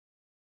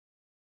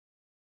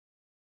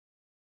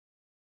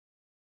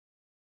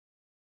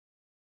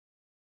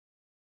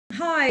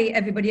Hi,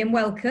 everybody, and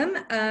welcome.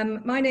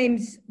 My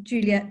name's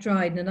Juliet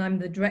Dryden, and I'm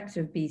the director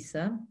of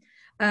BISA.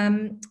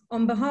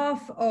 On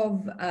behalf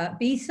of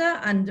BISA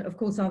and, of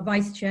course, our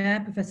vice chair,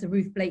 Professor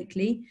Ruth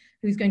Blakely,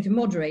 who's going to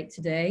moderate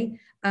today,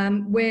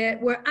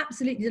 we're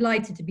absolutely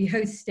delighted to be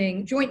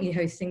jointly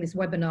hosting this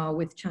webinar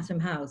with Chatham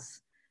House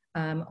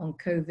on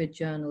COVID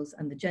journals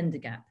and the gender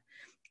gap.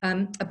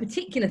 A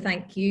particular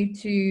thank you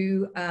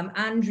to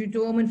Andrew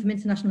Dorman from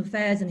International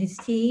Affairs and his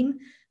team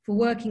for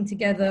working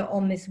together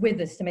on this with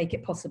us to make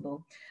it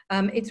possible.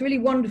 It's really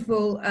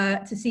wonderful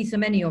to see so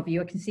many of you.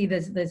 I can see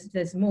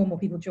there's more and more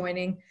people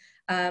joining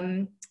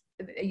to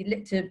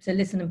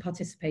listen and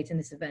participate in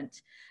this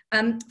event.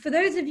 For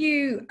those of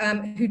you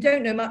who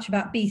don't know much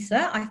about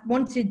BISA, I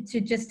wanted to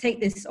just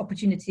take this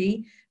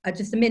opportunity,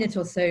 just a minute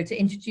or so, to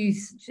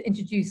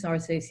introduce our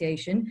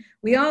association.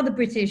 We are the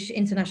British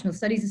International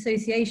Studies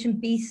Association,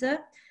 BISA.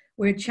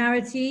 We're a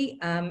charity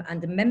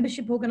and a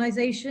membership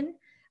organisation.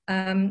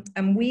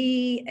 And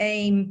we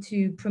aim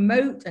to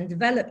promote and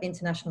develop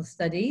international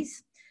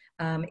studies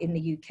in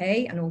the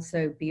UK and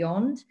also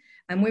beyond.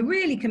 And we're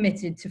really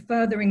committed to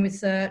furthering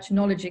research,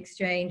 knowledge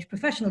exchange,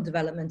 professional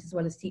development, as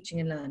well as teaching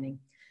and learning.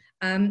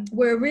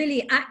 We're a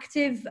really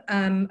active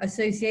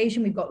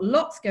association. We've got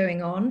lots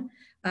going on.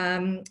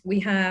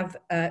 We have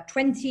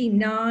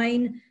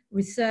 29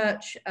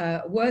 research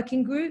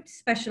working groups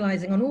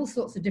specializing on all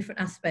sorts of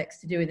different aspects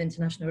to do with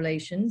international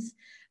relations.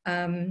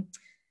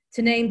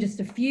 To name just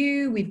a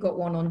few, we've got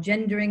one on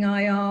gendering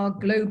IR,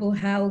 global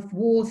health,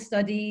 war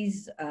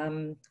studies,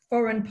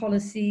 foreign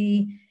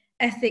policy,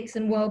 ethics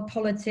and world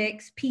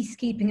politics,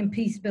 peacekeeping and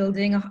peace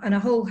building, and a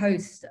whole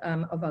host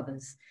of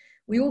others.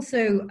 We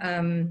also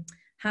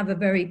have a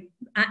very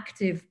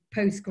active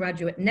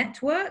postgraduate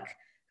network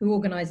who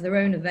organize their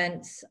own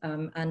events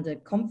and a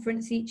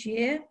conference each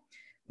year.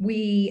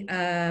 We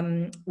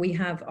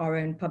have our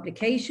own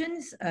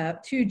publications,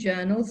 2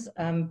 journals,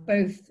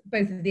 both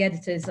of the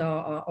editors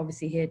are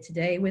obviously here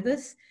today with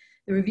us.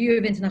 The Review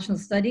of International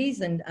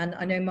Studies, and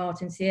I know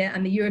Martin's here,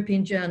 and the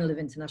European Journal of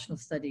International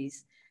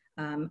Studies,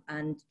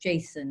 and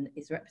Jason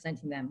is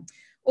representing them.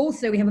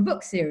 Also, we have a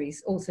book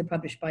series, also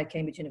published by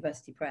Cambridge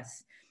University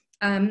Press.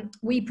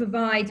 We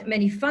provide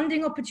many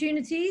funding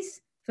opportunities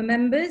for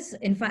members.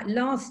 In fact,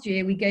 last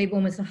year we gave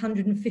almost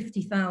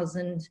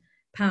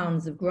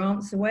 £150,000 of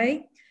grants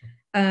away.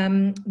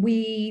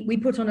 We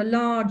put on a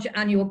large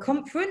annual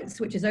conference,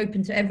 which is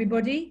open to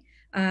everybody.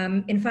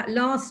 In fact,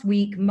 last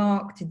week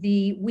marked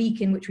the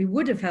week in which we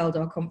would have held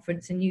our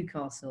conference in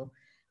Newcastle.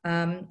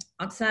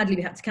 Sadly,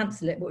 we had to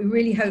cancel it, but we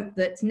really hope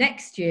that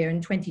next year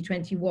in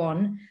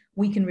 2021,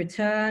 we can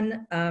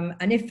return.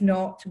 And if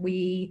not,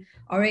 we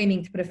are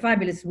aiming to put a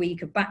fabulous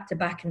week of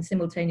back-to-back and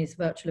simultaneous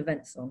virtual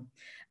events on.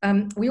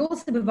 We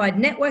also provide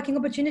networking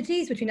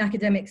opportunities between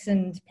academics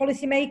and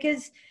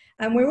policymakers.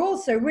 And we're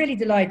also really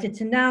delighted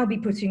to now be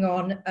putting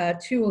on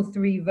 2 or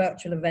 3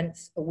 virtual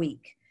events a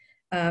week.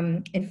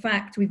 In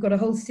fact, we've got a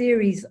whole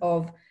series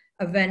of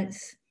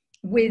events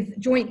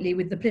jointly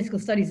with the Political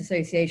Studies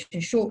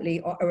Association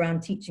shortly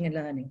around teaching and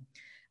learning.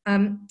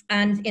 And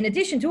in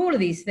addition to all of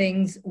these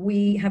things,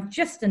 we have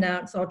just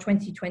announced our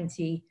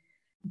 2020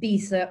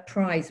 BISA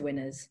prize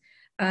winners.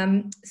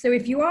 So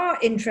if you are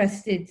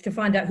interested to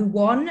find out who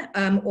won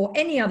or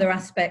any other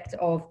aspect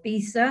of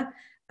BISA,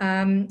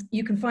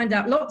 you can find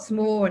out lots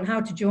more and how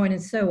to join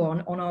and so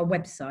on our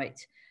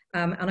website.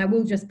 And I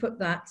will just put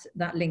that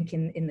link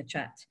in the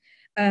chat.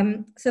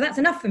 So that's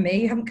enough for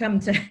me. You haven't come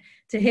to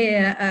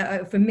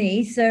hear from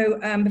me. So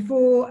I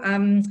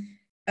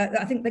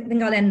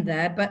think I'll end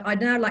there, but I'd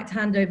now like to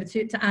hand over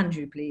to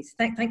Andrew, please.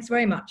 Thanks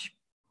very much.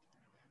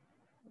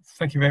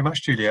 Thank you very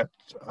much, Juliet,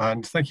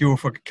 and thank you all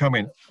for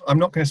coming. I'm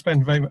not going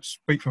to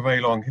speak for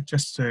very long,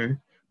 just to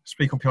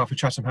speak on behalf of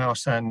Chatham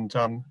House and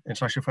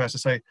International Affairs to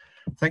say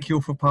thank you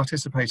all for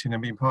participating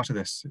and being part of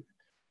this.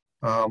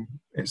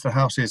 It's the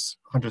House's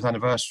 100th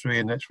anniversary,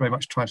 and it's very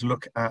much trying to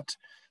look at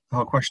the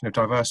whole question of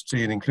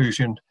diversity and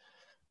inclusion,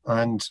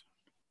 and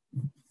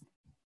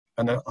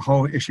the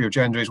whole issue of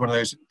gender is one of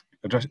those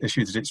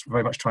issues that it's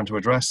very much trying to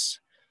address.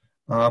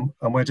 And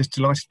we're just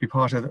delighted to be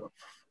part of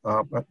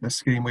the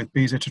scheme with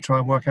BISA to try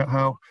and work out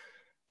how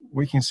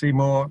we can see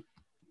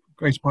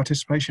greater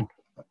participation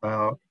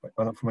from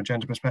a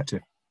gender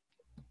perspective.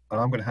 And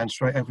I'm going to hand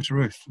straight over to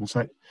Ruth and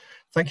say,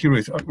 thank you,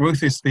 Ruth.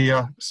 Ruth is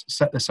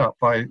set this up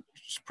by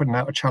putting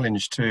out a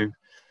challenge to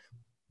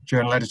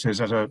journal editors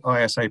at an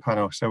ISA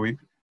panel. So we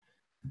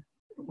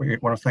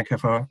want to thank her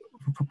for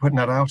putting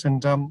that out,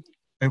 and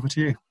over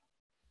to you.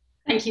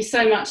 Thank you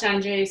so much,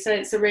 Andrew. So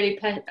it's a really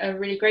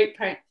great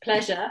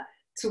pleasure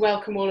to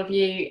welcome all of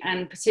you,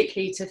 and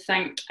particularly to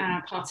thank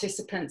our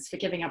participants for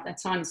giving up their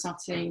time this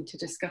afternoon to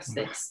discuss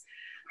this.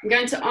 I'm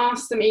going to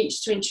ask them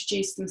each to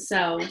introduce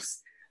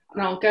themselves,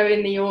 and I'll go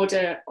in the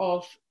order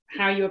of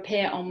how you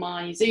appear on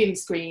my Zoom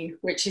screen,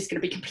 which is going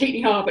to be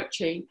completely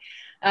arbitrary.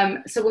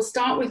 So we'll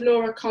start with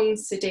Laura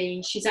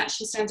Considine. She's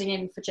actually standing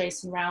in for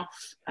Jason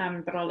Ralph,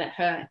 but I'll let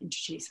her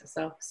introduce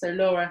herself. So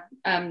Laura,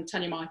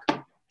 turn your mic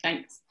on.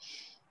 Thanks.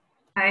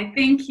 Hi,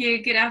 thank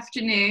you. Good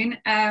afternoon.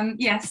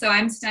 So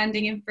I'm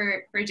standing in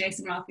for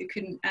Jason Roth, who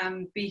couldn't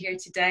be here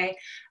today.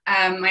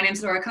 My name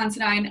is Laura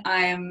Considine.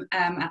 I am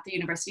at the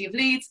University of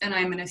Leeds, and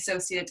I'm an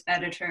associate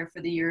editor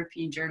for the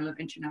European Journal of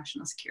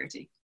International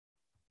Security.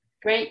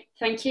 Great,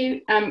 thank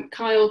you.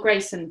 Kyle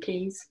Grayson,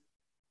 please.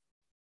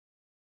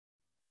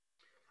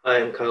 Hi,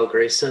 I'm Kyle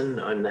Grayson.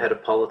 I'm the head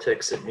of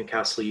politics at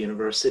Newcastle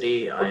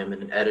University. I am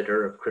an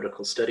editor of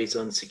Critical Studies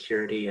on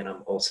Security, and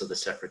I'm also the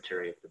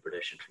secretary of the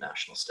British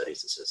International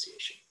Studies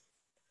Association.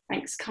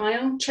 Thanks,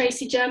 Kyle.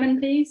 Tracy German,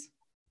 please.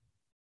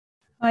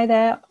 Hi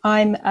there,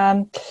 I'm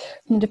from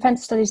the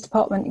Defence Studies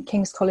Department at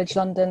King's College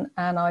London,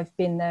 and I've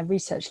been their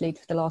research lead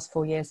for the last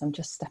 4 years. I'm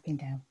just stepping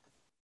down.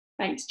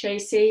 Thanks,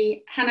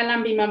 Tracy. Hannah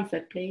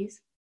Lambie-Mumford,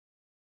 please.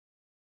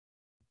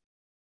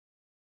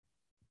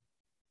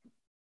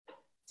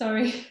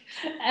 Sorry.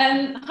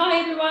 Hi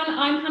everyone,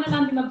 I'm Hannah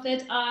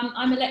Lambie-Mumford.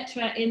 I'm a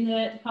lecturer in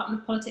the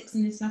Department of Politics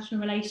and International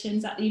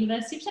Relations at the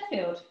University of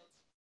Sheffield.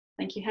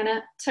 Thank you,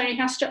 Hannah. Tony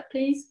Hastrup,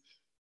 please.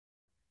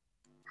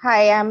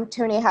 Hi, I'm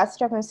Tony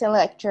Hastrup. I'm still a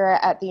lecturer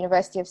at the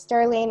University of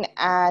Stirling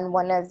and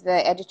one of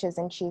the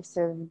editors-in-chiefs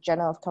of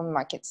Journal of Common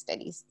Market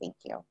Studies. Thank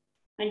you.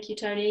 Thank you,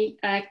 Tony.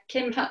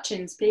 Kim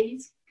Hutchins,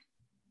 please.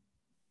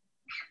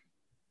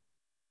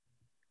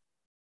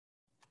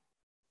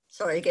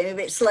 Sorry, getting a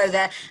bit slow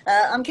there.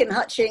 I'm Kim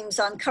Hutchings.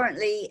 I'm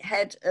currently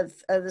head of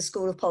the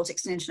School of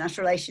Politics and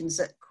International Relations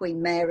at Queen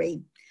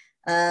Mary.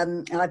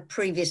 I've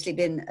previously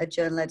been a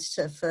journal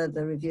editor for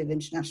the Review of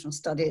International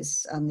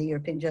Studies and the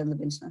European Journal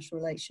of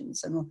International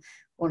Relations and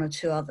one or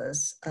two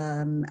others,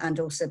 and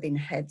also been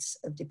heads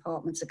of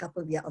departments, a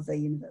couple of the other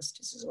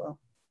universities as well.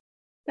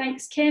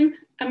 Thanks, Kim.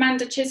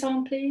 Amanda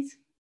Chisholm, please.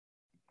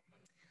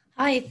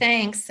 Hi,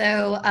 thanks.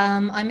 So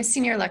I'm a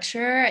senior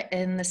lecturer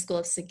in the School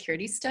of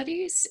Security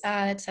Studies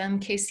at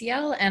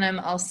KCL, and I'm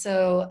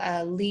also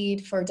a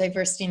lead for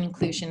diversity and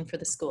inclusion for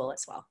the school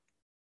as well.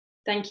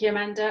 Thank you,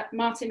 Amanda.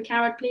 Martin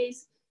Coward,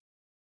 please.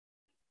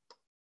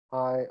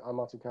 Hi, I'm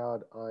Martin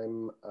Coward.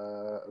 I'm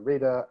a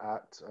reader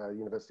at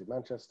University of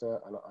Manchester,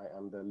 and I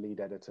am the lead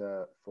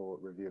editor for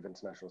Review of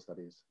International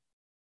Studies.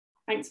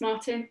 Thanks,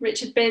 Martin.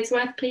 Richard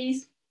Beardsworth,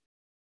 please.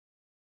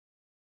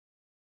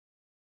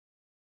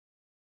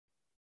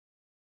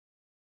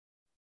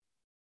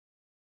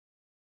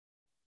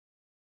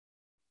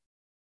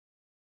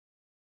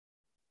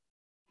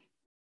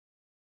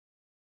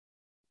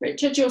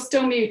 Richard, you're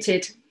still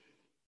muted.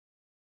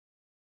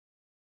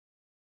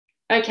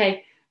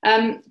 Okay,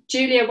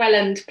 Julia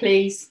Welland,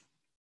 please.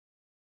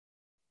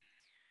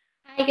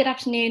 Hi, good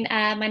afternoon.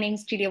 My name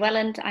is Julia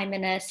Welland. I'm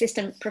an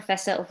assistant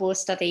professor of war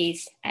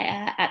studies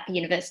at the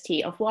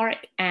University of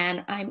Warwick,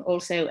 and I'm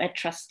also a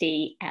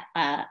trustee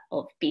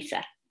of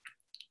BISA.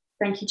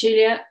 Thank you,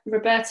 Julia.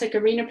 Roberta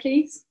Garina,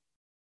 please.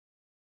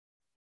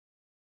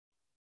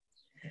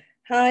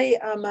 Hi,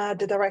 I'm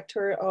the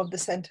director of the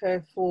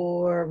Centre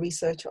for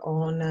Research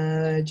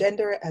on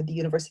Gender at the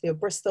University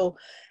of Bristol,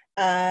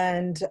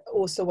 and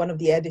also one of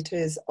the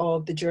editors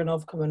of the Journal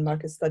of Common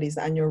Market Studies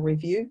annual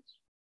review,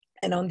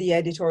 and on the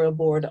editorial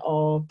board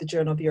of the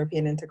Journal of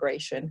European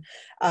Integration.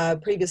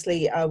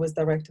 Previously, I was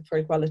Director for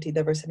Equality,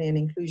 Diversity and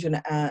Inclusion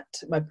at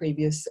my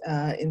previous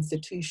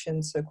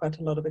institution, so quite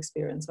a lot of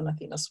experience on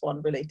Athena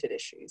Swan related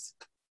issues.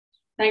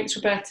 Thanks,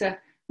 Roberta.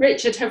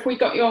 Richard, have we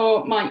got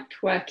your mic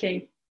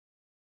working?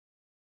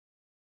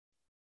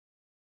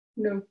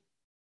 No.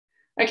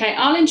 Okay,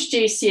 I'll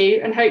introduce you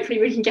and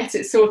hopefully we can get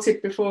it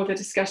sorted before the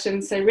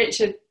discussion. So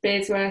Richard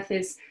Beardsworth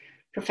is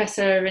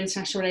Professor of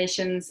International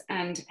Relations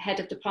and Head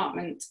of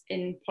Department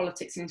in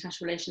Politics and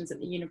International Relations at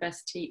the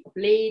University of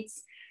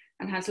Leeds,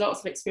 and has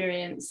lots of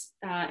experience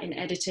in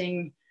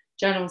editing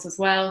journals as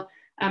well.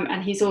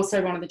 And he's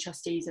also one of the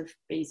trustees of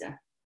BISA.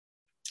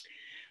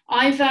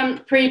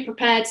 I've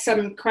pre-prepared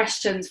some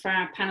questions for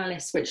our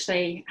panelists, which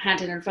they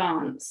had in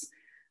advance.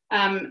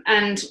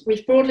 And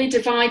we've broadly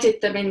divided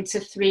them into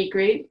 3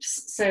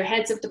 groups. So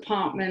heads of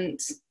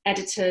department,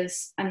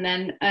 editors, and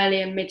then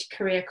early and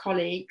mid-career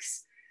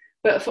colleagues.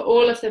 But for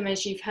all of them,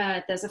 as you've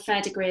heard, there's a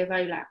fair degree of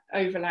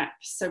overlap.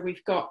 So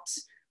we've got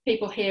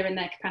people here in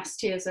their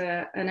capacity as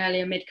an early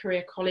and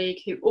mid-career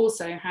colleague who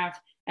also have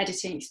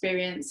editing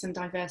experience and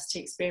diversity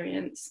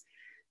experience.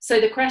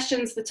 So the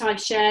questions that I've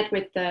shared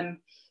with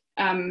them,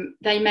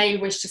 they may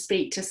wish to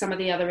speak to some of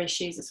the other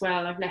issues as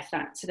well. I've left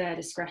that to their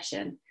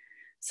discretion.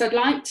 So I'd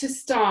like to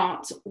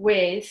start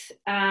with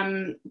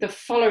the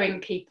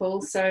following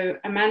people. So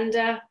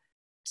Amanda,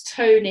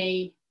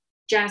 Tony,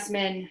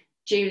 Jasmine,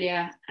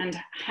 Julia, and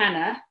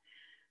Hannah.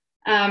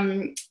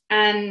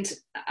 And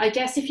I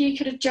guess if you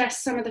could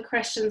address some of the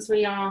questions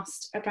we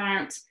asked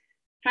about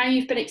how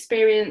you've been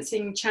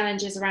experiencing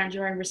challenges around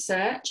your own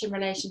research in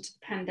relation to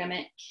the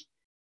pandemic,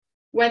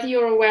 whether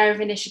you're aware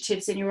of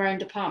initiatives in your own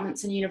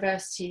departments and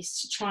universities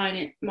to try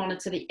and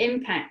monitor the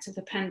impact of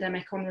the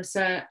pandemic on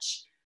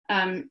research,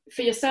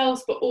 for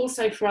yourselves, but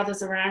also for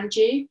others around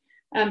you,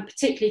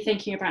 particularly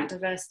thinking about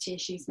diversity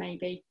issues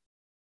maybe.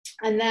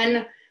 And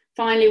then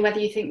finally, whether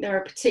you think there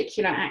are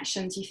particular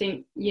actions you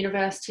think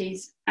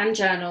universities and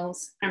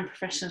journals and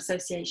professional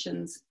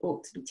associations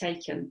ought to be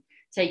taken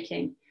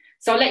taking.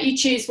 So I'll let you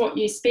choose what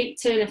you speak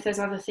to, and if there's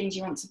other things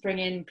you want to bring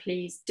in,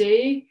 please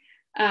do.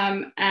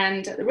 And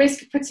at the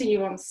risk of putting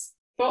you on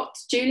spot,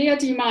 Julia,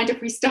 do you mind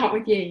if we start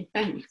with you?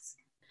 Thanks.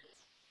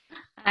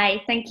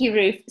 Hi, thank you,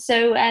 Ruth.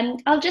 So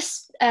I'll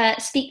just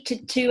speak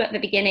to two at the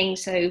beginning,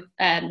 so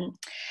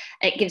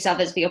it gives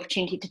others the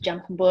opportunity to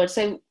jump on board.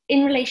 So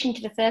in relation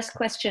to the first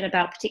question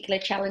about particular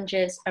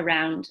challenges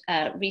around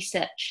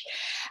research,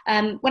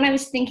 when I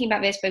was thinking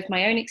about this, both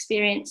my own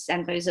experience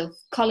and those of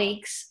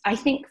colleagues, I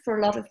think for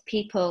a lot of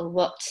people,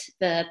 what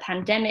the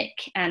pandemic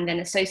and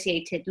then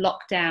associated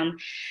lockdown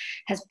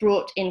has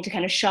brought into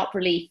kind of sharp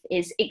relief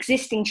is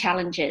existing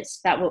challenges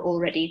that were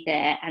already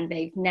there, and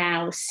they've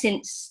now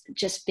since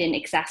just been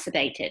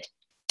exacerbated.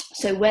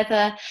 So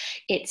whether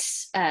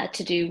it's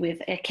to do with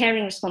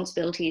caring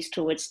responsibilities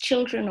towards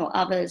children or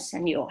others,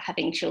 and you're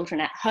having children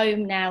at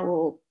home now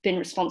or been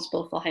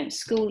responsible for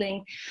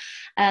homeschooling,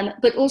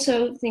 but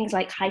also things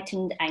like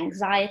heightened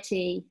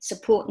anxiety,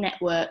 support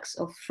networks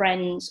of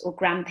friends or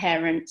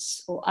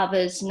grandparents or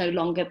others no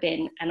longer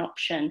been an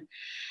option.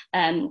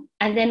 And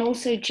then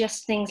also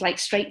just things like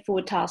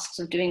straightforward tasks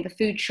of doing the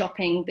food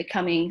shopping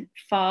becoming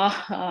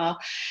far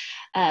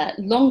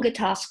longer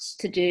tasks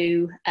to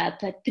do,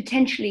 but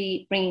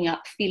potentially bringing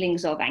up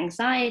feelings of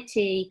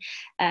anxiety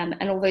and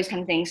all those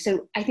kind of things.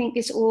 So I think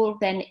this all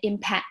then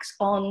impacts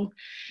on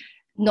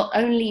not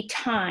only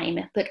time,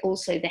 but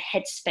also the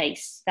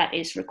headspace that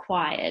is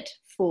required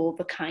for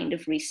the kind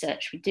of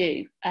research we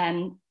do.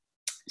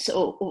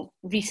 Or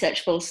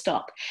research full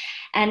stop.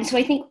 And so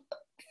I think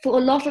for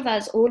a lot of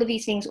us, all of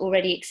these things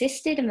already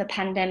existed, and the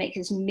pandemic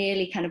has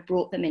merely kind of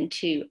brought them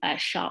into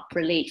sharp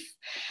relief.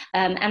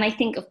 And I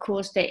think, of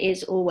course, there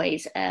is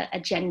always a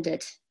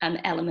gendered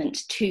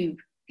element to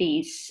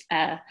these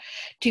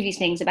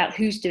things about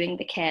who's doing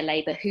the care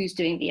labour, who's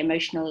doing the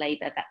emotional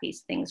labour that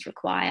these things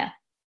require.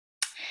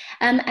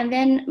 And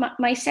then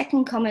my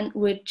second comment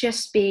would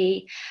just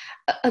be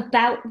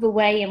about the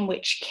way in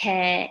which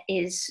care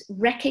is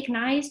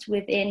recognised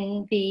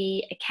within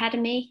the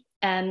academy.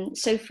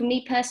 So for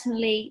me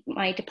personally,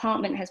 my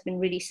department has been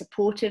really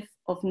supportive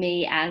of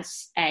me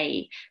as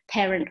a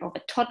parent of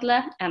a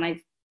toddler, and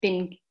I've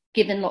been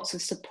given lots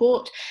of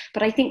support,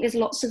 but I think there's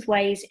lots of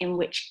ways in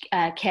which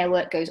care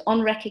work goes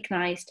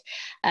unrecognised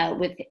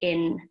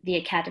within the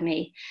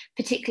academy,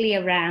 particularly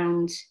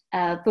around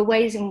the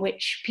ways in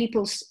which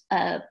people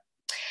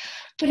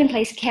put in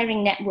place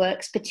caring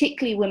networks,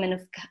 particularly women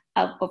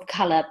of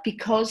colour,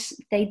 because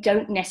they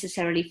don't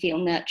necessarily feel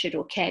nurtured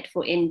or cared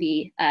for in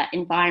the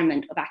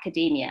environment of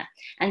academia.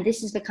 And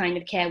this is the kind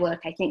of care work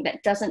I think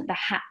that doesn't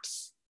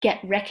perhaps get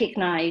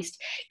recognised,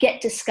 get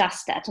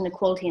discussed at an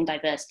equality and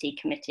diversity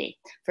committee,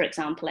 for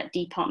example, at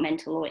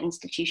departmental or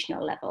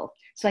institutional level.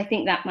 So I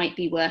think that might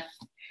be worth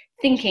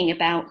thinking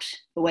about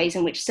the ways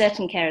in which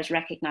certain care is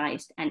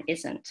recognised and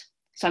isn't.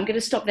 So I'm going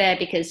to stop there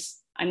because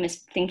I'm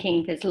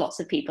thinking there's lots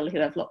of people who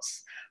have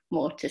lots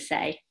more to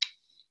say.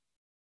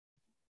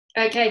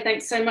 Okay,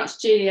 thanks so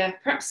much, Julia.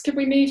 Perhaps could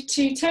we move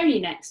to Tony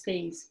next,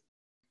 please?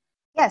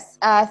 Yes,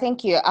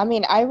 thank you. I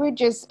mean, I would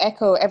just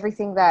echo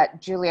everything that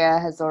Julia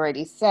has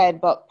already said,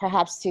 but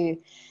perhaps to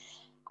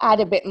add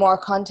a bit more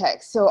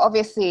context. So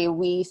obviously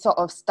we sort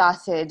of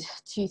started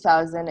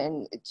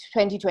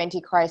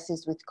 2020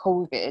 crisis with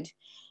COVID,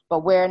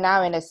 but we're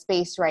now in a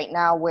space right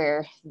now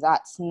where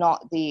that's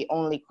not the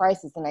only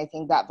crisis. And I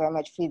think that very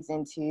much feeds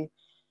into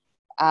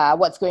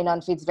what's going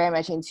on, feeds very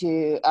much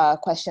into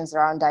questions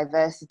around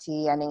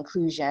diversity and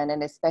inclusion,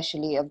 and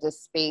especially of the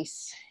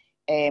space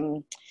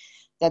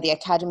that the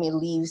academy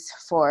leaves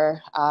for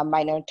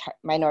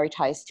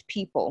minoritized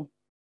people.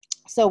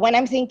 So when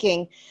I'm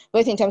thinking,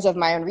 both in terms of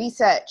my own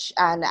research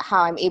and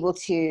how I'm able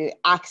to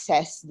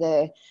access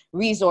the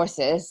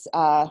resources,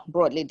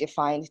 broadly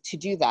defined, to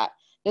do that,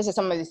 those are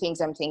some of the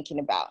things I'm thinking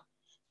about.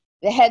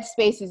 The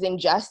headspace isn't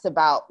just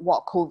about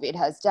what COVID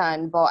has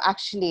done, but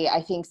actually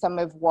I think some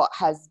of what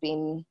has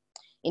been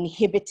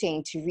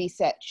inhibiting to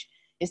research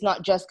is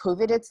not just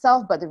COVID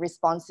itself, but the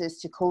responses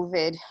to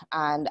COVID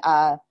and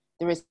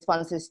the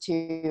responses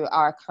to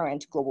our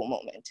current global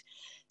moment.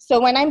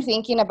 So when I'm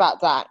thinking about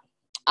that,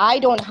 I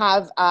don't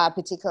have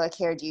particular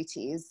care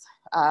duties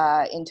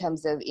in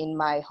terms of in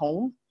my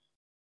home,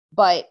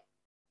 but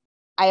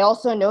I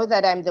also know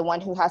that I'm the one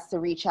who has to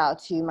reach out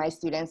to my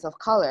students of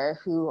color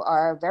who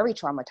are very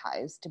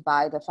traumatized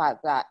by the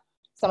fact that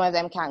some of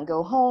them can't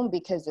go home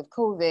because of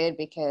COVID,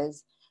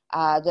 because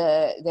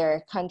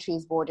their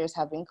country's borders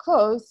have been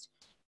closed,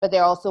 but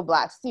they're also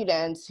Black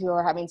students who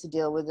are having to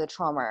deal with the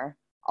trauma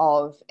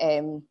of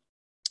the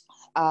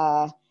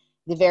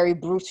very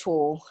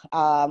brutal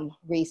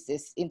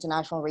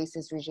international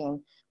racist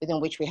regime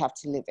within which we have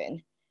to live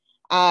in.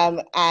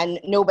 And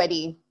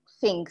nobody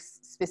thinks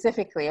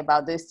specifically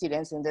about those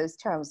students in those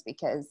terms,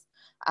 because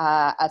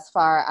as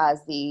far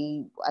as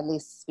at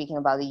least speaking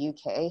about the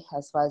UK,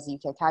 as far as the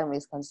UK Academy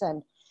is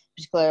concerned,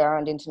 particularly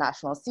around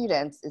international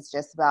students, it's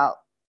just about,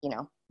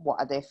 what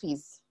are their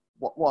fees?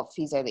 What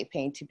fees are they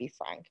paying, to be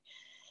frank?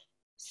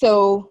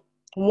 So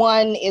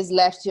one is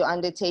left to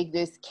undertake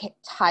those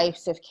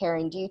types of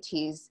caring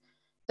duties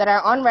that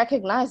are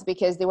unrecognized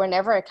because they were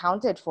never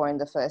accounted for in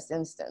the first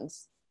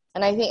instance.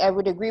 And I think I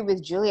would agree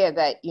with Julia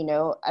that, you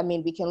know, I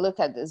mean, we can look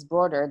at this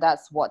broader.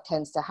 That's what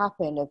tends to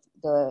happen.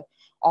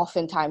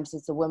 Oftentimes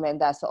it's the women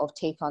that sort of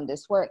take on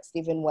this work,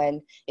 even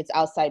when it's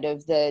outside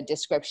of the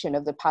description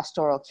of the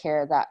pastoral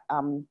care that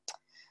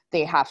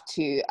they have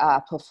to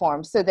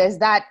perform. So there's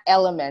that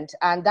element,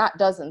 and that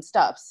doesn't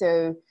stop.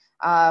 So,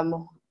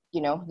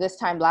 you know, this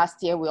time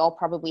last year, we all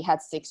probably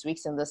had 6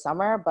 weeks in the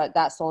summer, but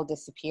that's all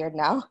disappeared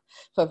now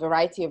for a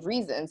variety of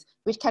reasons,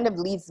 which kind of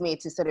leads me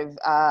to sort of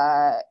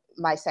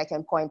my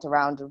second point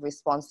around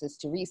responses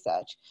to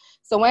research.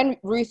 So when,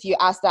 Ruth, you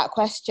asked that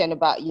question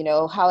about, you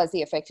know, how has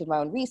it affected my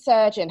own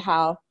research and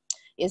how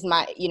is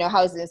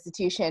the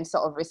institution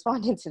sort of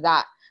responding to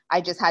that?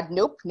 I just had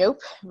nope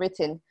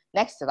written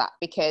next to that,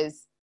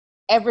 because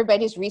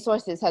everybody's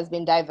resources has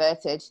been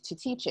diverted to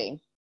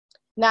teaching.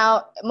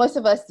 Now, most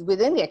of us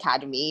within the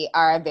academy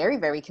are very,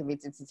 very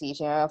committed to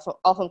teaching, are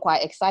often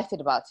quite excited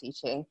about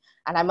teaching.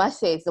 And I must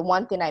say, it's the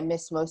one thing I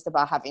miss most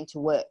about having to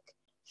work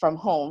from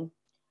home.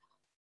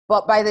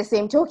 But by the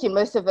same token,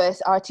 most of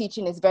us, our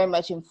teaching is very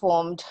much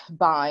informed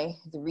by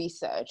the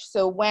research.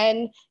 So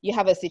when you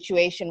have a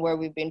situation where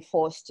we've been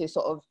forced to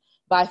sort of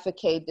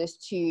bifurcate these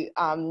two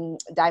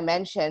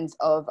dimensions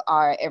of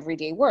our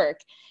everyday work,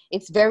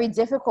 it's very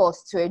difficult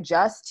to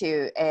adjust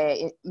to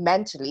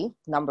mentally,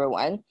 number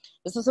one.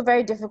 It's also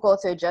very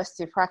difficult to adjust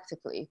to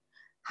practically.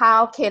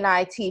 How can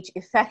I teach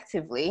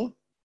effectively?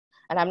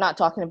 And I'm not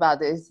talking about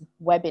these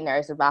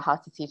webinars about how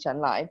to teach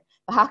online,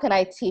 but how can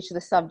I teach the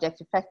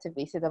subject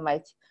effectively so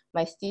that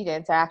my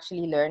students are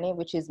actually learning,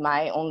 which is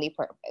my only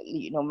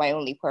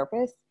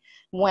purpose,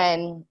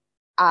 when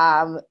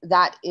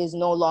that is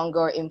no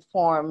longer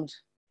informed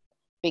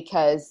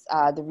because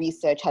the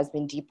research has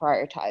been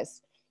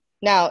deprioritized.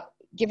 Now,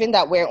 given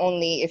that we're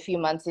only a few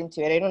months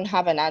into it, I don't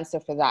have an answer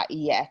for that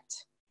yet.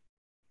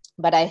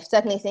 But I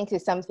certainly think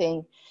it's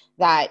something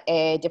that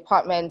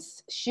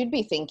departments should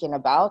be thinking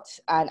about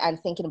and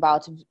thinking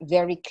about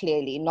very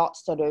clearly, not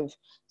sort of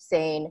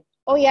saying,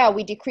 oh yeah,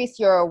 we decreased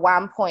your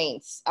WAM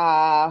points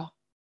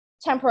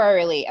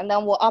temporarily and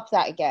then we'll up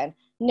that again.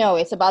 No,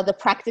 it's about the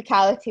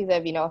practicalities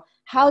of, you know,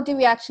 how do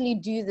we actually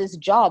do this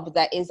job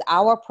that is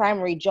our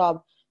primary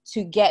job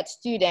to get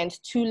students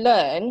to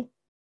learn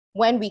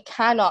when we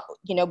cannot,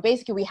 you know,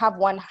 basically we have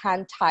one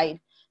hand tied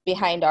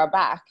behind our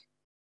back.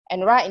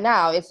 And right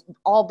now it's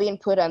all being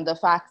put on the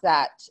fact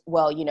that,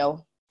 well, you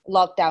know,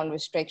 lockdown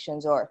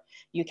restrictions or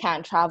you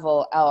can't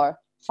travel or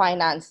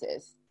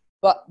finances,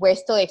 but we're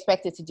still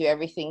expected to do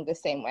everything the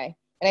same way.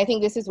 And I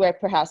think this is where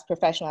perhaps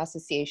professional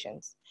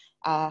associations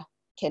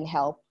can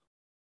help.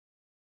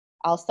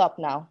 I'll stop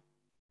now.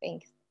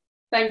 Thanks.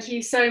 Thank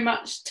you so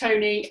much,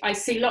 Tony. I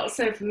see lots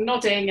of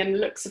nodding and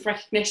looks of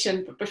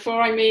recognition, but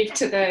before I move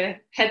to the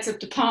heads of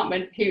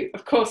department, who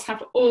of course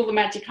have all the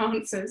magic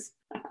answers,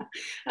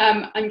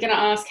 I'm going to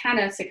ask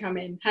Hannah to come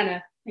in.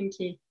 Hannah, thank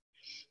you.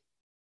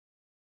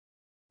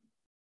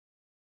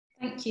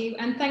 Thank you,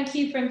 and thank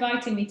you for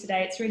inviting me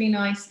today. It's really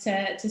nice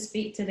to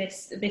speak to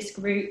this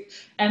group.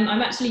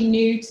 I'm actually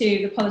new to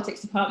the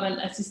politics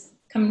department. This is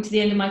coming to the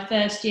end of my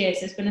first year,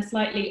 so it's been a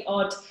slightly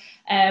odd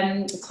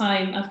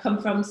time. I've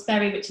come from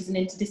Sperry, which is an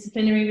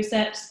interdisciplinary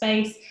research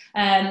space,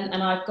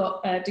 and I've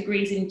got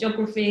degrees in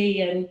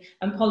geography and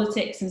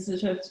politics and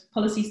sort of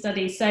policy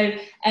studies. So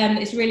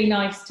it's really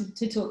nice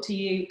to talk to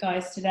you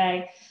guys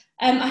today.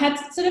 I had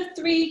sort of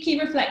three key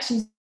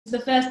reflections. The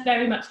first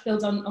very much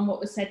builds on what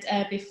was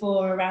said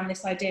before around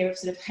this idea of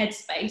sort of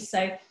headspace.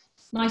 So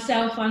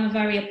myself, I'm a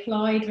very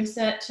applied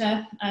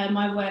researcher.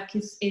 My work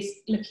is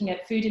looking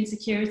at food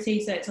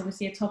insecurity, so it's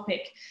obviously a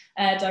topic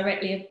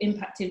directly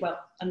impacted, well,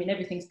 I mean,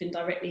 everything's been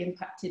directly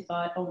impacted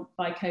by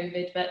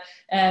COVID, but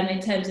in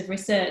terms of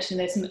research, and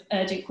there's some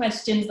urgent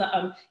questions that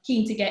I'm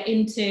keen to get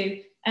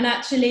into, and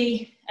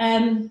actually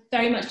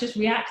very much just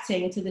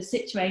reacting to the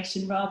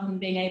situation rather than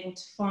being able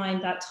to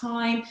find that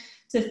time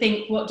to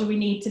think, what do we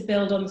need to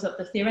build on sort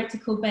of the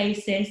theoretical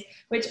basis,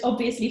 which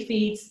obviously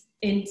feeds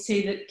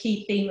into the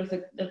key theme of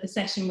the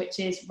session, which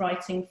is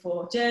writing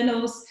for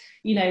journals,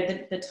 you know,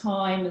 the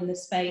time and the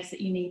space that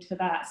you need for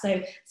that.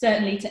 So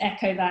certainly to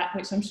echo that,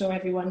 which I'm sure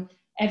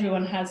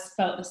everyone has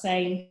felt the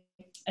same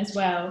as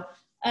well.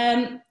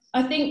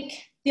 I think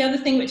the other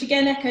thing, which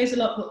again echoes a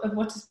lot of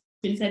what has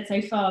been said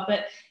so far,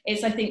 but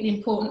it's, I think, the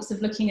importance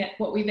of looking at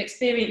what we've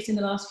experienced in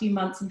the last few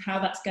months and how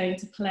that's going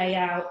to play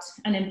out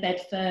and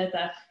embed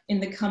further in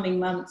the coming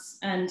months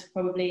and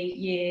probably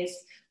years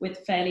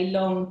with fairly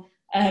long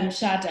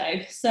shadow.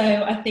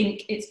 So I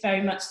think it's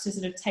very much to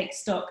sort of take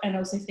stock and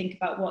also think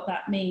about what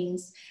that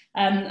means.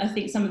 I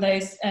think some of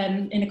those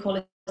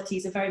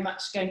inequalities are very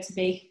much going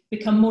to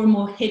become more and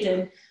more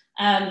hidden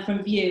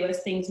from view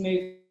as things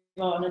move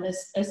on and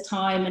as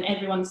time and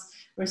everyone's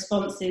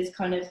responses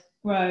kind of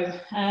grow.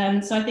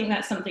 So I think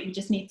that's something we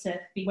just need to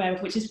be aware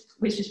of, which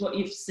is what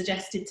you've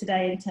suggested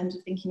today in terms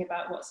of thinking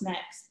about what's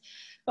next.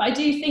 But I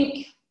do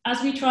think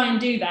as we try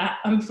and do that,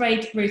 I'm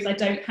afraid, Ruth, I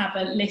don't have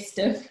a list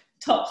of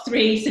top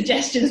 3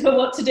 suggestions for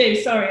what to do.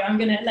 Sorry, I'm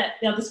going to let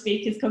the other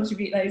speakers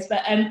contribute those.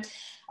 But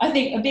I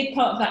think a big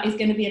part of that is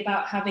going to be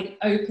about having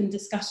open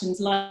discussions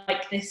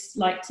like this,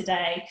 like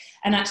today,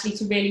 and actually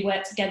to really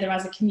work together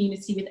as a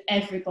community with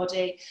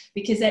everybody,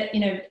 because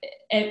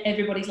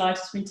everybody's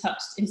lives has been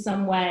touched in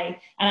some way,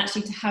 and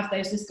actually to have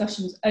those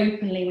discussions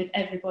openly with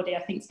everybody,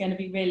 I think is going to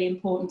be really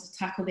important to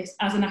tackle this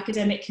as an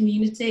academic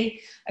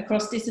community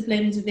across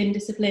disciplines,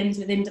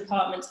 within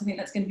departments. I think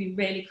that's going to be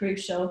really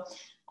crucial.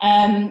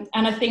 And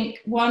I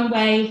think one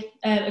way,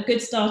 a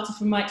good starter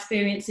from my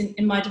experience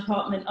in my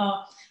department,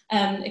 our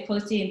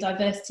Equality and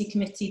Diversity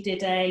Committee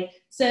did a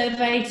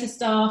survey to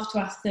staff to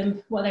ask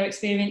them what their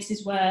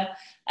experiences were,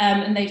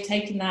 and they've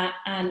taken that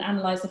and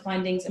analysed the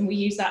findings, and we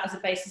use that as a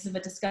basis of a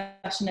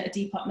discussion at a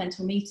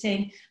departmental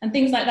meeting, and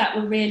things like that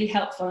were really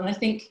helpful. And I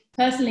think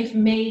personally for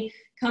me,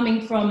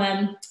 coming from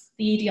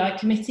the EDI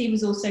committee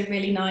was also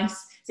really nice.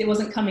 So it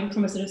wasn't coming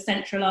from a sort of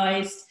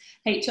centralised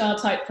HR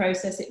type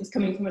process, it was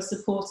coming from a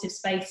supportive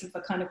space of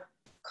a kind of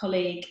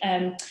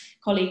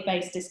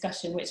colleague-based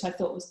discussion, which I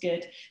thought was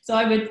good. So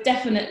I would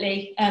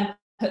definitely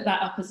put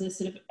that up as a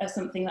sort of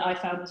something that I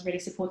found was really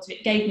supportive.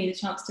 It gave me the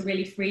chance to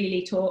really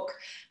freely talk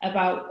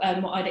about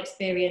what I'd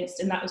experienced,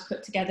 and that was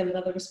put together with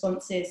other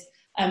responses.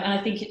 And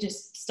I think it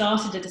just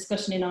started a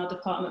discussion in our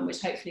department,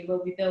 which hopefully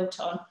will be built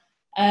on.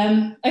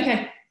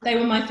 Okay, they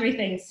were my 3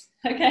 things.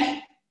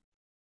 Okay.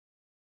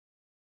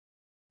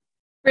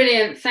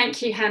 Brilliant,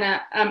 thank you,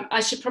 Hannah. I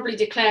should probably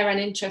declare an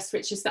interest,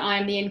 which is that I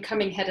am the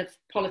incoming head of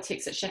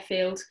politics at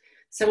Sheffield.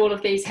 So all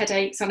of these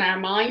headaches are now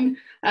mine,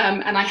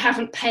 and I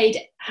haven't paid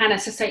Hannah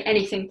to say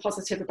anything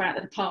positive about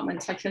the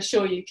department, I can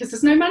assure you, because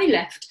there's no money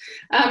left.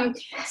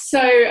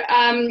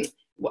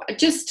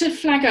 Just to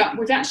flag up,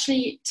 we've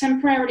actually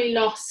temporarily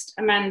lost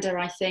Amanda,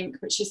 I think,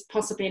 which is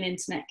possibly an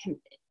internet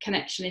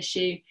connection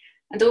issue.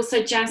 And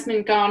also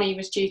Jasmine Garney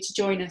was due to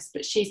join us,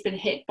 but she's been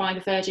hit by the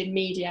Virgin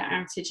Media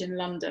outage in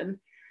London.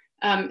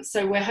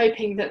 So we're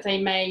hoping that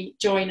they may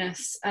join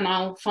us, and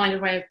I'll find a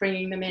way of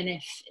bringing them in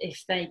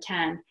if they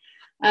can.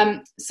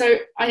 So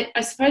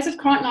I suppose I'd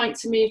quite like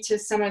to move to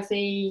some of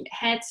the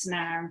heads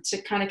now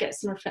to kind of get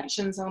some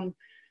reflections on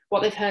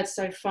what they've heard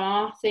so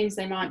far, things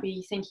they might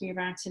be thinking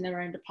about in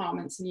their own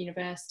departments and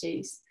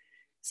universities.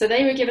 So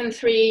they were given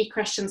 3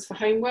 questions for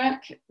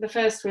homework. The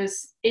first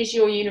was, is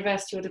your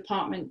university or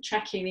department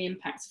tracking the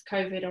impacts of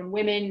COVID on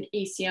women,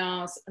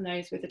 ECRs, and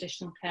those with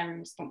additional caring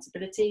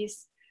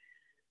responsibilities?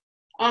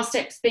 Are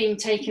steps being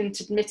taken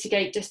to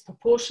mitigate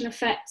disproportionate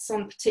effects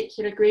on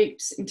particular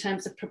groups in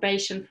terms of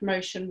probation,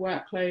 promotion,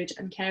 workload,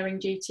 and caring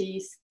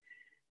duties?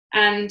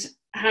 And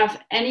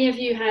have any of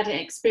you had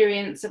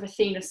experience of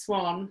Athena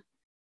Swan?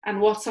 And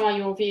what are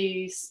your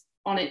views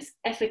on its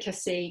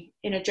efficacy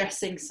in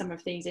addressing some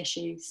of these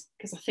issues?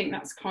 Because I think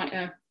that's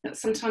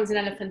that's sometimes an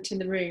elephant in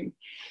the room.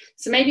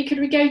 So maybe could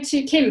we go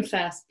to Kim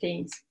first,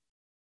 please?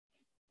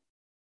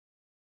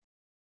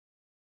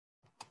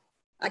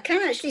 I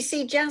can actually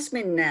see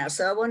Jasmine now,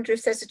 so I wonder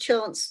if there's a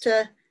chance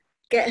to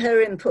get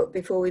her input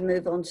before we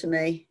move on to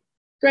me.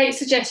 Great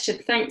suggestion,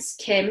 thanks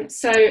Kim.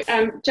 So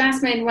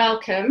Jasmine,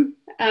 welcome.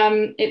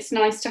 It's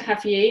nice to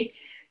have you.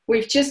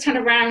 We've just had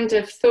a round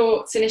of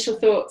initial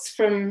thoughts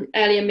from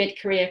earlier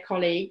mid-career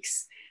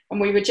colleagues, and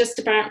we were just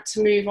about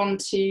to move on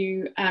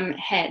to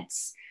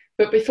heads.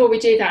 But before we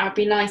do that, it'd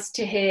be nice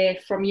to hear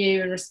from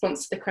you in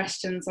response to the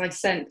questions I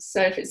sent.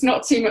 So if it's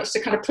not too much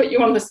to kind of put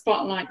you on the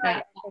spot like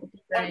that.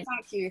 Thank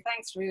you.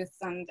 Thanks, Ruth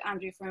and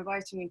Andrew, for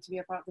inviting me to be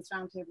a part of this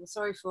roundtable.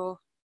 Sorry for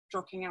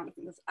dropping out. I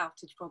think there's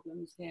outage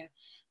problems here.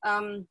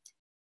 I'm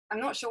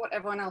not sure what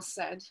everyone else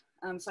said,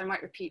 so I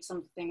might repeat some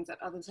of the things that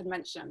others had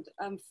mentioned.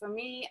 For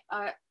me,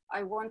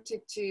 I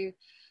wanted to,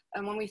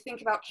 when we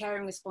think about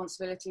caring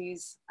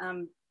responsibilities,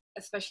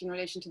 especially in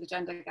relation to the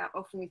gender gap,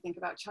 often we think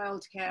about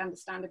childcare,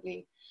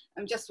 understandably.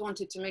 Just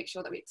wanted to make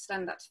sure that we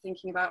extend that to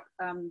thinking about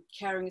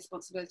caring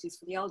responsibilities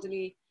for the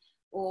elderly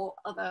or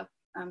other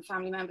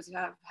family members who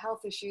have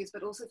health issues,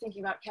 but also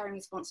thinking about caring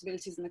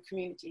responsibilities in the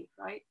community,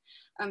 right?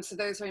 So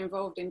those who are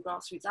involved in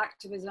grassroots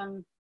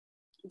activism,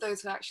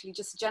 those who are actually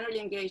just generally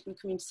engaged in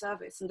community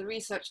service. And the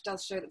research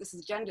does show that this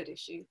is a gendered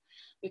issue,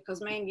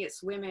 because mainly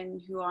it's women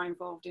who are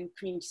involved in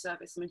community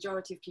service. The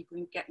majority of people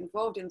who get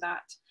involved in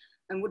that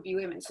would be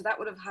women. So that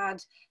would have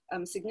had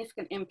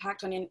significant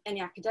impact on any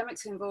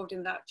academics involved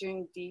in that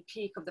during the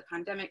peak of the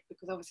pandemic,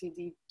 because obviously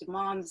the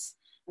demands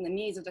and the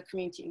needs of the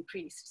community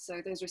increased.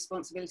 So those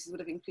responsibilities would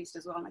have increased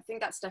as well. And I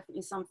think that's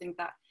definitely something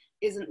that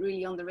isn't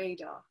really on the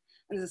radar.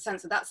 And there's a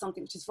sense that that's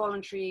something which is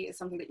voluntary, is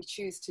something that you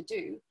choose to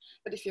do.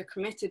 But if you're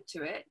committed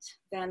to it,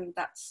 then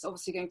that's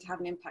obviously going to have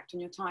an impact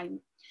on your time.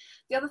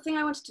 The other thing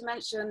I wanted to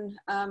mention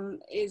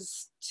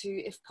is to,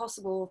 if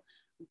possible,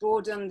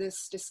 broaden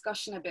this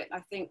discussion a bit.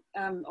 I think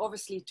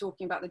obviously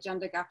talking about the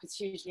gender gap is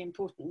hugely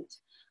important,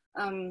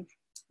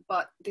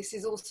 but this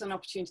is also an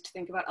opportunity to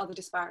think about other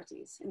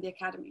disparities in the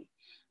academy.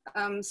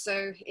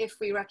 So if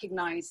we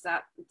recognize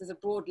that there's a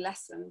broad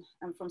lesson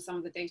from some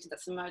of the data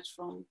that's emerged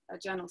from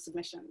journal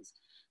submissions,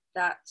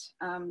 that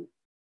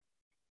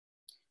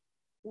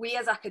we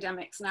as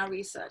academics in our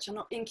research are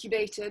not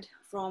incubated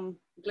from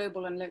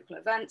global and local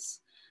events.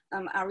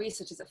 our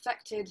research is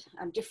affected,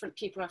 and different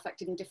people are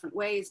affected in different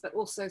ways, but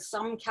also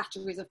some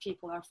categories of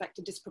people are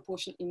affected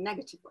disproportionately in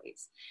negative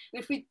ways.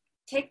 And if we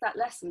take that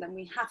lesson, then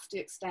we have to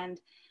extend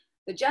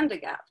the gender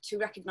gap to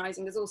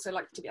recognizing there's also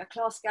likely to be a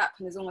class gap,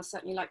 and there's almost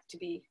certainly likely to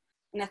be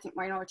an ethnic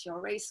minority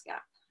or race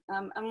gap.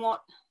 And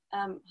what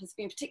has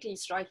been particularly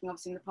striking,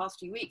 obviously, in the past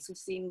few weeks, we've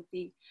seen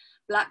the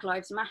Black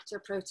Lives Matter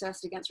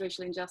protest against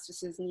racial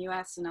injustices in the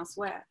US and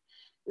elsewhere,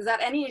 is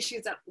that any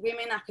issues that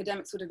women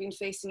academics would have been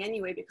facing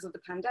anyway because of the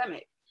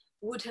pandemic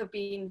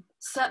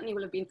certainly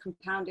will have been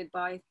compounded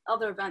by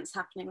other events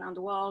happening around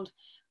the world,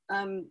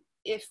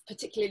 if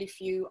particularly if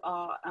you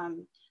are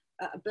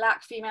a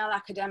Black female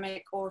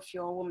academic, or if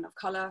you're a woman of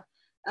color.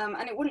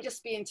 And it wouldn't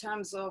just be in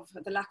terms of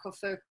the lack of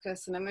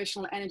focus and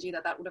emotional energy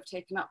that would have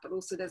taken up, but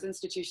also there's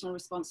institutional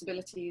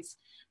responsibilities.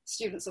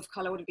 Students of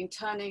color would have been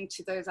turning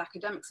to those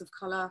academics of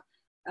color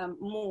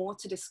more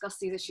to discuss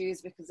these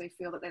issues because they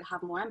feel that they'll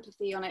have more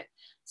empathy on it.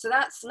 So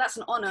that's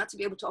an honor to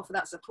be able to offer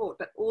that support,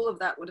 but all of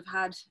that would have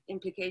had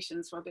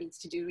implications for our ability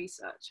to do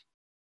research.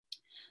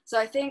 So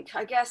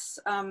I guess,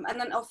 and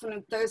then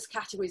often those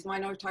categories,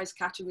 minoritized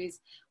categories,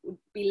 would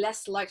be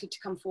less likely to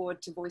come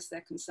forward to voice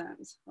their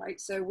concerns, right?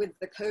 So with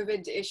the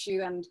COVID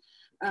issue and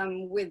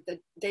with the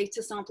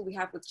data sample we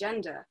have with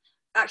gender,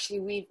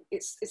 actually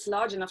it's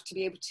large enough to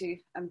be able to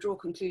draw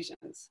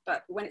conclusions.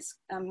 But when it's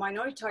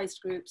minoritized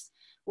groups,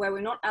 where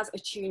we're not as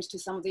attuned to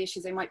some of the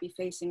issues they might be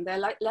facing,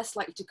 they're less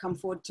likely to come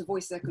forward to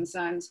voice their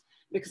concerns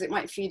because it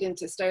might feed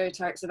into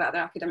stereotypes about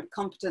their academic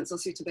competence or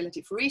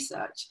suitability for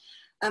research.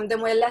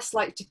 Then we're less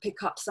likely to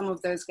pick up some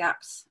of those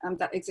gaps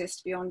that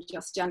exist beyond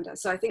just gender.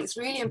 So I think it's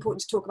really important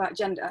to talk about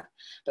gender,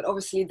 but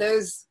obviously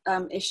those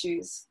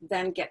issues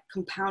then get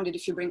compounded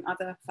if you bring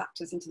other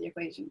factors into the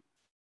equation.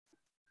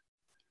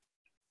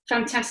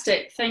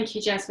 Fantastic, thank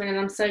you, Jasmine, and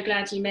I'm so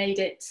glad you made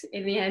it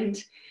in the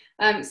end.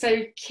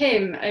 So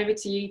Kim, over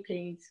to you,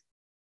 please.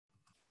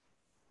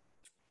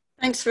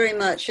 Thanks very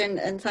much,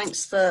 and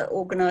thanks for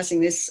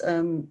organising this,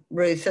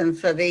 Ruth, and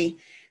for the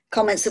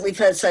comments that we've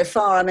heard so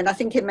far. I mean, I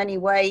think in many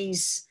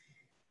ways,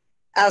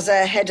 as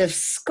a head of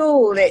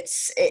school,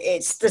 it's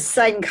the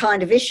same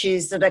kind of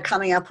issues that are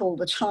coming up all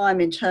the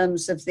time in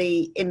terms of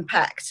the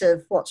impact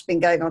of what's been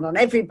going on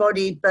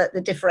everybody, but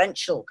the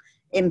differential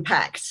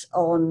impact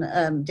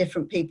on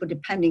different people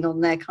depending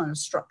on their kind of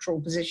structural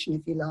position,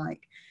 if you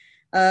like.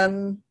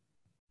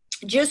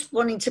 Just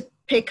wanting to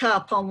pick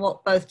up on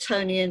what both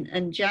Tony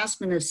and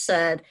Jasmine have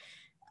said,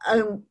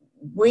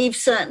 we've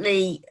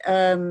certainly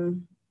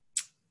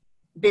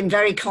been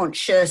very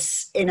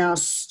conscious in our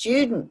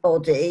student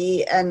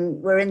body, and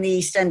we're in the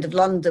East End of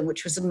London,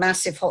 which was a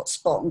massive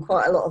hotspot, and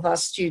quite a lot of our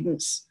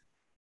students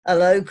are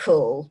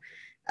local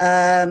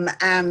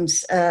and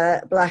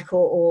Black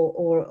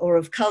or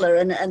of colour,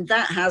 and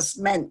that has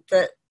meant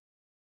that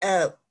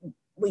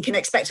we can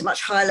expect a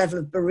much higher level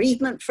of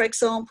bereavement, for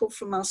example,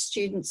 from our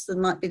students than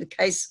might be the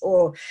case,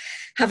 or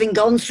having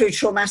gone through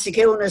traumatic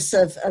illness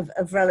of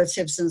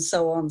relatives and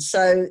so on.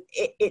 So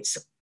it's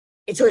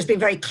always been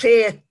very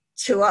clear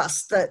to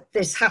us that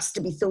this has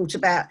to be thought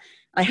about.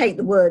 I hate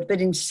the word, but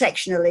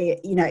intersectionally,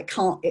 you know, it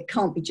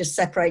can't be just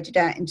separated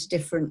out into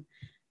different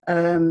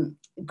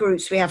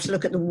groups. We have to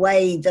look at the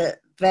way that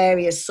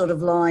various sort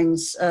of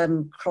lines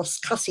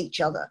cross-cut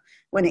each other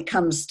when it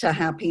comes to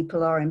how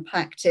people are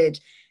impacted,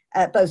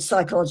 both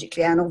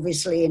psychologically and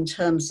obviously in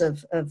terms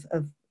of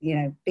you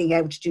know, being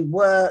able to do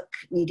work,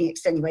 needing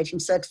extenuating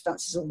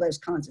circumstances, all those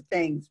kinds of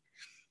things.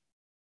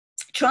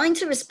 Trying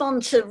to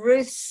respond to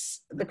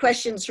the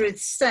questions Ruth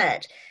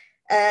said,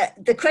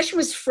 the question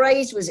was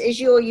phrased was, is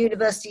your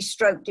university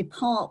stroke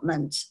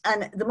department?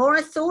 And the more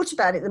I thought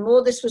about it, the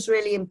more this was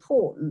really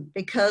important,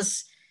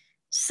 because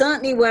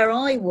certainly where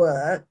I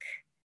work,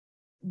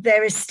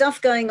 there is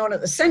stuff going on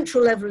at the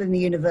central level in the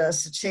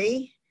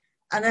university,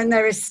 and then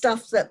there is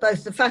stuff that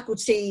both the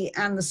faculty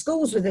and the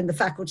schools within the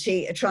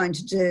faculty are trying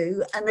to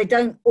do, and they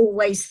don't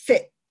always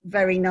fit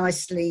very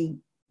nicely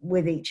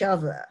with each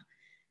other.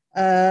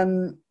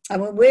 And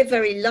we're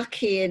very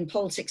lucky in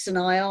politics and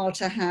IR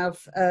to have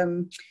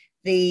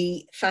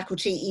the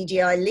faculty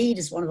EDI lead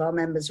as one of our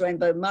members,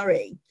 Rainbow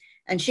Murray,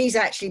 and she's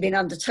actually been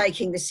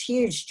undertaking this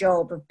huge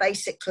job of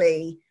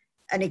basically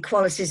an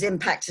equalities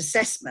impact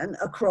assessment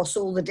across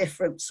all the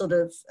different sort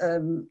of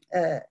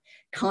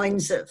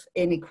kinds of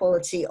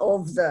inequality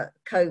of the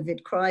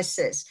COVID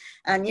crisis.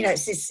 And, you know,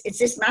 it's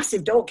this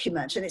massive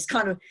document, and it's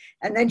kind of,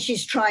 and then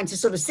she's trying to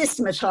sort of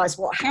systematize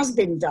what has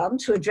been done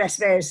to address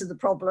various of the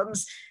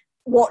problems,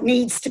 what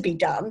needs to be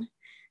done.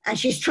 And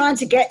she's trying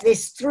to get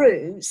this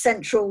through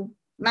central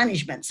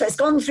management. So it's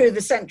gone through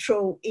the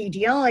central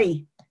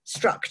EDI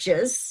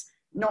structures,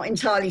 not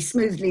entirely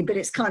smoothly, but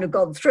it's kind of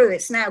gone through.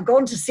 It's now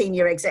gone to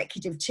senior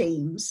executive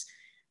teams,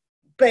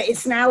 but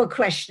it's now a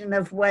question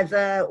of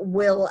whether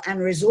will and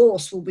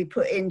resource will be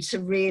put into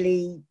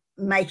really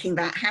making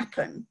that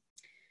happen.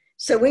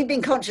 So we've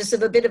been conscious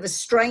of a bit of a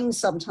strain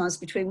sometimes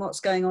between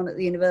what's going on at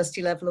the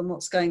university level and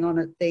what's going on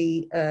at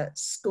the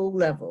school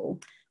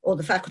level or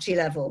the faculty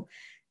level.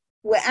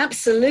 We're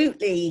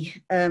absolutely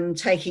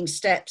taking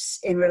steps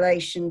in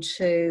relation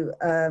to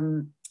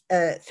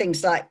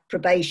things like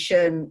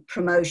probation,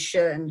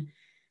 promotion,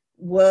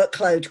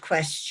 workload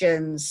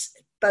questions,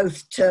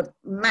 both to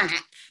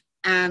map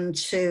and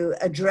to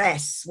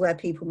address where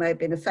people may have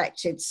been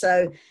affected.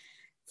 So,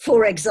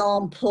 for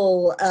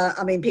example,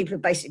 I mean, people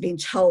have basically been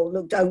told,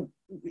 look, don't,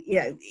 you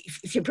know,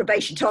 if your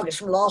probation targets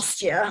from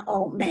last year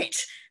aren't met,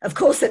 of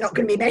course they're not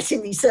going to be met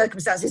in these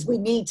circumstances. We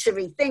need to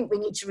rethink, we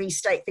need to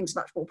restate things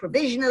much more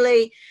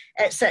provisionally,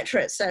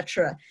 etc.,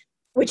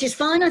 which is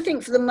fine, I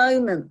think, for the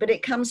moment, but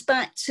it comes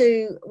back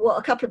to what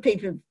a couple of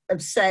people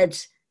have said.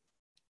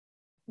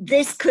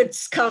 This could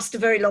cast a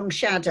very long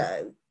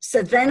shadow.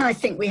 So then I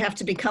think we have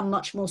to become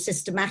much more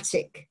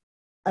systematic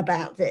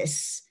about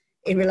this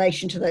in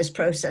relation to those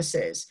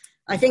processes.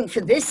 I think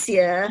for this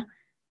year,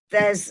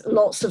 there's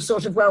lots of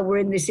sort of, well, we're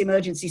in this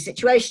emergency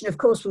situation. Of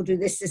course, we'll do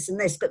this, this, and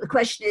this. But the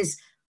question is,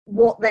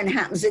 what then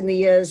happens in the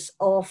years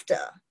after,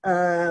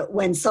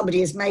 when somebody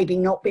has maybe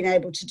not been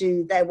able to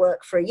do their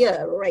work for a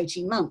year or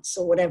 18 months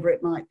or whatever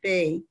it might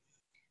be.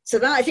 So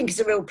that, I think, is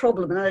a real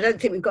problem. And I don't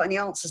think we've got any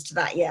answers to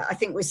that yet. I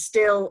think we're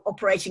still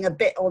operating a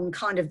bit on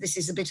kind of, this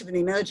is a bit of an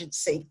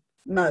emergency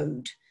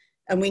mode.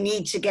 And we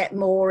need to get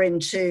more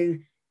into,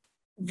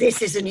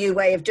 this is a new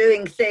way of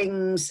doing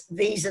things.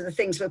 These are the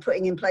things we're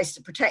putting in place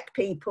to protect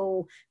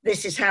people.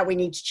 This is how we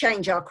need to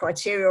change our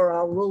criteria or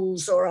our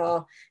rules or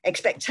our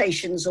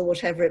expectations or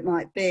whatever it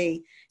might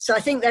be. So I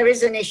think there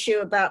is an issue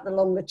about the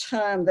longer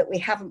term that we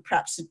haven't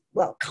perhaps,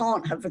 well,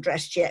 can't have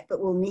addressed yet,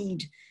 but will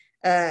need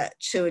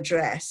to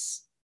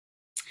address.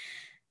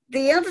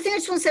 The other thing I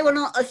just want to say, well,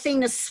 not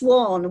Athena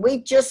Swan.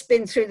 We've just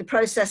been through the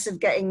process of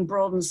getting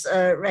bronze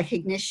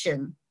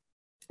recognition.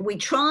 We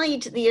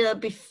tried the year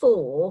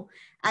before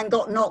and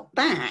got knocked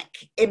back,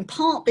 in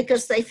part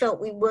because they felt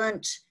we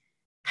weren't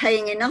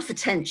paying enough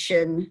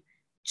attention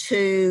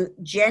to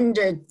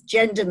gender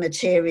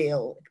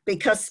material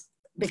because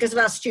of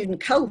our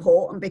student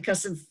cohort and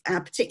because of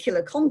our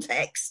particular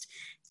context.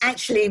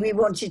 Actually, we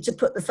wanted to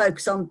put the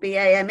focus on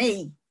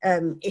BAME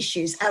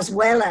issues as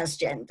well as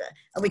gender.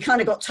 And we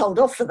kind of got told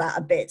off for that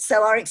a bit.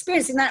 So our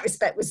experience in that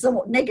respect was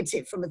somewhat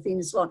negative from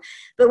Athena Swan.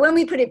 But when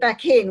we put it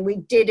back in, we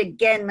did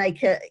again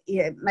make it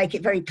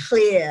very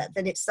clear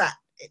that it's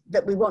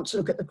that we want to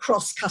look at the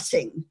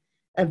cross-cutting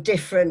of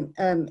different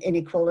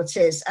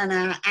inequalities. And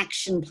our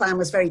action plan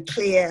was very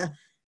clear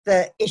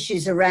that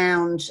issues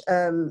around,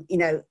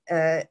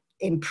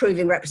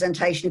 improving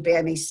representation of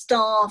BME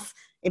staff,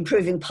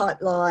 improving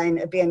pipeline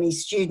of BME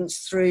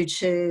students through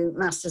to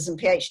masters and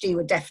PhD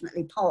were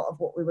definitely part of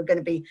what we were going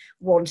to be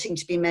wanting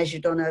to be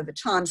measured on over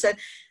time. So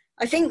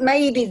I think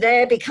maybe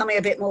they're becoming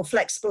a bit more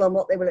flexible on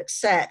what they will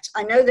accept.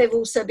 I know they've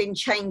also been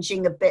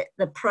changing a bit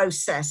the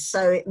process,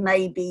 so it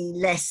may be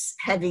less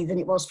heavy than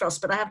it was for us,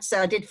 but I have to say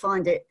I did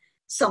find it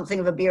something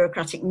of a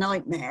bureaucratic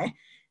nightmare.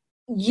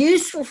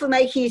 Useful for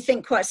making you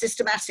think quite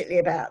systematically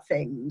about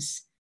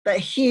things, but a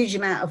huge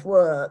amount of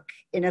work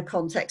in a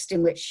context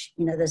in which,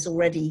 there's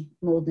already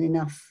more than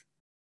enough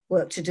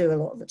work to do a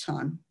lot of the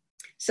time.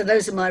 So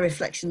those are my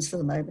reflections for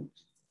the moment.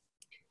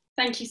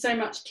 Thank you so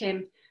much,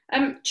 Kim.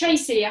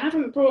 Tracy, I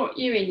haven't brought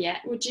you in yet.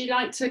 Would you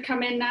like to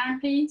come in now,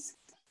 please?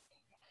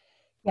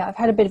 Yeah, I've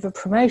had a bit of a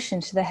promotion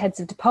to the heads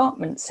of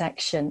department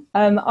section.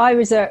 I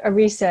was a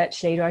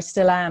research leader, I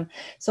still am.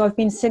 So I've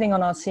been sitting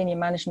on our senior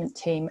management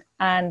team.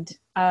 And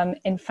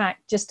in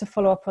fact, just to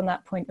follow up on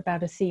that point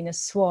about Athena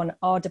Swan,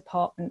 our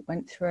department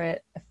went through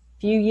it a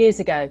few years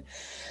ago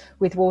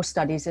with war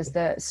studies as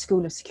the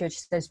School of Security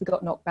Studies. We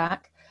got knocked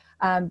back.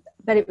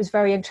 But it was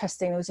very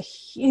interesting. There was a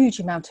huge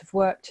amount of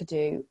work to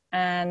do,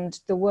 and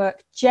the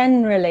work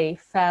generally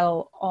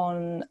fell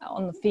on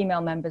the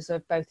female members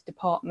of both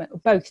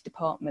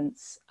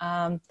departments.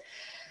 I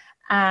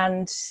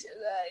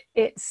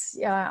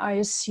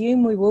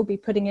assume we will be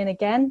putting in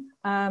again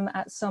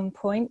at some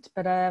point,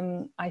 but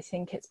I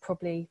think it's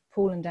probably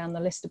fallen down the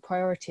list of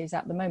priorities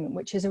at the moment,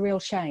 which is a real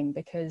shame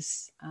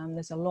because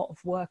there's a lot of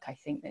work I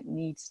think that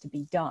needs to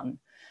be done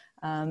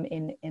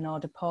in our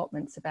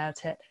departments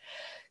about it.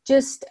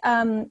 Just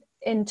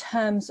in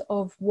terms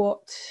of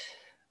what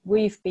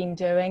we've been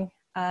doing,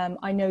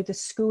 I know the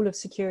School of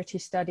Security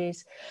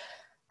Studies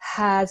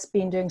has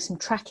been doing some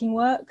tracking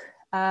work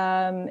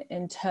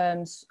in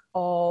terms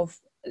of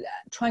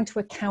trying to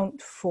account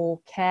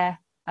for care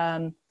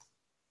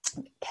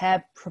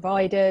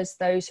providers,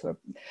 those who are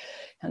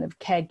kind of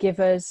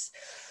caregivers,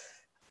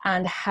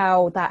 and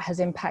how that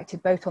has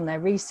impacted both on their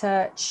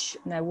research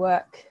and their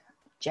work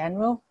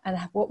general and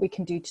what we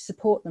can do to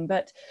support them.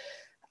 But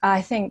I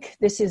think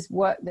this is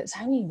work that's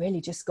only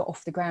really just got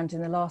off the ground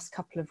in the last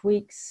couple of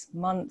weeks,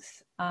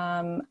 month,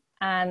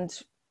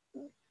 and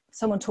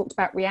someone talked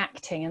about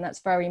reacting, and that's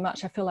very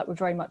much, I feel like we're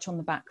very much on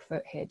the back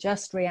foot here,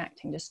 just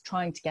reacting, just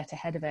trying to get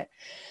ahead of it.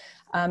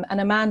 And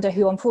Amanda,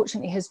 who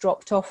unfortunately has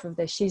dropped off of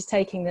this, she's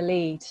taking the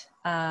lead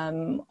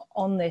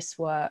on this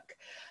work.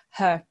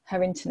 Her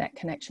internet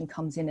connection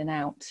comes in and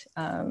out,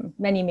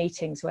 many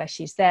meetings where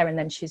she's there and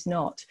then she's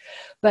not.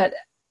 But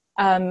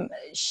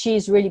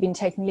she's really been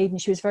taking lead,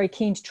 and she was very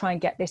keen to try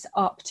and get this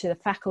up to the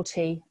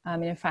faculty,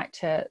 in fact,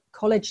 to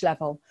college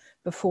level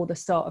before the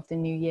start of the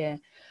new year.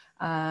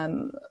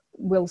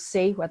 we'll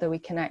see whether we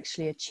can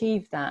actually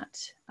achieve that,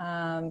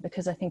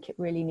 because I think it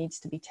really needs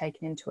to be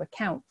taken into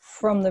account.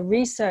 From the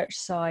research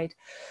side,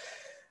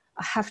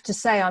 I have to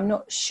say I'm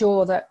not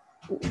sure that,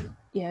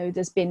 you know,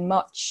 there's been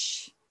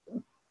much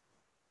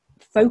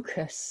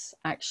focus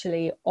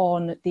actually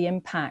on the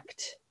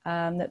impact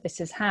that this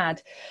has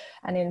had.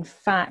 And in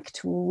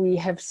fact, we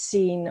have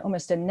seen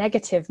almost a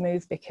negative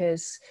move,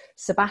 because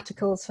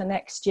sabbaticals for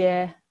next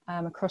year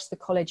across the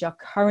college are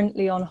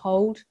currently on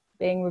hold,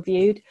 being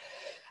reviewed.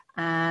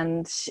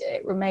 And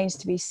it remains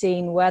to be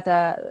seen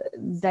whether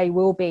they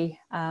will be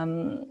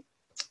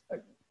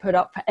put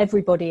up for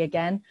everybody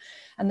again.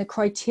 And the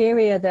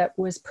criteria that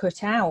was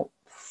put out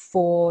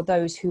for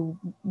those who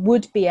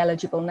would be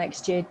eligible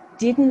next year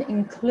didn't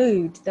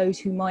include those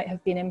who might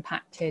have been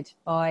impacted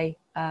by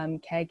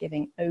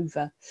caregiving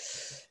over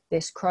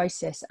this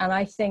crisis. And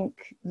I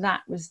think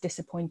that was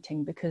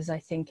disappointing, because I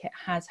think it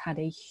has had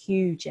a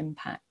huge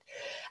impact.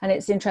 And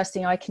it's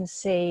interesting, I can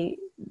see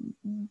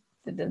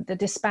the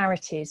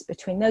disparities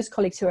between those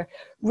colleagues who are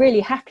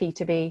really happy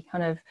to be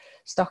kind of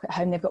stuck at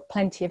home. They've got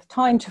plenty of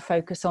time to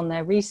focus on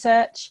their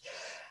research.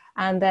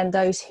 And then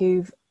those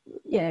who've,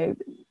 you know,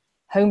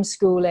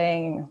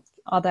 homeschooling,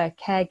 other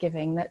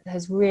caregiving, that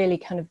has really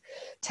kind of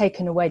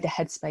taken away the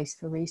headspace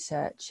for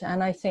research.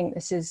 And I think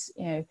this is,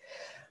 you know,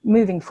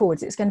 moving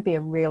forwards, it's going to be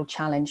a real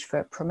challenge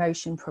for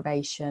promotion,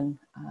 probation.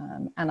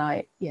 And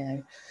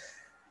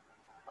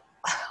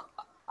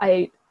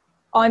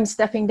I'm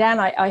stepping down.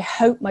 I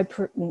hope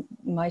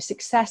my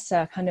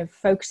successor kind of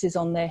focuses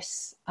on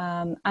this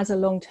as a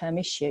long-term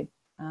issue.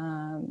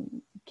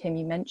 Kim,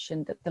 you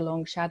mentioned that the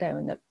long shadow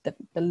and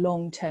the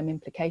long-term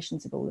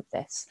implications of all of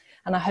this.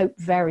 And I hope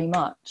very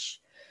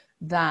much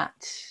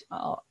that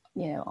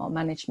our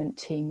management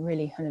team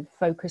really kind of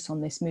focus on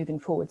this moving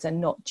forwards,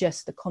 and not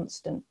just the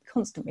constant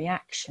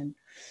reaction,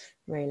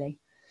 really.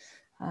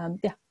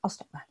 Yeah, I'll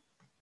stop there.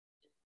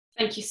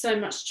 Thank you so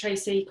much,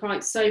 Tracy.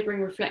 Quite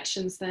sobering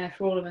reflections there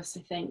for all of us,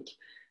 I think.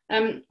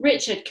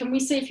 Richard, can we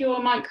see if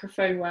your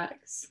microphone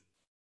works?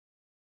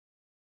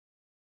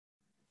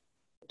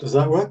 Does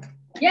that work?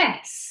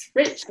 Yes,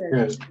 Richard.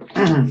 Good.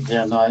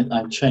 Yeah, no,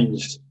 I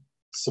changed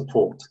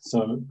support,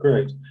 so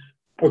great.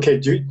 Okay,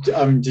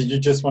 did you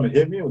just want to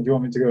hear me, or do you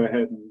want me to go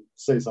ahead and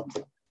say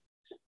something?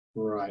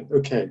 Right,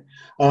 okay.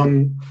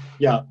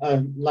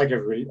 Like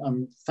everybody,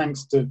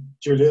 thanks to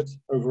Juliet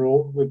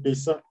overall with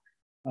BISA,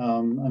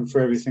 and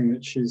for everything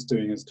that she's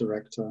doing as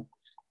director.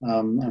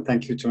 And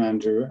thank you to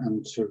Andrew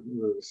and to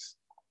Ruth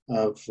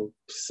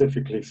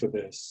specifically for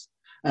this,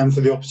 and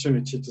for the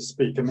opportunity to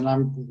speak. I mean,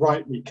 I'm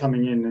rightly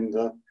coming in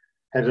the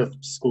head of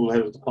school,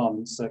 head of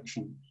department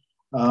section.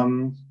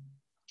 And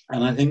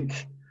I think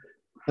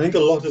a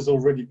lot has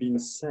already been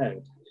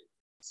said.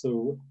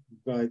 So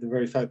by the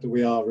very fact that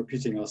we are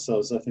repeating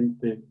ourselves, I think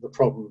the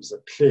problems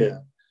are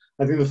clear.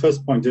 I think the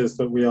first point is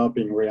that we are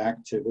being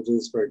reactive. It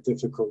is very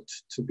difficult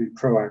to be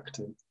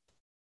proactive.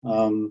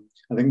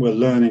 I think we're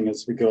learning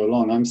as we go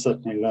along. I'm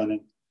certainly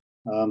learning.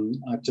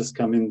 I've just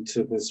come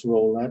into this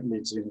role at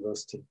Leeds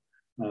University.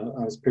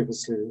 I was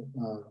previously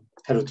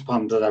head of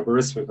department at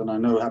Aberystwyth, and I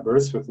know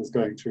Aberystwyth is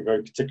going through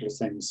very particular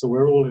things. So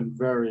we're all in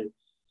very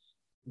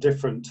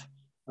different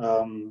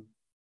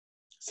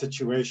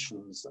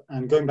situations.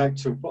 And going back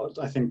to what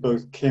I think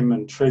both Kim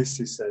and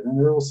Tracy said, and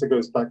it also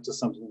goes back to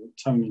something that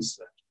Tony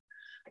said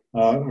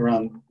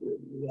around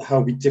how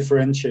we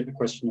differentiate the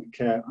question of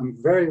care. I'm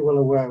very well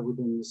aware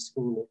within the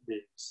school at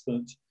Leeds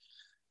that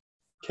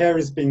care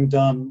is being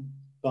done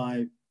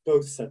by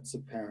both sets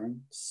of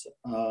parents,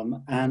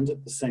 and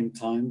at the same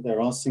time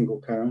there are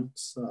single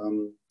parents.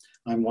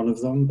 I'm one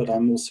of them, but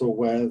I'm also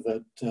aware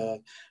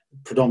that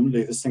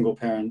predominantly the single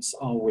parents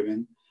are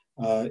women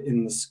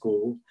in the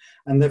school,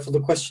 and therefore the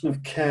question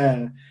of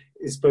care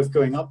is both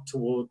going up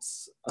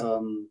towards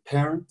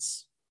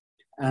parents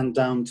and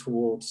down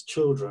towards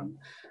children.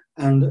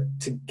 And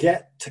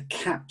to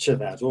capture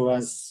that, or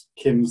as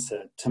Kim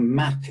said, to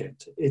map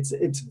it,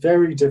 it's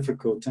very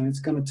difficult, and it's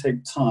going to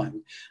take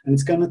time. And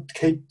it's going to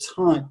take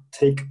time,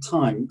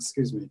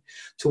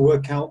 to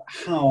work out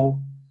how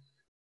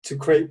to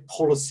create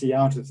policy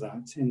out of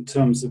that in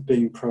terms of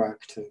being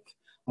proactive.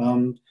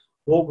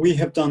 What we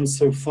have done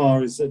so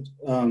far is that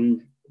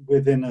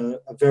within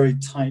a very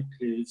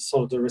tightly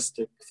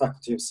solidaristic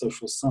Faculty of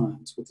Social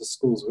Science with the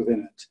schools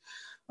within it,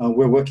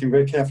 we're working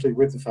very carefully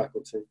with the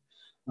faculty.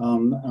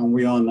 And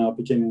we are now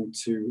beginning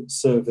to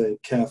survey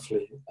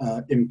carefully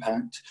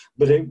impact,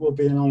 but it will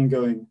be an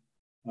ongoing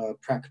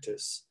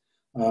practice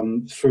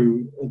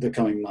through the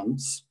coming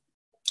months.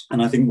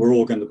 And I think we're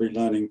all going to be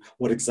learning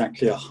what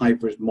exactly a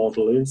hybrid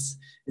model is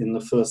in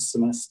the first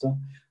semester.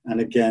 And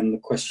again, the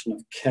question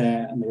of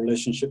care and the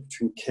relationship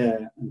between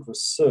care and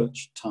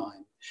research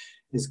time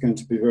is going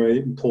to be very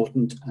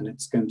important, and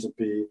it's going to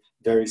be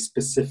very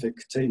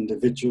specific to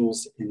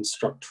individuals in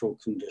structural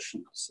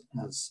conditions,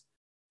 as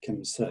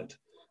Kim said.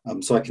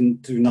 So I can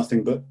do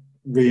nothing but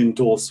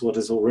re-endorse what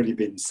has already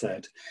been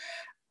said,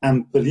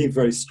 and believe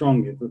very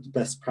strongly that the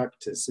best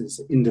practice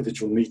is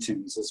individual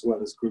meetings as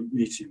well as group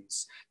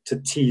meetings to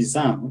tease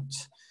out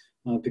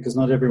because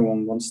not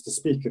everyone wants to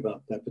speak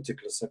about their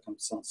particular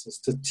circumstances,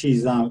 to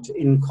tease out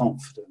in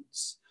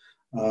confidence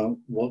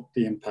what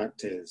the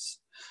impact is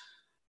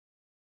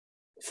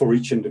for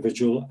each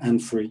individual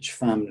and for each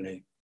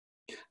family.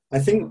 I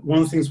think one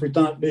of the things we've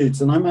done at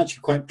Leeds, and I'm actually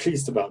quite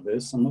pleased about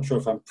this, I'm not sure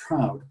if I'm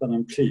proud, but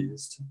I'm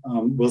pleased.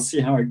 We'll see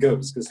how it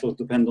goes, because it'll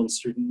depend on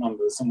student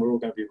numbers, and we're all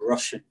going to be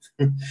rushing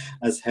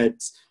as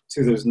heads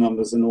to those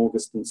numbers in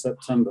August and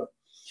September.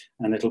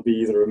 And it'll be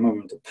either a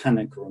moment of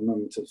panic or a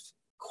moment of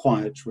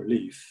quiet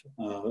relief.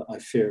 I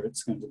fear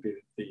it's going to be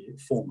the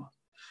former,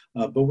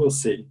 but we'll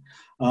see.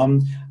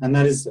 And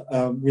that is,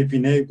 we've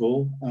been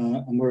able,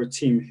 and we're a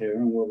team here,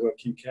 and we're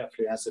working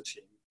carefully as a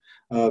team,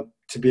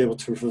 to be able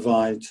to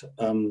provide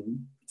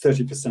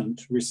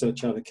 30%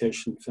 research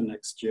allocation for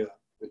next year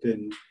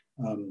within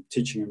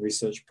teaching and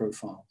research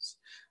profiles.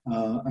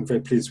 I'm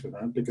very pleased with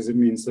that, because it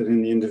means that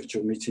in the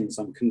individual meetings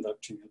I'm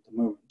conducting at the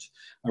moment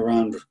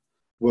around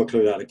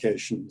workload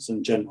allocations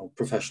and general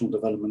professional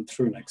development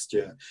through next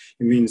year,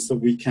 it means that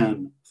we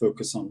can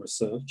focus on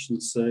research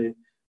and say,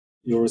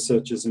 your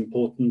research is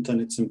important,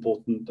 and it's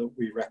important that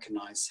we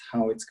recognize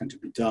how it's going to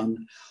be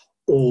done,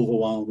 all the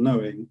while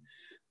knowing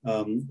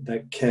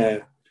that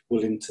care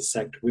will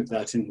intersect with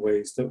that in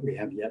ways that we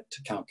have yet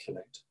to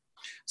calculate.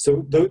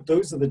 So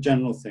those are the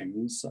general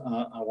things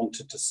I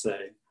wanted to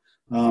say.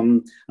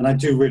 And I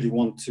do really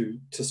want to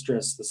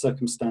stress the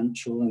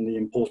circumstantial and the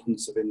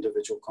importance of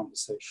individual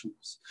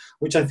conversations,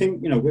 which I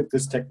think, you know, with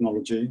this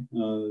technology,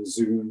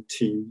 Zoom,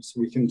 Teams,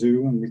 we can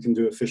do, and we can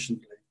do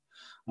efficiently.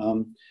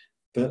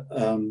 But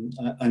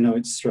I know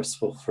it's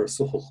stressful for us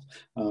all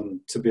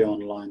to be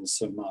online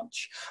so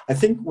much. I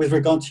think with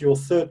regard to your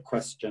third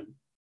question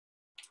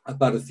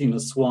about Athena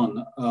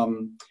Swan,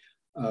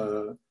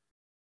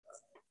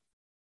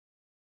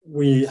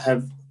 we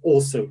have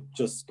also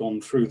just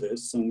gone through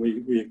this, and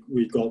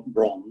we got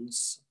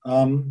bronze.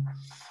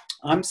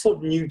 I'm sort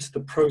of new to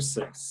the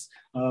process,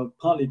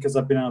 partly because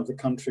I've been out of the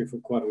country for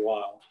quite a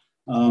while,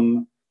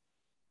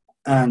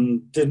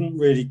 and didn't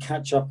really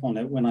catch up on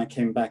it when I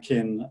came back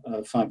in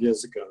 5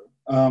 years ago.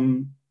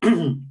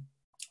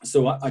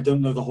 So I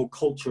don't know the whole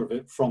culture of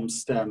it from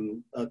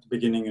STEM at the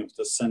beginning of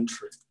the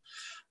century.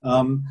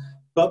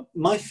 But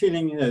my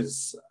feeling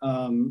is,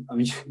 I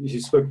mean, you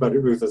spoke about it,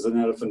 Ruth, as an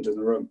elephant in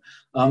the room.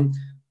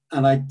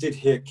 And I did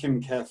hear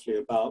Kim carefully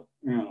about,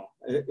 you know,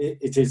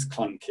 it is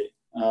clunky.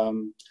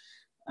 And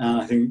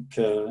I think,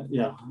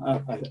 yeah,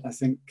 I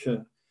think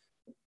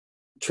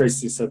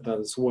Tracy said that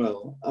as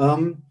well.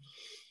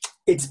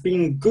 It's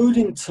been good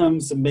in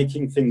terms of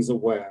making things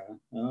aware,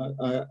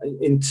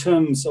 in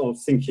terms of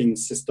thinking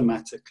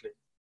systematically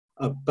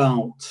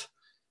about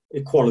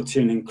equality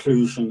and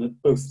inclusion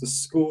at both the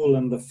school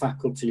and the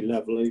faculty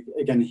level.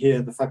 Again,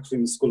 here, the faculty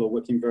and the school are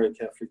working very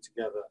carefully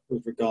together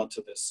with regard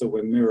to this, so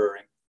we're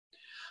mirroring.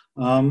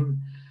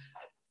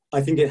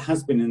 I think it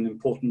has been an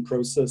important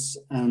process,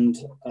 and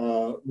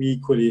we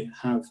equally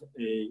have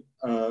a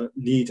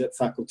lead at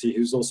faculty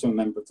who's also a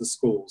member of the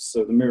school,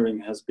 so the mirroring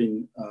has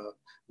been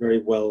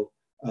very well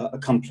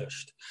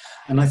accomplished.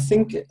 And I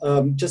think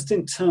just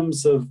in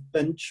terms of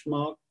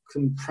benchmark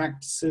and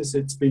practices,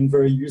 it's been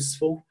very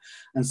useful.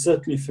 And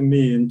certainly for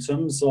me, in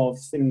terms of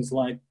things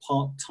like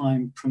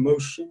part-time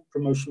promotion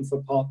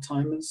for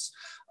part-timers,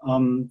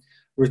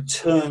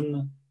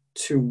 return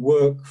to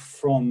work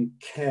from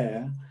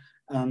care,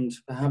 and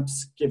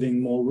perhaps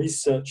giving more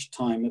research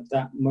time at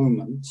that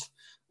moment.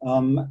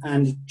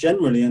 And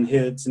generally, and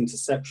here it's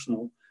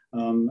intersectional,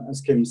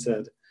 as Kim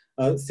said,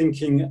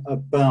 thinking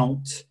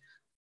about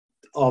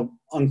our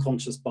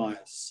unconscious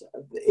bias.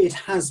 It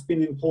has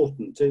been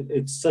important.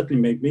 It's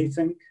certainly made me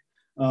think,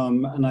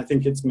 and I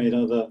think it's made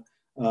other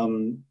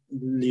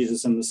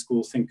leaders in the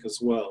school think as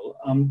well.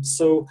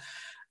 So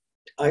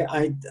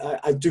I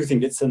do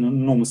think it's an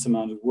enormous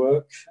amount of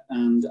work,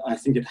 and I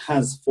think it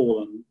has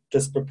fallen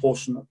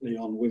disproportionately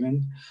on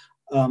women.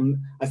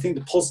 I think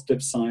the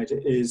positive side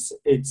is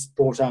it's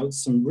brought out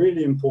some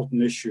really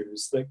important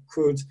issues that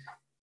could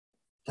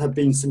have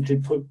been simply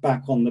put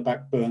back on the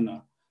back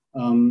burner,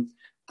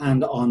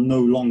 and are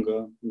no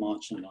longer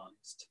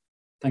marginalised.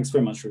 Thanks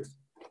very much, Ruth.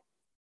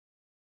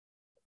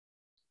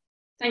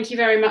 Thank you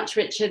very much,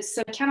 Richard.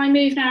 So can I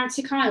move now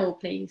to Kyle,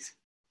 please?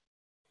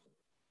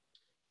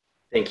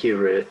 Thank you,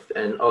 Ruth.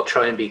 And I'll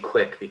try and be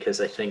quick,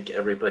 because I think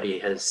everybody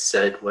has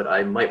said what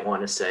I might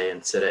want to say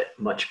and said it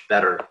much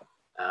better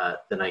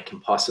than I can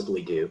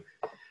possibly do.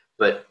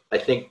 But I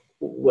think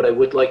what I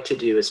would like to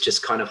do is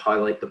just kind of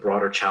highlight the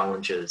broader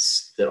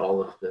challenges that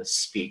all of this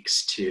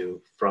speaks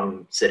to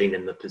from sitting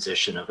in the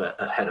position of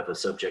a head of a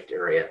subject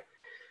area.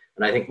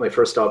 And I think my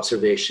first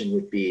observation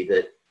would be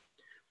that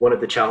one of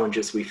the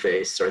challenges we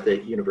face are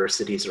that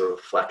universities are a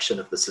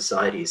reflection of the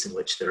societies in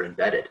which they're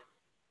embedded.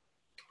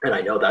 And I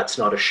know that's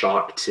not a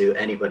shock to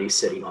anybody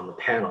sitting on the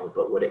panel,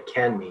 but what it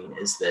can mean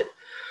is that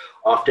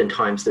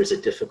oftentimes there's a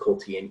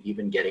difficulty in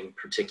even getting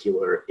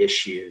particular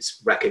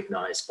issues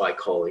recognized by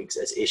colleagues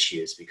as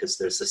issues, because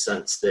there's a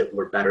sense that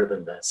we're better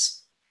than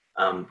this.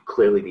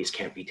 Clearly these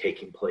can't be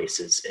taking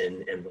places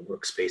in the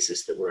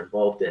workspaces that we're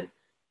involved in,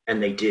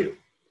 and they do.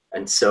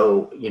 And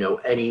so, you know,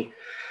 any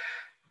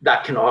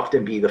that can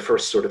often be the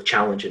first sort of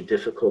challenge and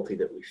difficulty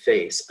that we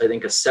face. I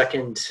think a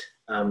second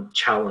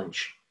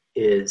challenge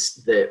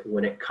is that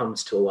when it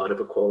comes to a lot of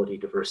equality,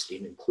 diversity,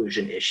 and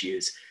inclusion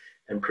issues,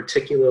 and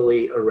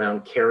particularly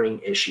around caring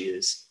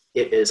issues,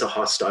 it is a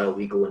hostile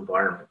legal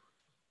environment.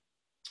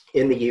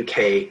 In the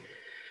UK,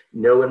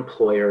 no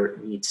employer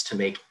needs to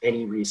make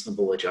any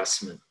reasonable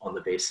adjustment on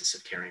the basis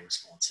of caring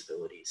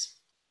responsibilities.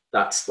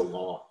 That's the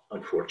law,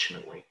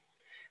 unfortunately.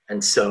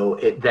 And so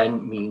it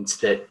then means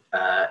that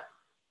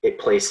it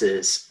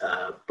places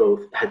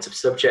both heads of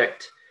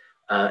subject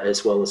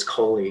as well as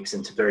colleagues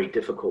into very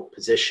difficult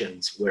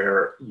positions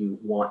where you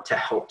want to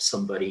help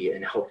somebody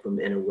and help them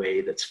in a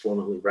way that's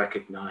formally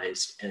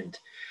recognized and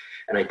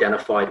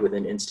identified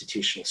within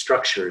institutional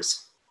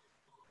structures,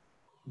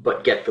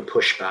 but get the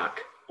pushback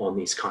on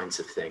these kinds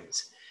of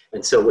things.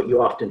 And so what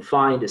you often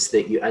find is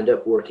that you end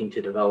up working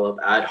to develop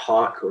ad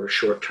hoc or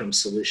short-term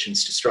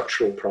solutions to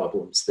structural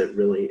problems that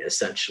really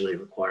essentially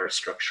require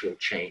structural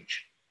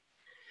change.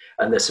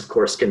 And this, of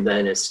course, can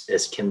then,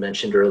 as Kim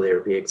mentioned earlier,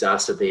 be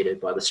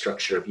exacerbated by the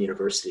structure of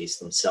universities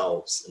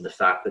themselves and the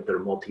fact that they're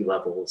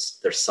multi-levels,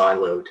 they're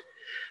siloed,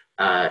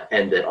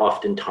 and that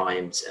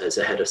oftentimes as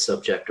a head of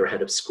subject or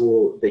head of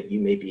school, that you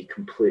may be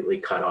completely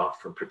cut off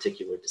from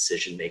particular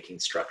decision-making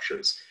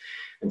structures.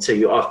 And so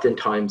you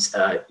oftentimes,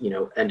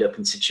 end up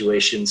in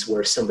situations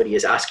where somebody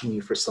is asking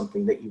you for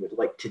something that you would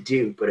like to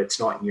do, but it's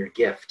not in your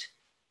gift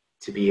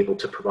to be able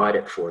to provide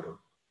it for them.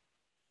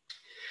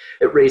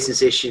 It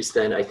raises issues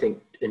then, I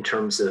think, in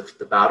terms of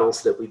the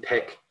battles that we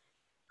pick,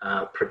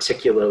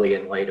 particularly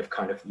in light of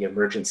kind of the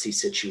emergency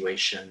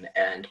situation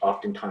and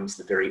oftentimes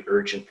the very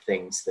urgent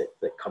things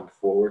that come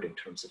forward in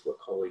terms of what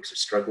colleagues are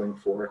struggling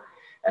for.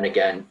 And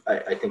again,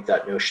 I think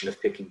that notion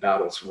of picking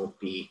battles won't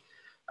be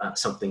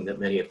something that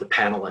many of the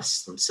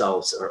panelists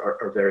themselves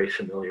are very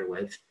familiar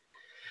with.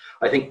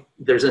 I think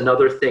there's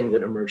another thing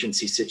that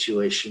emergency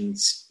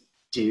situations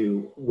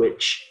do,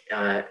 which,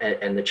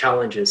 and the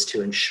challenge is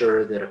to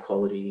ensure that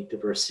equality,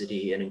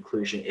 diversity, and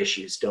inclusion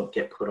issues don't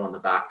get put on the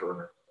back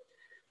burner,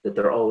 that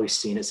they're always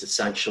seen as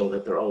essential,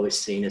 that they're always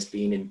seen as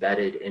being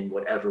embedded in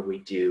whatever we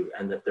do,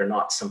 and that they're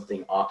not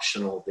something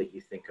optional that you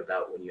think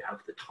about when you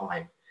have the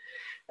time.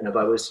 And if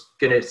I was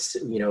going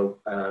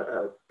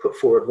to, put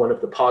forward one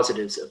of the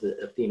positives of the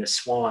Athena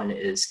Swan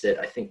is that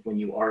I think when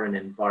you are in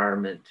an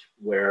environment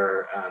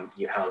where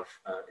you have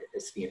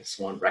Athena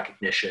Swan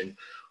recognition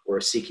or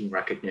seeking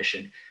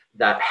recognition,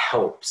 that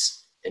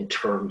helps in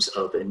terms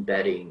of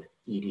embedding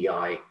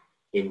EDI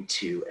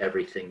into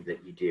everything that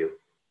you do.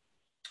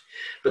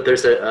 But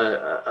there's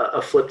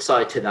a flip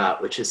side to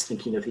that, which is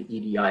thinking of the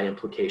EDI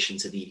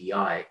implications of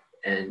EDI.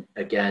 And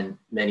again,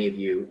 many of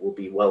you will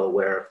be well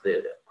aware of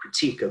the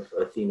critique of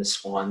Athena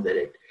Swan, that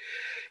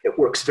it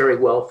works very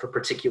well for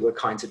particular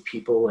kinds of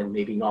people and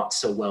maybe not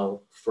so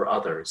well for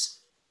others.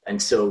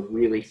 And so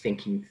really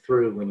thinking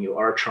through when you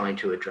are trying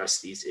to address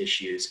these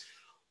issues,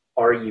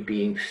 are you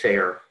being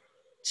fair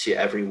to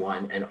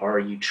everyone and are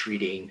you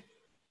treating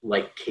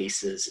like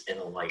cases in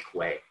a like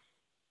way?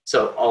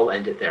 So I'll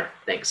end it there.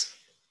 Thanks.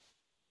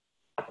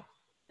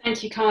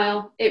 Thank you,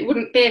 Kyle. It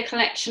wouldn't be a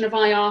collection of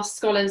IR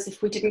scholars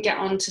if we didn't get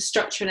on to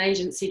structure and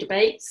agency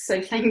debates,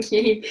 so thank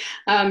you.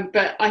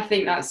 But I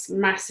think that's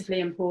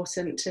massively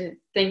important to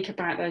think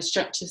about those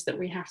structures that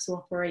we have to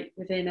operate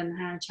within and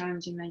how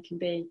challenging they can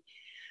be.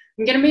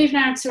 I'm going to move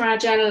now to our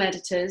journal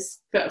editors,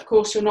 but of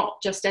course you're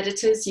not just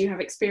editors, you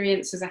have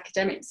experience as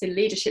academics in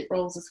leadership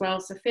roles as well,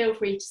 so feel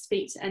free to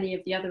speak to any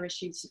of the other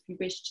issues if you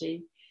wish to.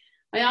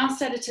 I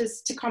asked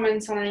editors to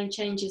comment on any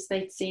changes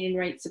they'd seen in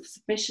rates of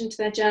submission to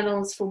their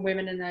journals from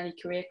women and early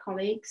career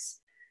colleagues.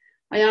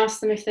 I asked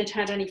them if they'd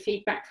had any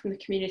feedback from the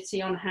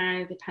community on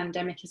how the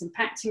pandemic is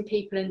impacting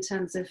people in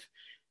terms of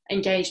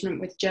engagement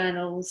with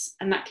journals,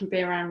 and that can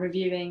be around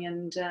reviewing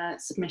and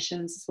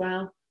submissions as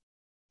well.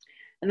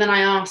 And then I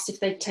asked if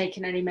they'd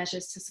taken any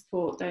measures to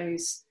support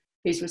those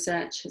whose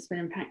research has been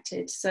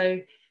impacted. So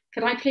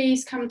could I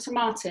please come to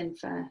Martin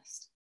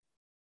first?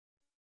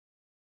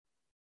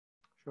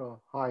 Sure,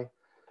 hi.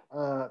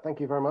 Thank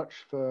you very much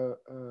for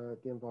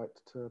the invite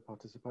to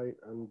participate.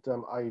 And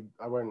I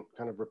won't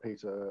kind of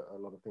repeat a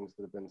lot of things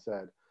that have been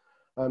said.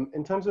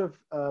 In terms of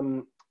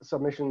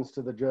submissions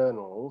to the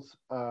journals,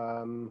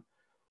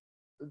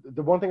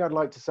 the one thing I'd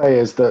like to say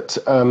is that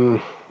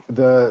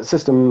the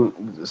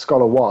system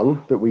Scholar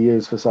One that we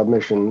use for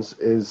submissions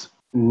is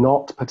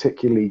not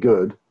particularly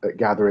good at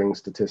gathering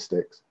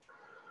statistics.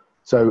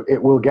 So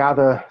it will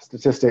gather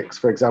statistics,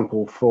 for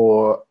example,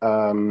 for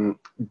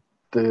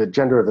the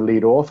gender of the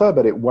lead author,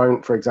 but it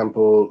won't, for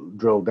example,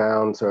 drill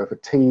down. So if a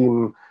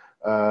team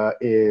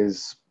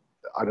is,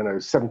 I don't know,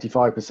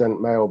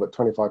 75% male, but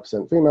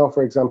 25% female,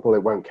 for example,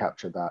 it won't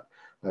capture that.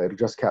 It'll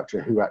just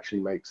capture who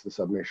actually makes the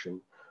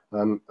submission.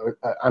 And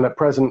at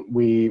present,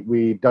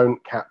 we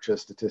don't capture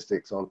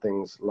statistics on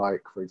things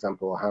like, for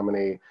example, how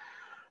many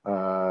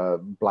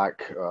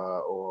Black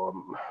or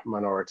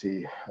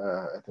minority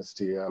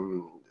ethnicity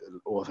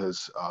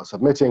authors are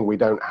submitting. We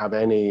don't have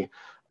any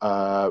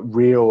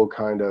real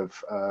kind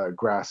of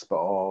grasp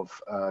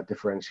of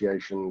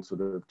differentiation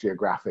sort of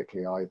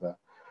geographically either.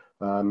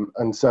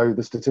 And so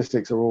the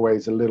statistics are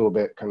always a little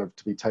bit kind of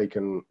to be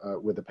taken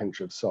with a pinch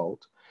of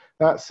salt.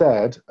 That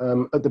said,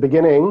 at the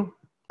beginning,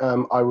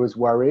 I was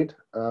worried.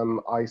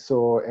 I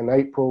saw in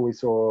April, we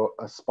saw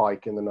a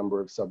spike in the number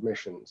of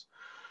submissions.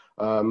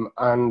 In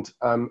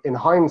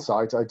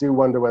hindsight, I do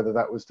wonder whether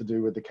that was to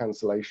do with the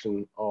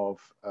cancellation of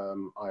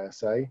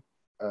ISA,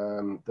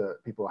 that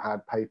people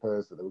had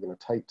papers that they were going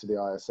to take to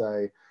the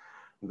ISA.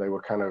 They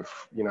were kind of,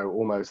 you know,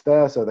 almost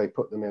there, so they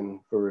put them in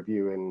for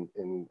review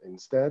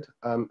instead.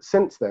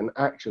 Since then,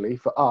 actually,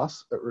 for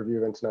us at Review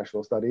of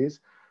International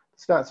Studies,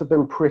 stats have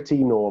been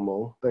pretty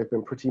normal. They've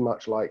been pretty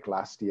much like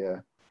last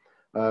year.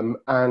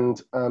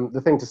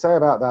 The thing to say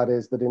about that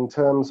is that in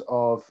terms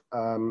of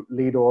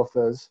lead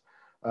authors,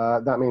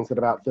 that means that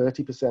about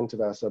 30%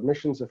 of our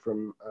submissions are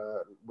from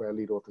where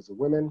lead authors are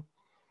women,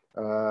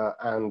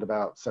 and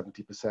about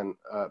 70%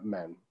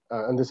 men.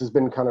 And this has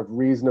been kind of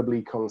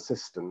reasonably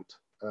consistent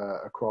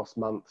across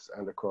months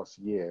and across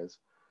years.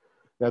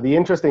 Now, the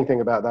interesting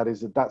thing about that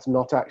is that that's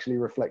not actually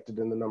reflected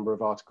in the number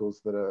of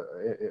articles that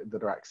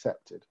are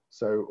accepted.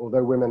 So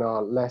although women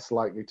are less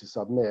likely to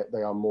submit,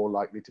 they are more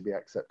likely to be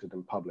accepted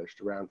and published,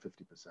 around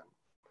 50%.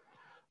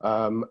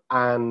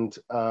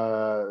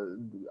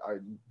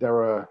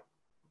 There are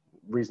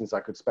reasons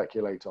I could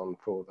speculate on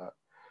for that,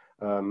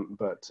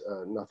 but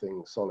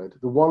nothing solid.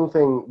 The one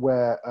thing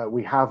where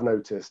we have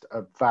noticed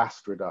a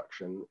vast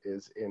reduction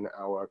is in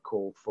our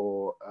call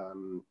for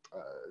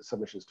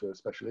submissions to a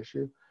special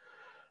issue.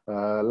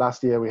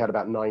 Last year we had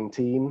about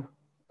 19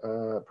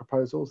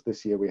 proposals.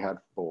 This year we had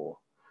 4.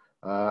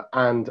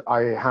 And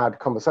I had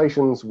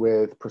conversations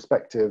with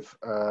prospective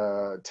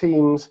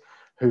teams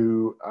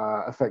who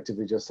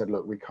effectively just said,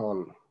 look, we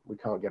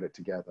can't get it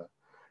together.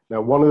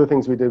 Now, one of the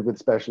things we did with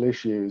special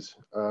issues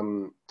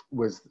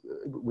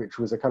which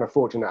was a kind of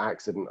fortunate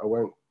accident. I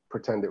won't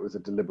pretend it was a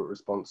deliberate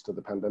response to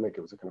the pandemic.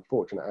 It was a kind of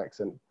fortunate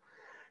accident,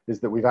 is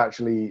that we've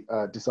actually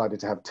decided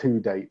to have 2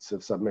 dates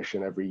of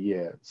submission every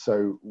year.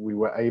 So we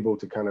were able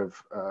to kind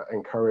of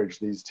encourage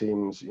these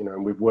teams, you know,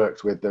 and we've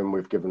worked with them,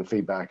 we've given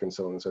feedback and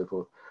so on and so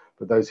forth.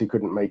 But those who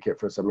couldn't make it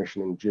for a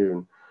submission in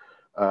June,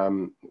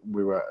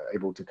 we were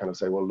able to kind of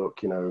say, well,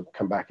 look, you know,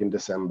 come back in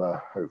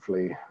December.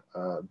 Hopefully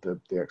the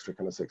extra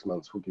kind of 6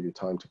 months will give you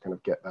time to kind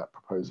of get that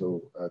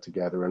proposal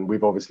together. And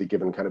we've obviously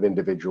given kind of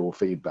individual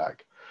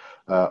feedback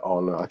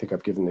on, I think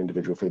I've given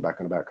individual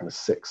feedback on about kind of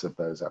 6 of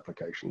those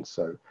applications.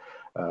 So,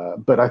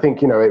 but I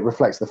think, you know, it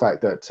reflects the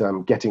fact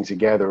that getting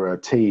together a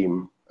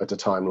team at a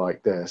time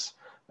like this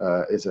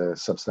is a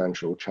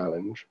substantial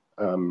challenge.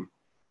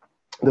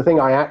 The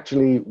thing I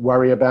actually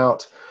worry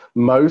about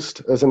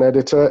most as an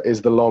editor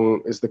is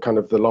the kind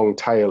of the long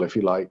tail, if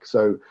you like.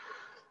 So,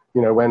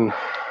 you know, when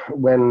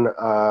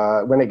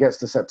it gets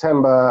to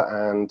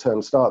September and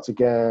term starts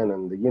again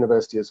and the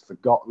university has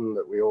forgotten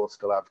that we all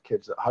still have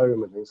kids at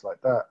home and things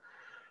like that,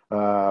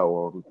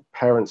 or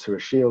parents who are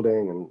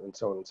shielding and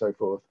so on and so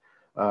forth,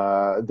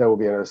 there will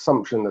be an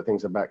assumption that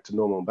things are back to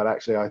normal. But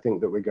actually, I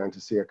think that we're going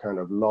to see a kind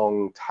of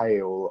long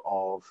tail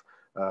of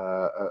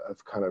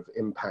kind of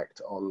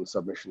impact on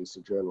submissions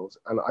to journals.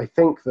 And I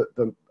think that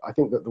the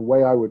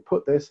way I would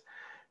put this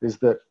is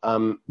that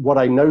what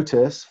I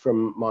notice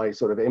from my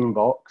sort of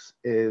inbox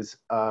is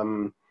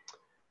that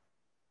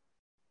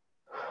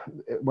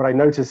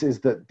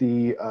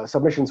the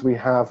submissions we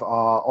have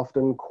are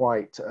often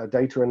quite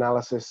data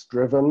analysis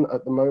driven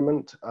at the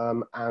moment,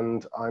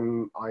 and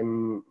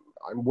I'm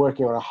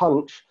working on a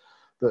hunch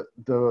that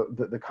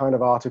the kind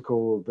of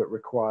article that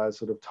requires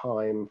sort of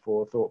time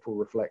for thoughtful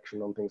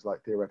reflection on things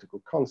like theoretical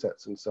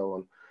concepts and so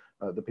on,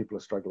 that people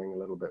are struggling a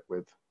little bit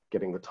with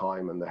getting the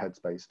time and the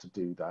headspace to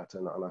do that.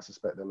 And I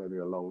suspect there may be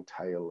a long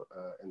tail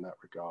in that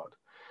regard.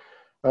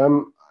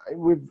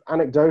 With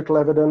anecdotal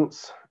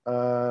evidence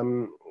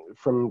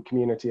from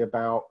community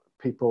about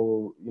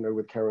people, you know,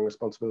 with caring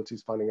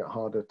responsibilities finding it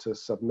harder to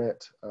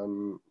submit,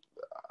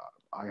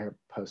 I have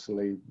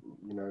personally,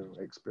 you know,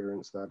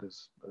 experienced that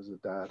as a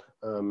dad,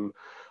 and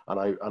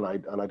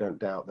I don't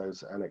doubt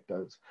those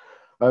anecdotes.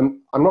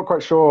 I'm not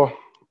quite sure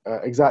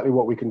exactly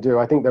what we can do.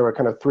 I think there are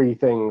kind of 3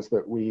 things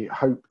that we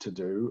hope to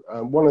do.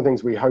 One of the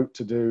things we hope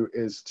to do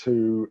is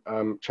to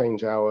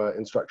change our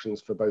instructions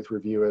for both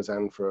reviewers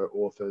and for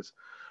authors,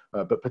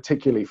 but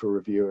particularly for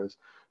reviewers,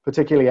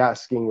 particularly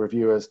asking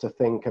reviewers to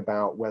think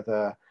about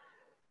whether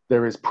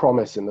there is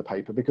promise in the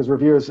paper, because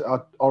reviewers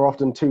are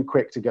often too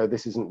quick to go,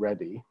 this isn't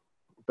ready.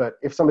 But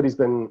if somebody's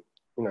been,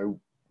 you know,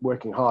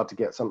 working hard to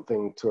get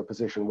something to a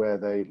position where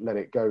they let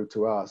it go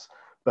to us,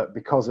 but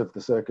because of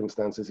the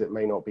circumstances, it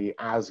may not be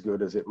as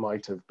good as it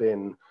might have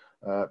been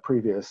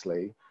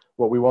previously,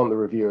 what we want the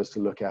reviewers to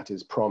look at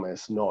is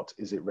promise, not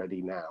is it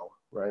ready now,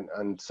 right?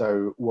 And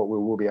so what we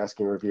will be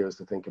asking reviewers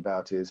to think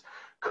about is,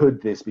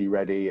 could this be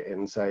ready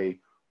in, say,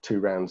 2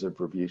 rounds of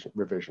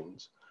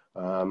revisions?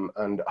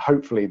 And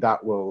hopefully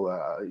that will,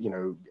 you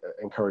know,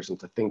 encourage them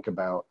to think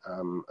about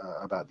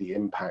the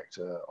impact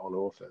on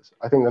authors.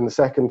 I think then the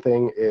second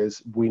thing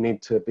is we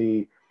need to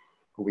be,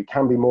 we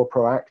can be more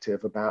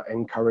proactive about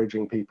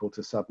encouraging people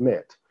to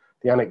submit.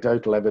 the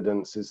anecdotal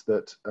evidence is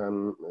that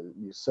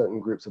certain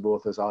groups of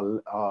authors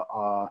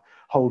are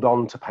hold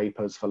on to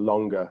papers for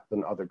longer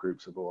than other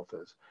groups of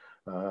authors.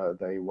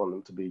 They want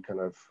them to be kind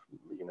of,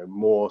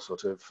 more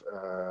sort of,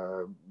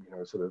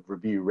 sort of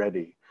review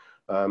ready.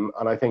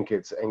 And I think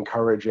it's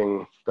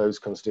encouraging those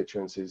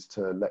constituencies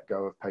to let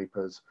go of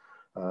papers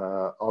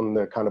on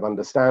the kind of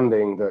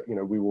understanding that,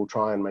 we will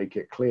try and make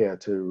it clear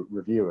to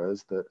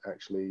reviewers that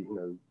actually,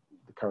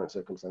 the current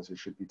circumstances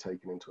should be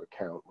taken into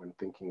account when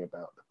thinking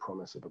about the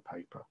promise of a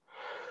paper.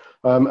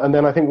 And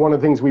then I think one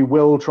of the things we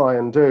will try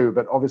and do,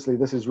 but obviously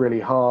this is really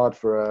hard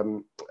for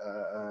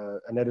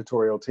an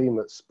editorial team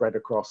that's spread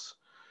across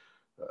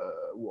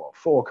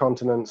 4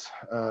 continents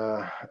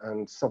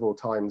and several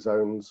time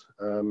zones.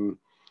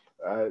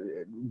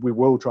 We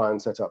will try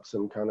and set up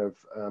some kind of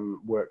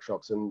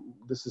workshops, and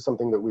this is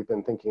something that we've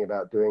been thinking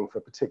about doing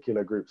for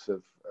particular groups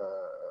of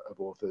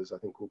authors. I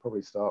think we'll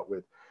probably start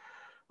with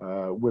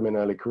women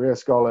early career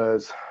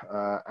scholars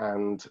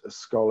and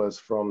scholars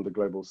from the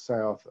global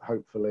south,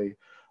 hopefully,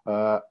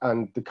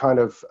 and the kind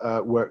of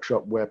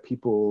workshop where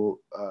people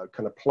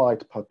can apply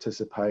to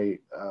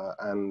participate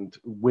and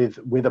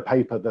with a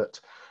paper that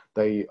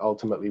they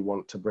ultimately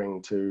want to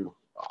bring to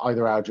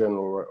either our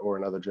journal or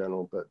another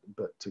journal,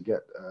 but to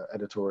get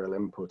editorial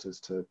input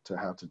as to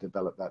how to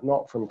develop that,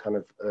 not from kind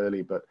of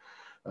early, but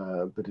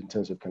in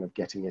terms of kind of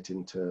getting it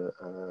into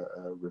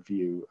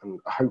review. And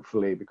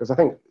hopefully, because I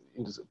think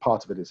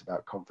part of it is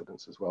about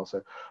confidence as well,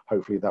 so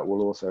hopefully that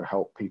will also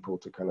help people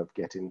to kind of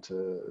get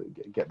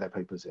their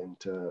papers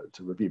into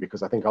review,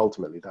 because I think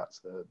ultimately that's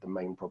the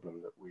main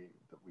problem that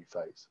we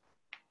face.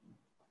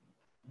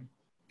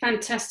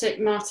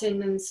 Fantastic,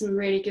 Martin, and some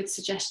really good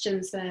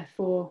suggestions there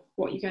for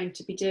what you're going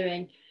to be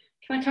doing.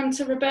 Can I come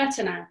to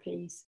Roberta now,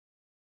 please?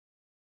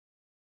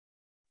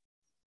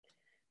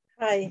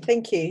 Hi,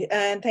 thank you.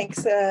 And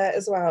thanks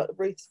as well,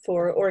 Ruth,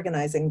 for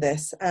organising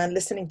this. And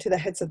listening to the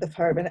heads of the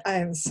department, I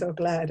am so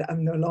glad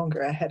I'm no longer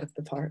a head of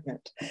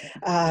department,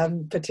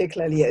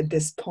 particularly at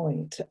this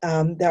point.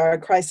 There are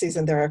crises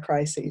and there are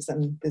crises,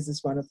 and this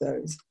is one of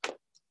those.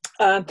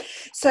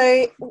 So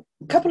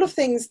a couple of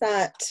things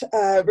that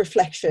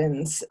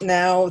reflections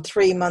now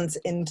 3 months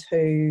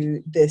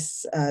into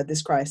this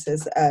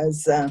crisis,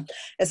 as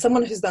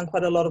someone who's done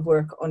quite a lot of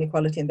work on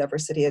equality and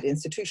diversity at the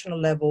institutional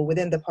level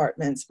within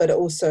departments, but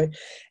also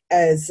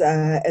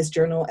as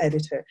journal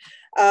editor.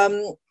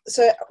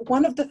 So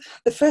one of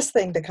the first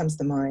thing that comes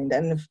to mind,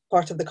 and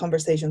part of the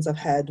conversations I've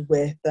had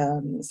with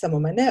some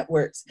of my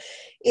networks,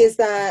 is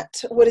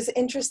that what is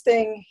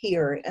interesting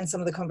here, and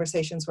some of the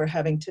conversations we're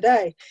having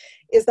today,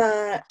 is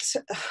that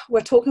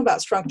we're talking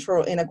about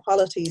structural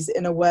inequalities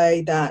in a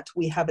way that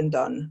we haven't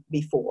done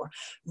before,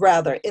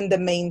 rather in the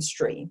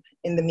mainstream,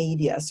 in the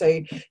media.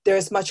 So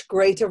there's much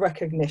greater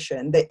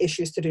recognition that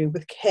issues to do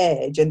with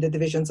CAGE and the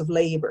divisions of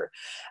labor,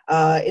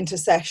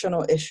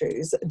 intersectional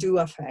issues do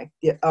affect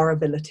our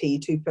ability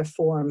to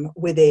perform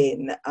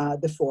within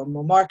the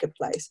formal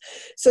marketplace.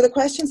 So the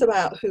questions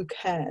about who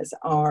cares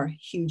are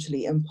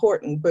hugely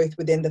important, both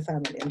within the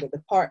family and the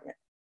department.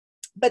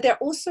 But they're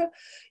also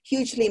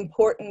hugely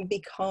important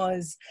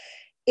because,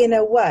 in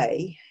a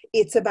way,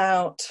 it's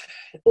about,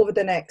 over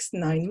the next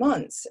 9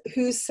 months,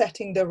 who's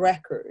setting the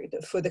record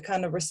for the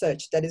kind of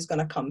research that is going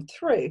to come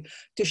through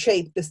to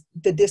shape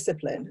the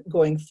discipline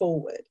going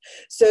forward.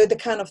 So the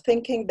kind of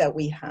thinking that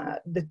we have,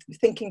 the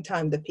thinking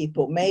time that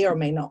people may or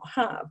may not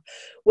have,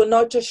 will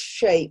not just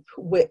shape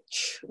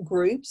which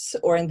groups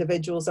or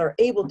individuals are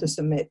able to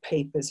submit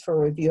papers for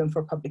review and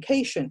for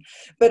publication,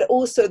 but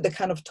also the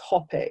kind of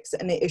topics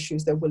and the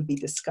issues that will be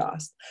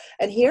discussed.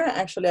 And here,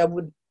 actually, I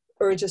would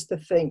urge us to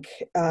think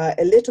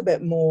a little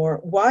bit more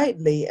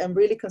widely and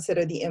really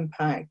consider the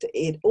impact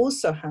it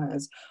also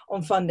has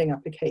on funding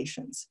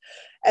applications.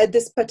 At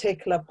this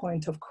particular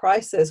point of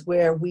crisis,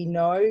 where we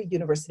know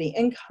university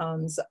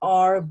incomes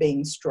are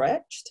being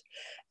stretched,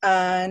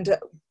 and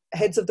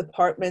heads of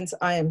departments,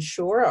 I am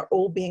sure, are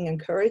all being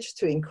encouraged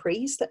to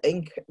increase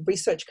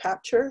research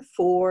capture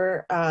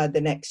for the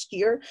next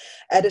year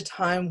at a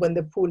time when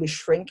the pool is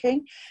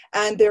shrinking.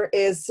 And there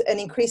is an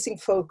increasing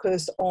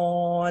focus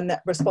on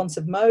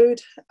responsive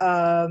mode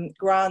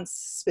grants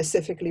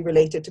specifically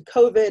related to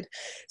COVID.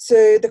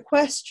 So the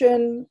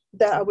question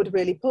that I would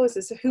really pose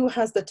is, who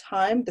has the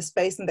time, the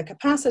space, and the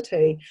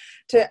capacity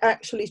to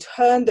actually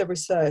turn the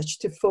research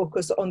to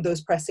focus on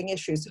those pressing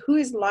issues? Who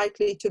is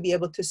likely to be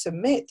able to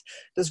submit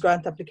those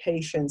grant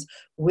applications,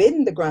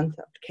 win the grant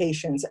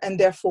applications, and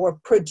therefore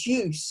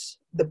produce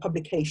the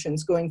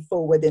publications going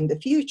forward in the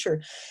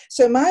future?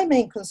 So my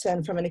main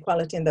concern from an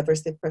equality and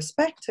diversity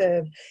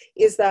perspective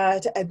is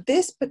that at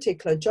this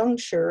particular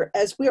juncture,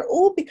 as we're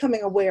all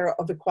becoming aware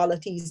of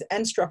equalities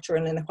and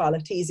structural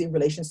inequalities in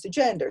relations to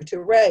gender,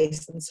 to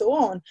race, and so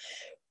on,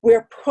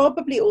 we're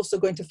probably also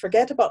going to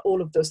forget about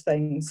all of those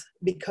things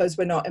because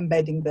we're not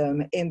embedding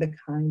them in the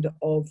kind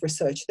of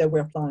research that we're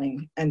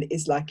applying and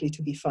is likely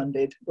to be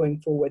funded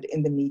going forward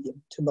in the medium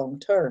to long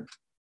term.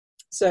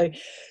 So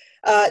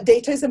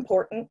data is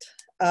important,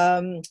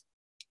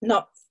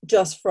 not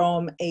just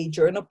from a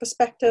journal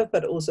perspective,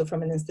 but also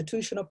from an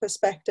institutional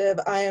perspective.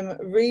 I am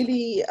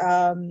really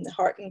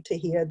heartened to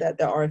hear that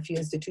there are a few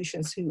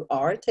institutions who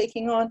are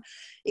taking on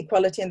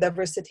equality and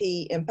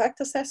diversity impact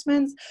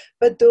assessments,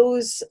 but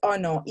those are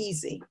not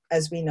easy,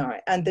 as we know,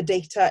 and the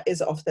data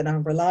is often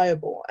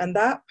unreliable. And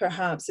that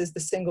perhaps is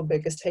the single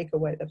biggest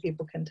takeaway that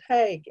people can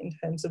take in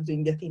terms of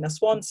doing the Athena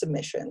Swan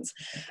submissions.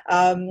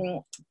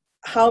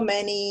 How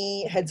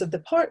many heads of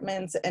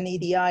departments and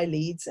EDI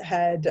leads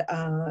had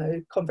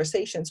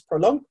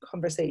prolonged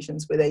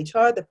conversations with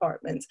HR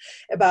departments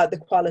about the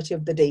quality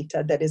of the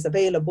data that is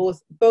available,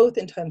 both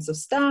in terms of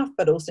staff,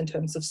 but also in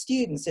terms of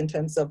students, in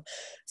terms of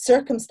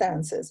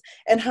circumstances,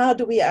 and how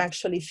do we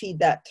actually feed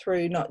that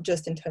through, not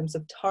just in terms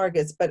of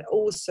targets, but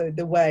also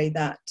the way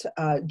that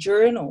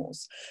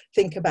journals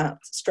think about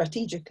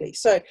strategically.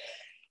 So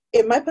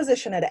in my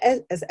position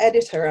as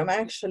editor, I'm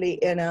actually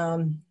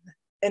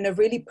in a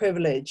really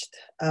privileged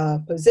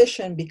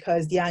position,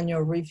 because the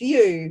annual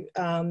review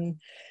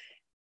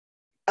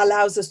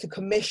allows us to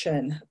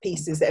commission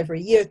pieces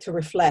every year to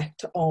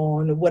reflect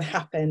on what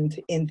happened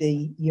in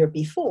the year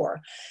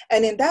before.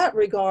 And in that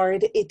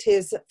regard, it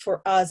is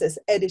for us as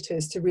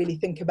editors to really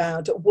think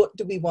about, what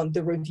do we want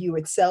the review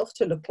itself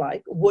to look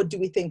like? What do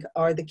we think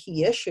are the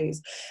key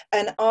issues?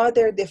 And are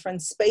there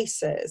different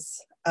spaces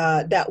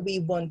that we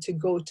want to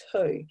go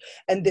to,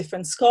 and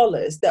different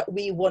scholars that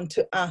we want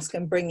to ask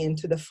and bring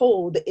into the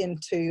fold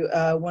into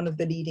one of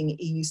the leading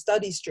EU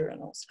studies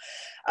journals?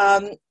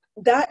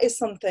 That is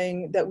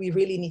something that we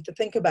really need to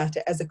think about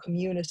it as a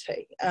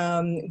community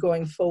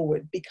going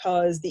forward,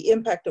 because the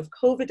impact of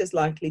COVID is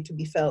likely to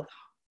be felt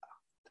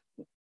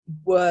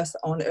worse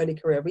on early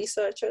career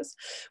researchers,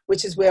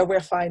 which is where we're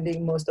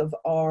finding most of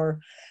our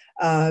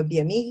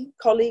BME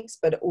colleagues,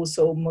 but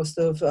also most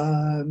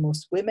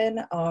women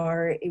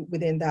are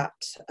within that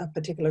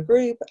particular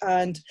group.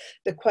 And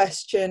the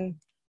question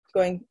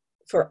going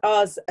for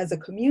us as a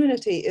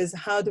community is,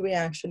 how do we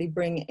actually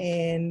bring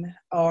in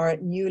our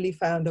newly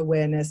found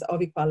awareness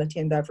of equality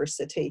and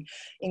diversity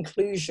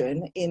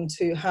inclusion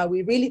into how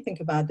we really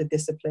think about the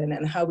discipline,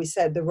 and how we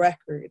set the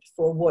record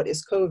for what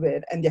is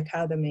COVID and the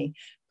academy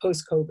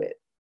post-COVID.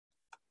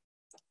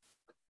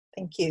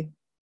 Thank you.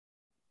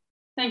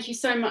 Thank you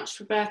so much,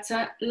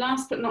 Roberta.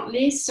 Last but not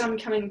least, I'm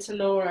coming to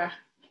Laura.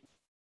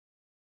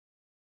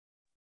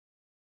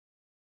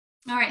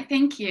 All right,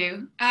 thank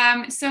you.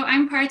 So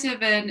I'm part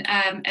of an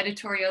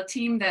editorial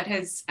team that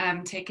has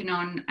taken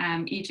on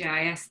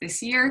EGIS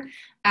this year.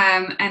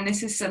 And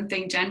this is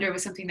something, gender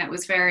was something that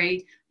was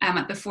very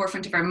at the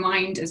forefront of our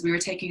mind as we were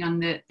taking on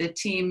the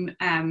team.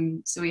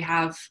 So we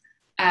have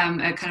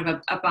a kind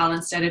of a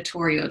balanced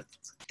editorial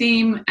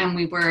theme, and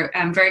we were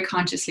very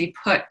consciously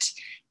put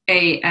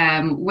a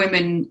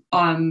women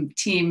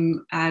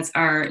team as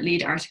our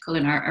lead article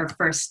in our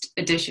first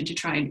edition, to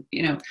try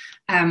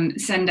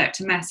and send out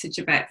a message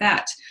about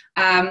that.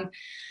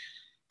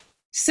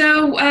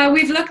 So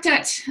we've looked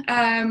at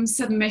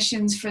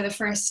submissions for the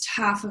first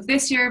half of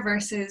this year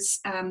versus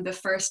the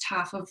first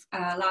half of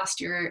last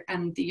year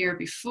and the year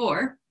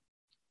before.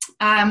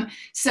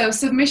 So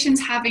submissions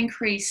have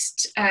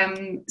increased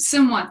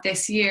somewhat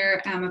this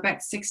year, about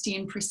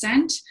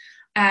 16%.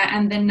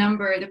 And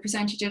the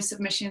percentage of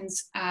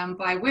submissions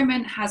by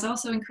women has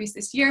also increased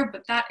this year,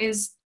 but that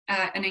is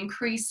an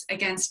increase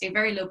against a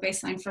very low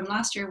baseline from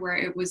last year, where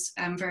it was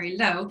very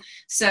low.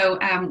 So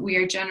we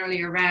are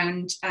generally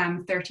around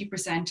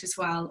 30% as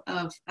well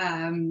of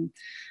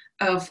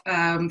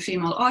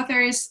female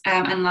authors,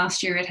 and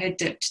last year it had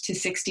dipped to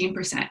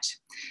 16%.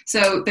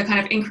 So the kind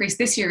of increase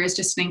this year is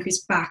just an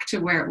increase back to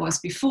where it was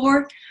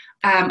before.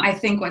 I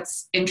think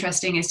what's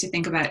interesting is to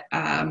think about,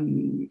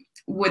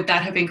 would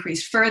that have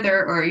increased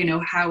further, or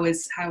how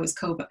is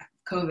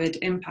COVID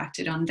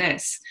impacted on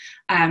this?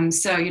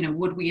 So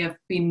would we have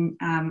been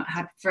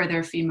had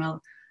further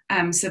female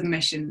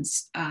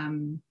submissions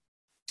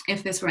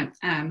if this weren't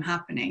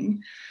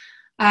happening?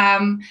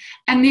 And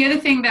the other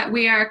thing that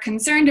we are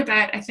concerned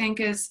about, I think,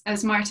 is,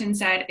 as Martin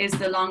said, is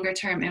the longer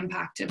term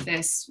impact of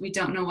this. We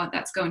don't know what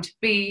that's going to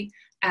be.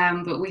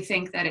 But we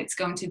think that it's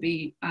going to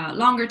be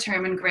longer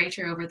term and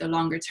greater over the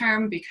longer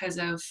term, because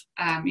of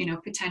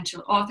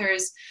potential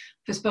authors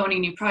postponing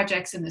new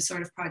projects, and the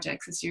sort of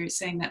projects, as you're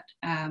saying, that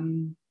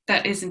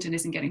that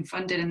isn't getting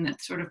funded, and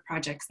that sort of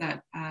projects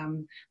that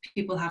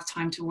people have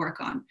time to work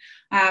on.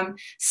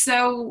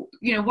 So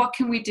what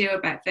can we do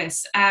about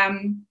this?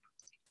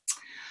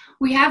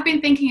 We have been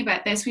thinking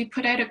about this. We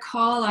put out a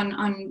call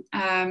on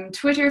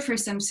Twitter for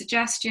some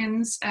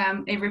suggestions.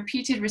 A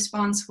repeated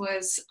response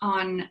was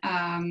on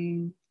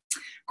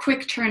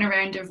quick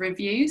turnaround of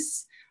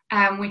reviews,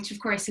 which of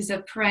course is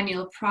a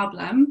perennial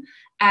problem.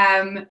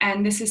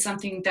 And this is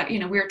something that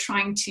we're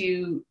trying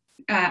to,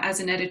 as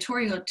an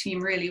editorial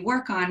team, really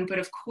work on. But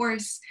of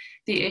course,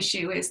 the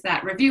issue is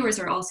that reviewers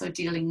are also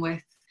dealing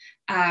with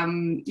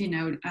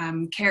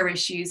care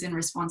issues and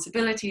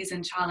responsibilities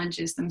and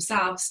challenges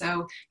themselves.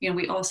 So,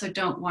 we also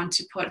don't want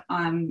to put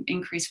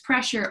increased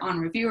pressure on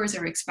reviewers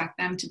or expect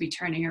them to be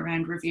turning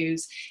around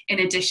reviews in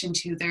addition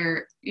to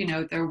their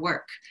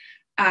work.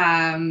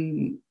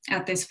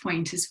 at this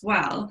point as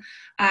well.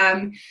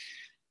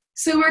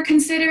 So we're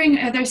considering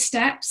other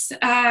steps.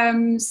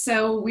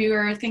 So we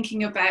were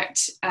thinking about,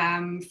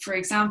 for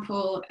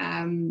example,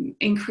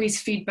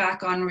 increased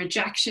feedback on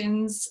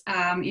rejections,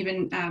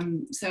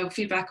 so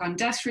feedback on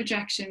desk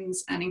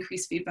rejections and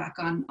increased feedback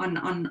on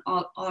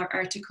all our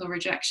article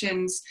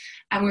rejections.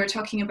 And we were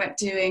talking about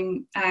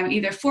doing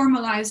either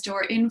formalized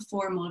or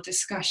informal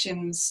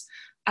discussions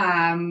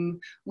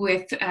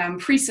with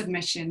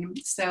pre-submission,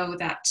 so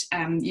that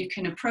you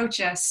can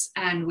approach us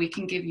and we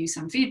can give you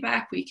some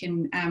feedback. We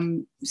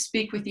can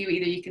speak with you.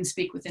 Either you can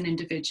speak with an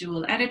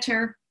individual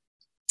editor,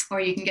 or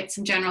you can get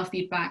some general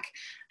feedback.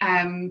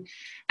 And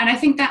I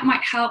think that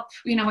might help,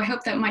 I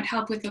hope that might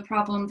help with the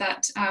problem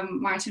that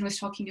Martin was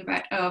talking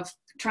about, of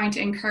trying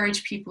to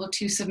encourage people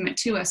to submit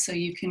to us. So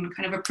you can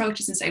kind of approach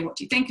us and say, what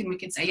do you think? And we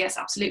can say, yes,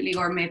 absolutely.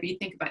 Or maybe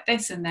think about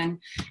this, and then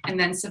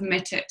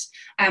submit it.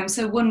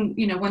 So one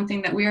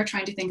thing that we are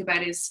trying to think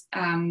about is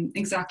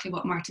exactly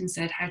what Martin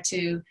said, how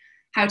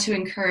to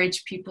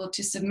encourage people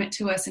to submit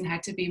to us and how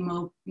to be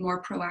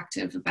more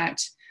proactive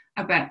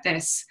about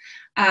this.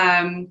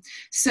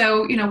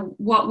 So,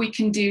 what we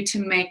can do to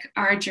make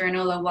our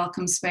journal a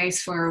welcome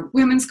space for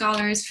women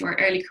scholars, for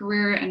early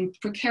career and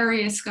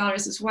precarious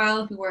scholars as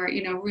well, who are,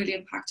 really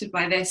impacted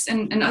by this,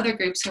 and other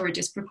groups who are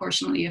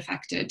disproportionately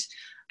affected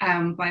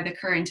by the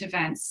current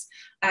events.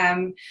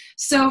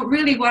 So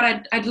really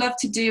what I'd love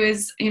to do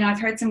is, I've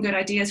heard some good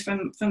ideas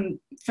from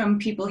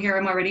people here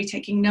I'm already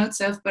taking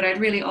notes of, but I'd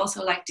really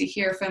also like to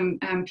hear from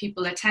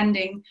people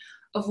attending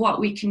of what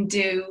we can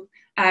do,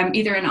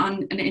 either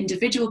on an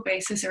individual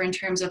basis or in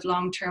terms of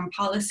long-term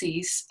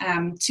policies,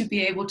 to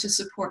be able to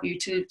support you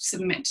to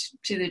submit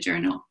to the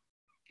journal.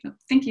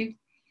 Thank you.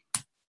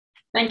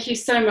 Thank you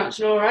so much,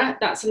 Laura.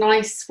 That's a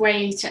nice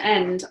way to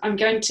end. I'm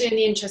going to, in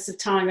the interest of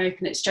time,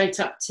 open it straight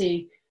up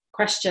to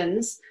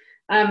questions.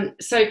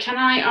 So can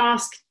I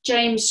ask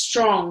James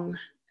Strong,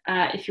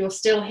 if you're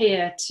still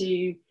here,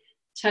 to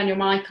turn your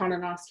mic on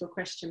and ask your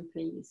question,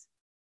 please?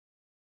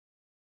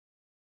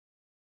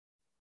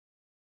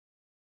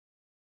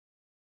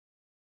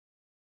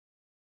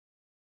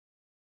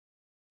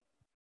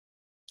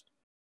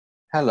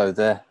 Hello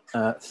there.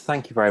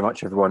 Thank you very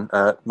much, everyone.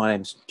 My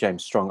name's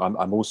James Strong.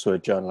 I'm also a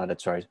journal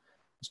editor.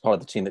 As part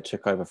of the team that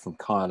took over from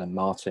Kyle and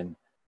Martin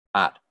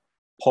at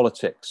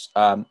Politics.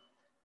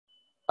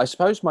 I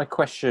suppose my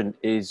question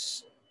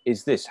is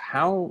this: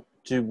 how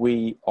do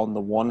we, on the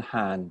one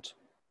hand,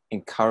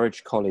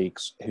 encourage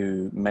colleagues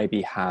who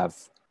maybe have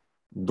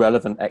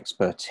relevant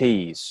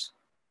expertise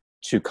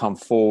to come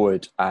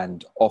forward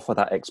and offer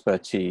that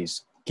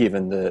expertise,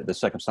 given the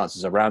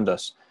circumstances around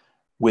us,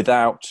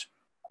 without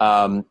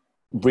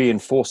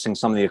reinforcing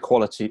some of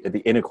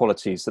the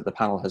inequalities that the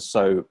panel has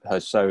so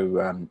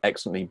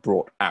excellently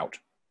brought out?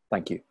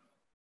 Thank you.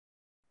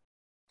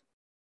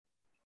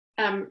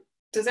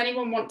 Does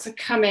anyone want to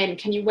come in?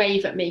 Can you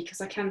wave at me,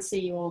 because I can see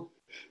you all?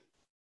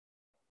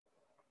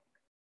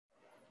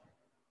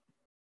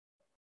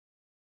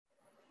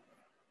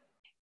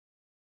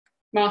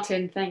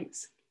 Martin,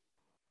 thanks.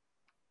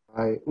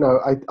 I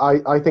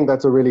think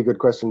that's a really good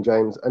question,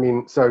 James. I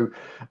mean, so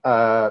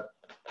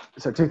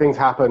two things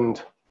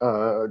happened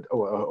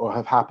or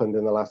have happened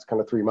in the last kind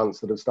of 3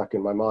 months that have stuck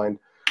in my mind.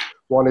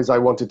 One is I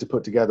wanted to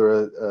put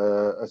together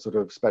a sort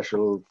of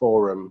special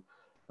forum,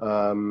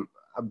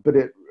 but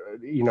it,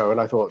 and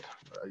I thought,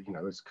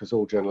 it's because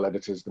all journal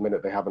editors, the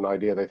minute they have an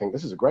idea, they think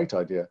this is a great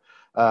idea.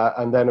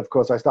 And then, of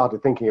course, I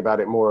started thinking about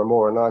it more and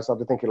more, and I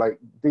started thinking, like,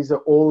 these are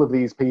all of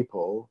these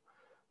people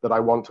that I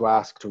want to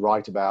ask to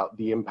write about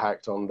the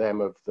impact on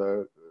them of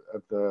the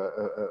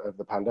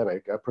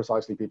pandemic, are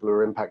precisely people who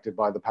are impacted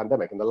by the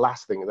pandemic. And the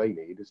last thing they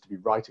need is to be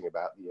writing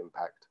about the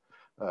impact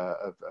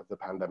of the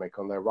pandemic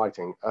on their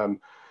writing.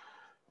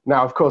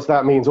 Now, of course,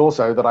 that means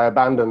also that I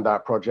abandoned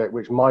that project,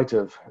 which might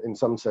have, in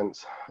some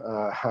sense,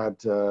 had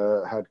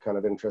kind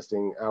of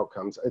interesting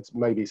outcomes. It's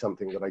maybe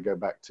something that I go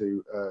back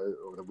to,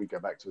 or that we go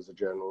back to as a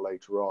journal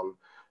later on,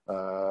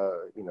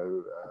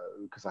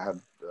 because I had,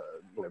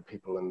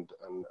 people and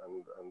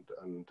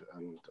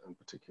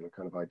particular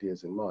kind of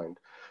ideas in mind.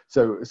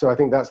 So I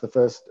think that's the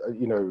first.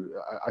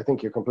 I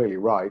think you're completely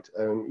right.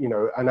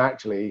 And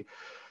actually,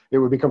 it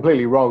would be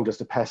completely wrong just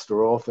to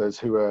pester authors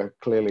who are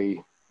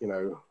clearly,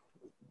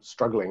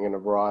 struggling in a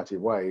variety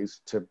of ways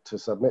to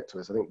submit to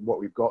us. I think what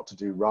we've got to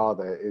do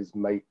rather is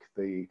make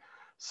the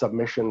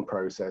submission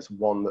process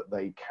one that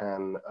they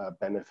can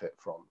benefit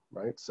from,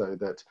 right? So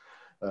that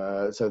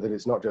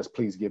it's not just,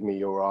 please give me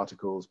your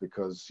articles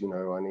because,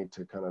 I need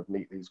to kind of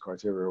meet these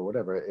criteria or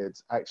whatever.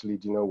 It's actually,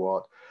 do you know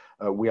what?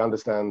 We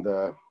understand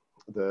the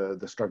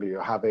struggle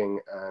you're having,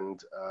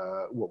 and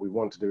what we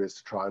want to do is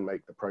to try and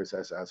make the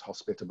process as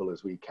hospitable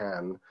as we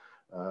can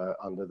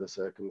under the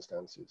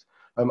circumstances.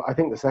 I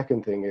think the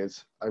second thing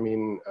is,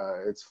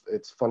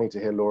 it's funny to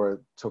hear Laura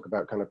talk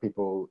about kind of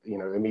people,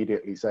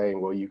 immediately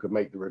saying, well, you could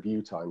make the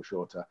review time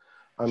shorter.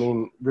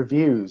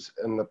 Reviews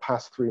in the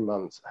past 3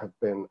 months have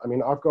been,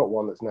 I've got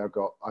one that's now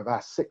got, I've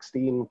asked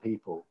 16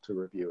 people to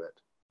review it,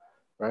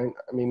 right?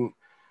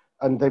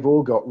 and they've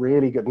all got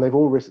really good, and they've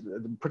all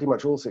pretty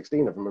much all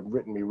 16 of them have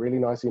written me really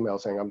nice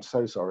emails saying, I'm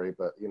so sorry,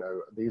 but you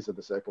know, these are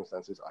the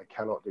circumstances, I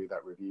cannot do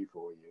that review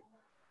for you.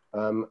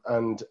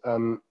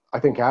 I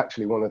think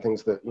actually one of the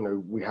things that, you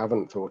know, we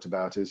haven't thought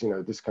about is, you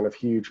know, this kind of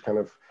huge kind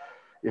of,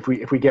 if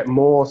we get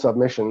more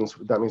submissions,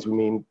 that means we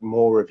need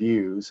more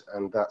reviews,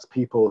 and that's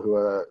people who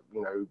are,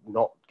 you know,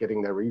 not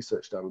getting their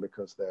research done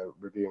because they're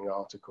reviewing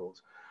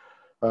articles.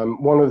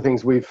 One of the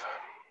things we've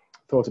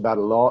thought about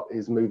a lot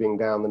is moving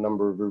down the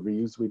number of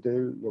reviews we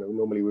do. You know,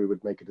 normally we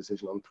would make a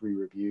decision on 3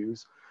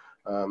 reviews.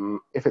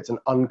 If it's an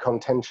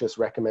uncontentious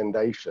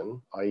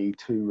recommendation, i.e.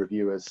 2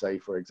 reviewers say,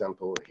 for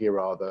example, here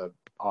are the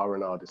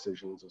R&R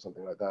decisions or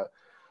something like that,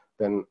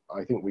 then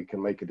I think we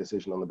can make a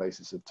decision on the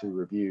basis of 2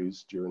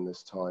 reviews during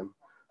this time.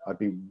 I'd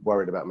be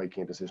worried about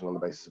making a decision on the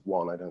basis of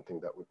 1. I don't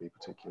think that would be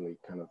particularly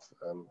kind of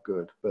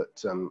good, but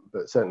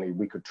certainly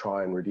we could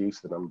try and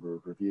reduce the number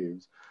of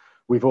reviews.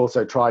 We've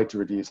also tried to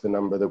reduce the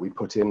number that we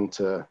put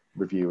into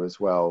review as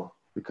well,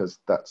 because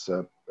that's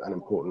an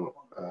important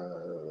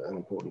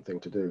thing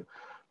to do.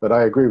 But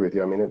I agree with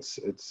you. I mean, it's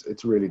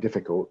really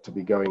difficult to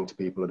be going to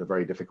people at a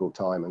very difficult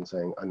time and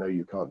saying, I know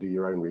you can't do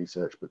your own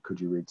research, but could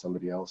you read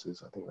somebody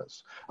else's? I think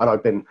that's,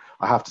 and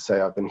I have to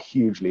say, I've been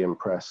hugely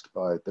impressed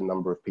by the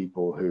number of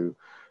people who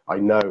I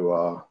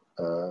know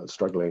are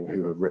struggling,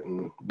 who have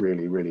written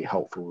really, really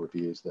helpful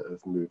reviews that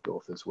have moved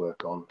authors'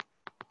 work on.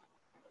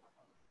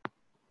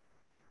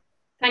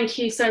 Thank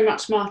you so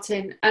much,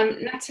 Martin.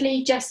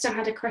 Natalie Jester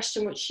had a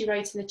question which she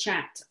wrote in the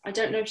chat. I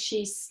don't know if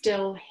she's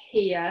still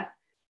here,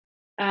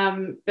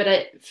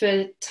 but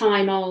for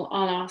time, I'll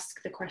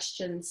ask the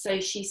question. So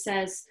she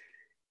says,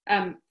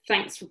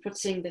 thanks for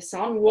putting this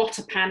on. What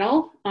a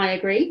panel, I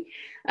agree.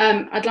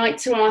 I'd like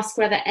to ask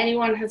whether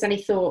anyone has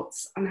any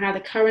thoughts on how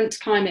the current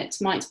climate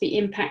might be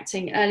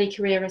impacting early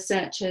career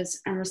researchers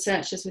and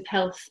researchers with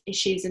health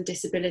issues and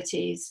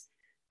disabilities,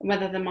 and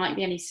whether there might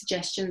be any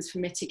suggestions for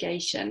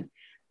mitigation.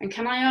 And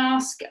can I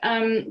ask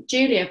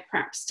Julia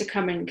perhaps to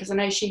come in, because I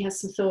know she has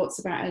some thoughts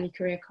about early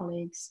career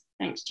colleagues.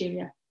 Thanks,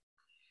 Julia.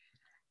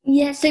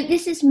 Yeah, so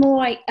this is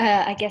more,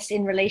 I guess,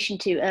 in relation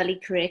to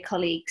early career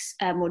colleagues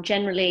more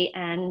generally,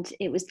 and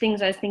it was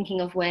things I was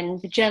thinking of when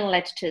the journal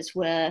editors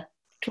were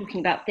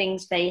talking about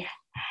things they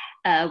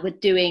were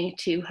doing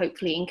to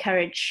hopefully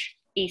encourage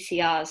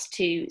ECRs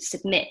to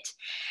submit.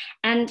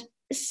 And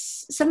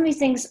some of these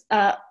things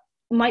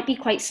might be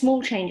quite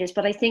small changes,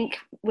 but I think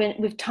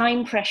with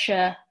time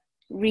pressure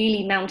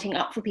really mounting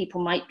up for people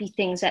might be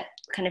things that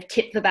kind of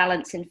tip the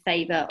balance in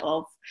favour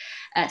of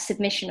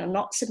submission or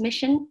not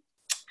submission.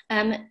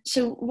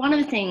 So one of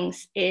the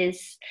things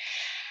is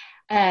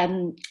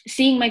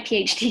seeing my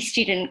PhD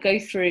student go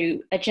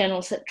through a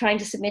journal, trying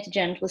to submit a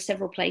journal with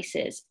several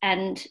places,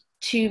 and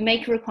to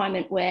make a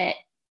requirement where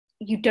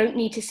you don't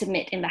need to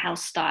submit in the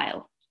house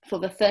style for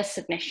the first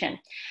submission.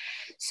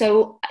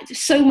 So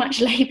much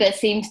labour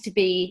seems to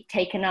be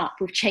taken up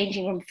with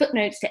changing from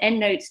footnotes to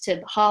endnotes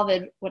to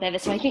Harvard, whatever.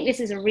 So I think this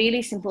is a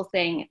really simple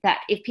thing that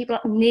if people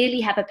nearly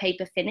have a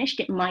paper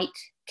finished, it might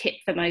tip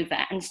them over,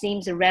 and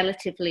seems a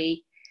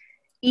relatively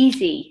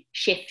easy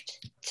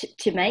shift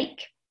to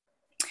make.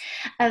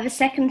 The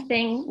second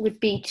thing would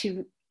be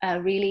to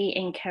really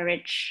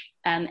encourage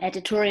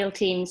editorial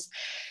teams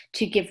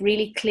to give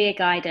really clear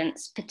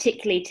guidance,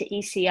 particularly to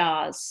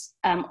ECRs,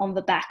 on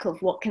the back of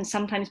what can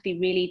sometimes be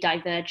really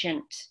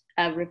divergent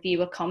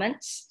reviewer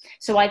comments.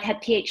 So I've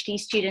had PhD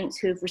students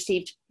who have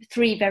received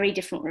 3 very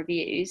different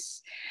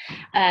reviews,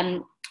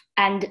 and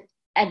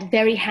a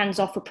very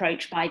hands-off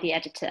approach by the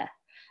editor,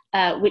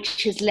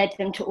 which has led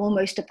them to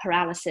almost a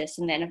paralysis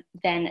and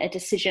then a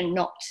decision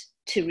not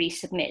to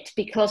resubmit,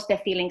 because they're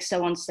feeling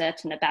so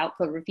uncertain about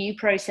the review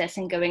process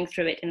and going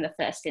through it in the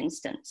first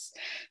instance.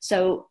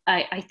 So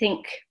I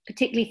think,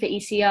 particularly for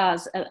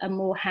ECRs, a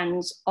more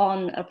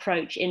hands-on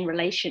approach in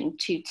relation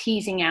to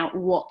teasing out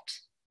what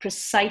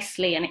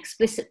precisely and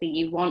explicitly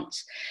you want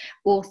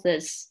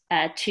authors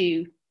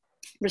to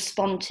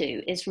respond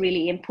to is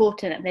really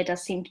important. And there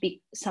does seem to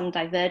be some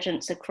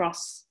divergence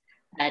across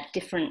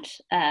different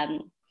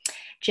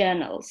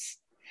journals.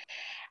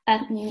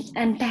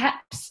 And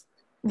perhaps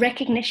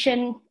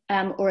recognition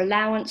or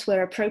allowance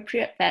where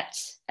appropriate that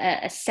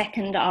a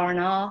second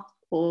R&R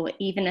or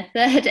even a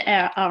third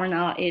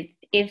R&R,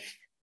 if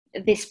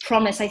this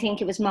promise, I think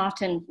it was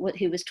Martin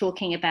who was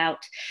talking about,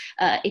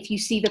 if you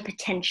see the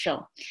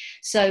potential.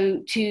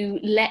 So to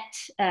let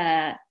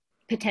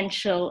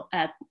potential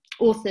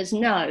authors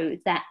know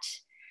that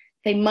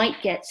they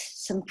might get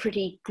some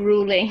pretty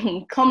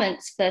grueling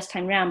comments first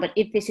time round, but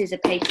if this is a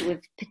paper with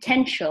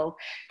potential,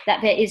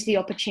 that there is the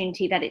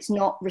opportunity that it's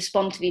not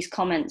respond to these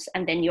comments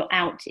and then you're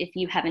out if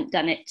you haven't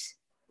done it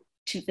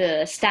to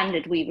the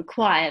standard we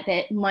require.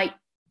 There might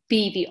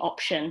be the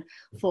option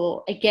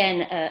for,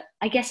 again,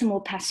 I guess a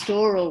more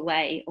pastoral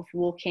way of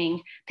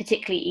walking,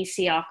 particularly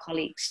ECR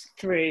colleagues,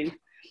 through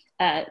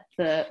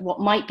what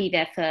might be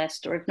their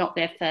first, or if not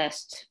their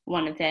first,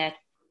 one of their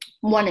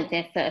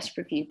first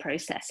review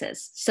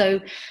processes. So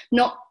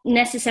not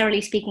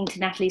necessarily speaking to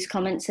Natalie's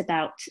comments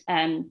about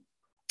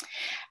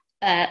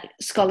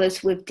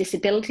scholars with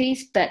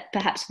disabilities, but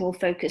perhaps more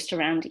focused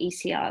around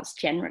ECRs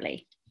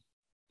generally.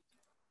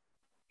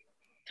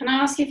 Can I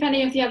ask if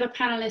any of the other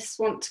panelists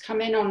want to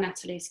come in on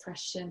Natalie's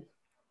question?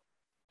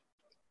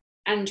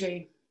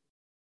 Andrew.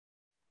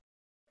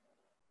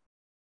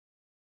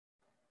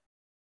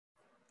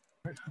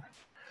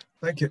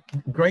 Thank you.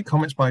 Great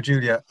comments by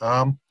Julia.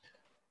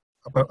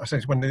 About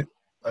essentially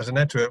as an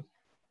editor,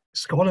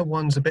 Scholar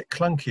 1's a bit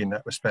clunky in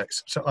that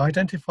respect. So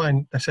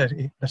identifying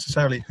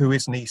necessarily who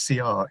is an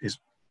ECR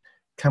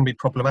can be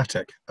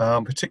problematic,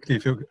 particularly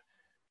if you're,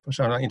 for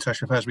something like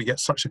international affairs, we get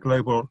such a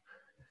global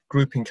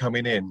grouping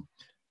coming in.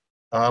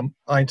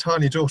 I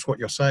entirely endorse what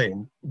you're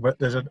saying, but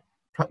there's a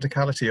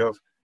practicality of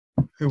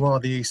who are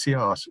the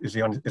ECRs is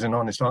an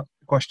honest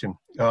question.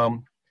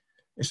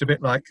 It's a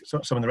bit like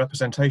some of the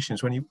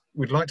representations. When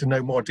we'd like to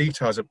know more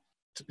details,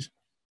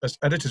 as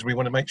editors, we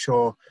want to make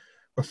sure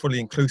we're fully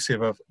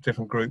inclusive of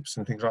different groups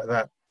and things like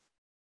that.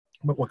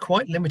 But we're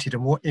quite limited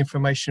in what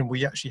information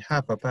we actually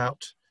have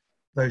about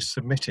those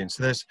submitting.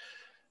 So there's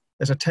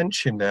a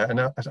tension there, and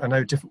I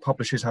know different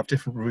publishers have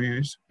different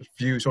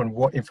views on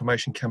what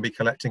information can be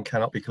collected and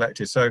cannot be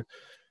collected. So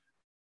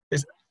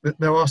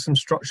there are some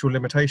structural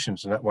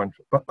limitations in that one.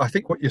 But I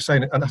think what you're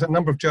saying, and a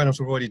number of journals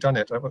have already done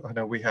it, I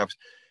know we have,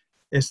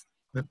 is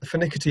the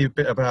finicky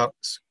bit about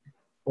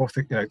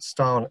author,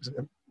 style.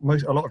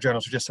 A lot of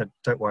journals have just said,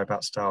 don't worry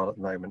about style at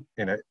the moment.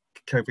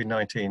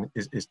 COVID-19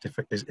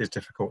 is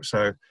difficult,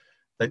 so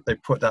they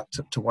put that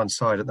to one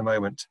side at the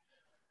moment.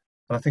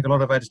 And I think a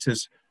lot of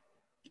editors,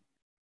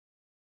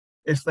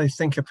 if they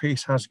think a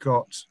piece has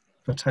got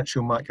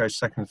potential, might go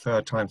second,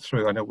 third time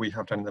through. I know we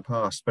have done in the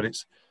past, but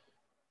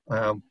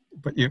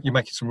but you're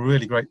making some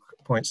really great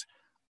points.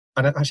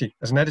 And actually,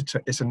 as an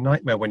editor, it's a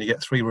nightmare when you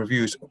get 3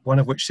 reviews, one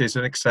of which is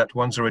an accept,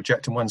 one's a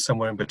reject, and one's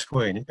somewhere in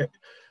between.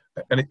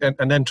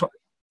 And then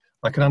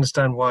I can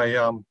understand why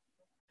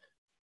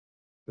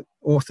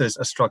authors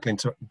are struggling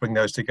to bring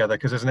those together,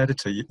 because as an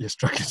editor, you're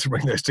struggling to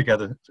bring those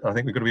together. I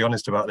think we've got to be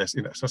honest about this.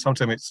 So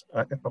sometimes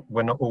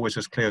we're not always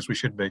as clear as we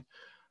should be.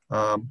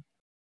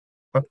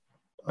 But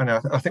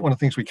I think one of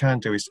the things we can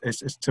do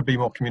is to be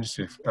more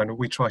communicative, and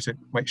we try to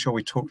make sure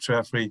we talk to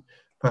every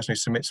person who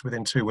submits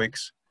within 2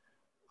 weeks.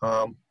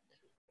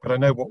 But I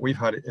know what we've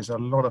had is a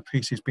lot of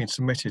pieces being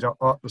submitted.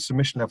 The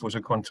submission levels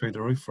have gone through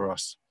the roof for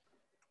us.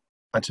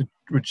 And to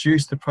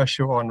reduce the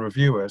pressure on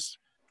reviewers,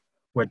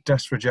 we're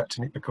just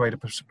rejecting a greater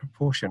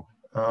proportion.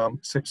 So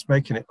it's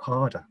making it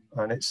harder.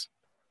 And it's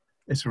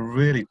a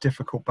really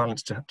difficult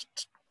balance to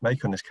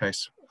make on this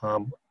case.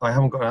 I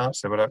haven't got an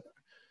answer, but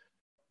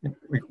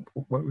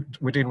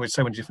we're dealing with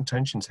so many different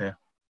tensions here.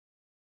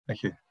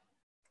 Thank you.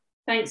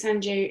 Thanks,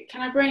 Andrew.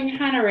 Can I bring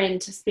Hannah in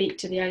to speak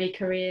to the early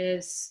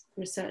careers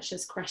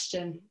researchers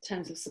question in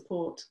terms of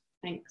support?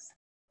 Thanks.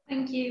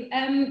 Thank you.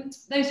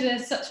 Those were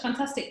such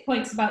fantastic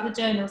points about the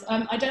journals.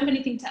 I don't have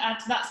anything to add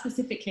to that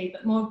specifically,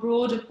 but more a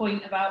broader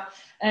point about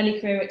early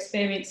career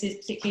experiences,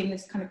 particularly in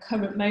this kind of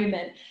current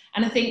moment.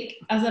 And I think,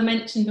 as I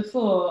mentioned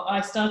before,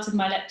 I started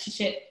my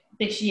lectureship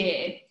this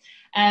year.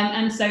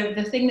 And so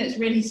the thing that's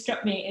really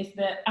struck me is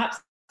the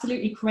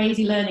absolutely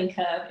crazy learning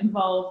curve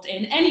involved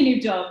in any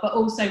new job, but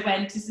also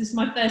when this is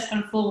my first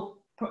kind of full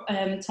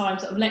time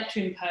sort of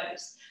lecturing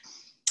post.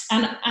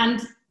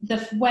 And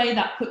the way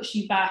that puts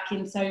you back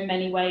in so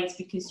many ways,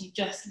 because you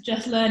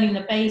just learning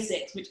the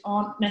basics, which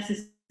aren't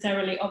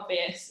necessarily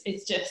obvious,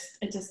 it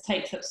just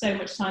takes up so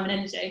much time and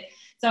energy.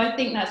 So I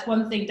think that's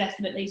one thing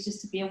definitely, is just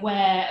to be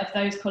aware of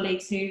those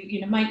colleagues who,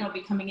 might not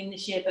be coming in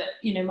this year, but,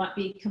 might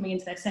be coming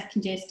into their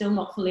second year, still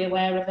not fully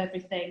aware of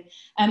everything.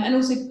 And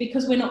also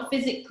because we're not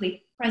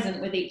physically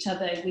present with each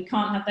other, we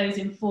can't have those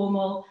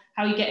informal,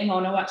 how are you getting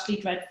on, or actually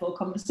dreadful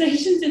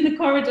conversations in the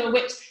corridor,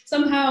 which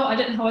somehow, I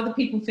don't know how other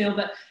people feel,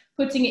 but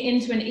putting it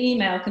into an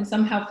email can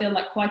somehow feel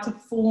like quite a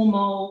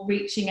formal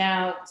reaching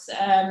out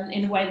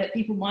in a way that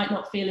people might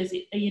not feel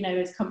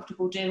as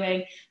comfortable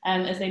doing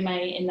as they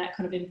may in that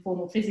kind of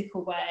informal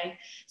physical way.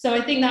 So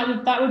I think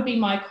that would be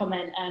my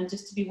comment, and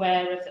just to be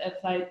aware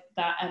of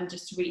that, and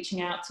just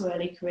reaching out to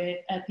early career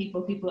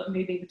people that are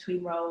moving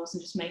between roles,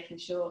 and just making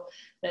sure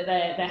that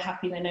they're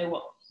happy, they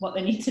know what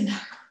they need to know.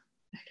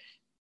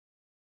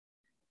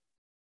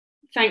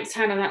 Thanks,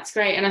 Hannah, that's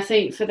great. And I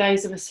think for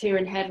those of us who are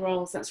in head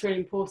roles, that's really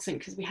important,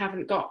 because we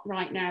haven't got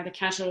right now the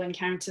casual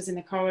encounters in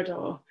the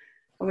corridor.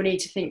 And we need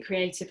to think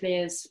creatively,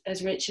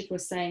 as Richard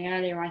was saying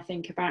earlier, I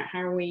think, about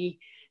how we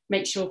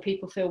make sure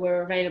people feel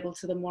we're available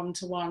to them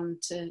one-to-one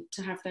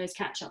to have those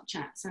catch-up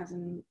chats as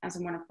and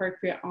when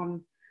appropriate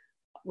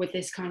with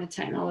this kind of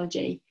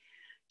technology.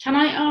 Can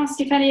I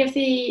ask if any of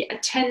the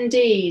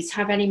attendees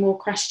have any more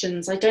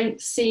questions? I don't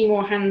see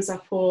more hands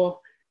up or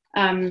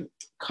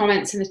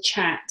comments in the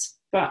chat.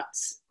 But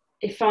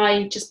if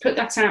I just put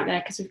that out there,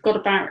 because we've got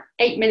about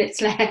 8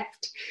 minutes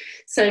left.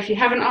 So if you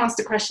haven't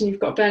asked a question, you've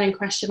got a burning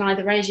question,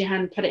 either raise your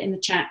hand, put it in the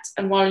chat.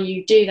 And while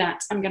you do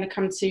that, I'm going to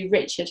come to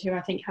Richard, who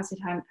I think has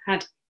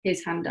had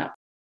his hand up.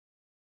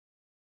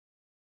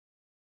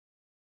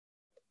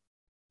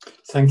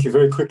 Thank you.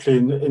 Very quickly,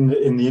 in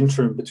the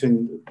interim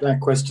between that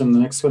question and the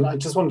next one, I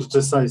just wanted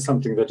to say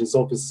something that is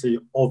obviously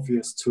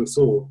obvious to us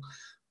all,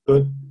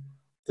 but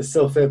the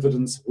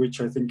self-evidence of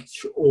which I think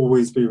should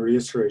always be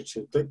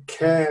reiterated, that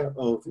care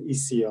of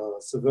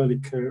ECRs, of early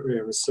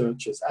career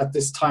researchers, at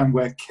this time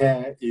where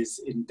care is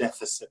in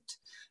deficit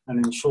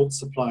and in short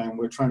supply and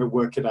we're trying to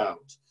work it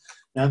out,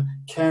 yeah,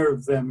 care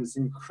of them is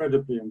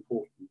incredibly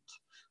important.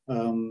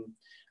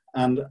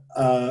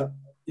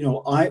 You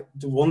know,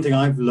 the one thing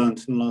I've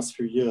learned in the last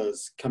few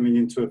years, coming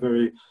into a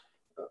very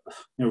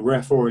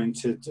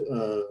ref-oriented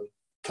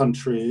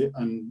country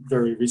and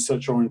very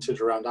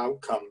research-oriented around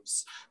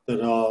outcomes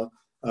that are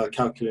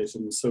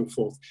calculated and so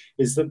forth,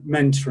 is that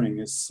mentoring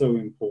is so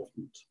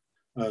important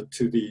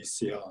to the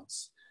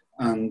ECRs.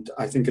 And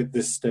I think at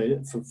this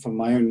stage, from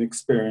my own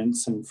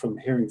experience and from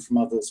hearing from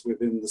others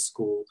within the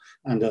school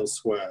and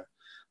elsewhere,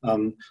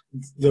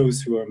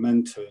 those who are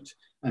mentored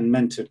and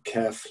mentored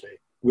carefully,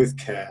 with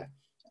care,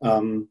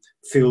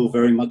 feel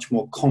very much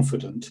more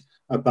confident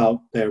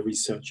about their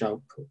research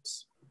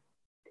outputs.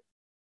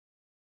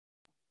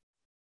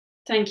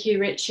 Thank you,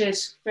 Richard.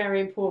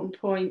 Very important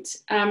point.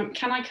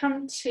 Can I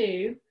come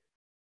to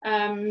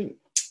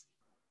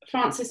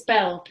Frances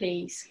Bell,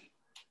 please?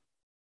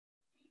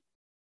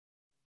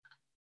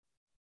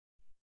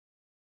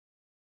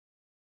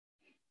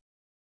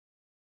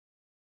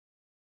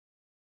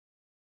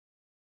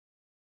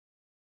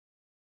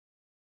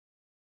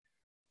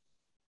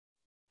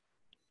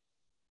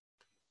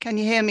 Can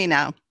you hear me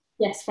now?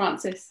 Yes,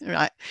 Frances.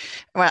 Right.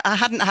 Well, I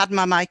hadn't had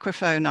my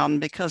microphone on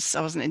because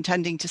I wasn't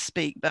intending to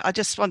speak, but I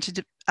just wanted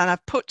to, and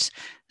I've put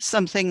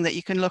something that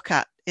you can look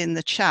at in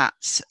the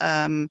chat,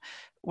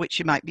 which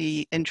you might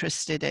be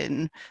interested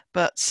in.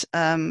 But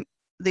I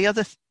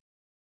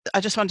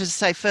just wanted to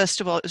say, first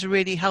of all, it was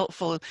really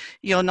helpful.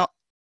 You're not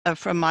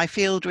from my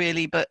field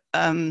really, but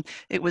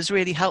it was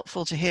really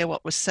helpful to hear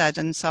what was said,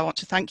 and so I want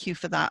to thank you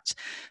for that.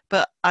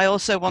 But I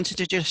also wanted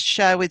to just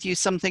share with you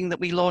something that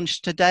we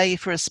launched today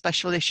for a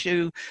special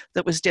issue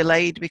that was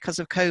delayed because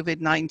of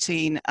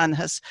COVID-19 and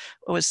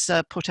was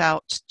put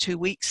out 2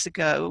 weeks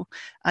ago.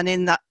 And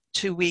in that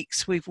 2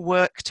 weeks, we've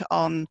worked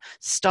on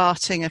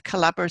starting a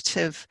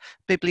collaborative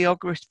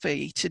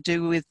bibliography to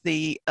do with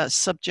the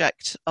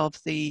subject of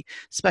the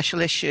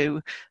special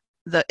issue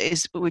that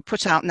we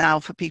put out now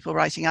for people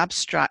writing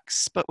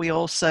abstracts, but we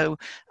also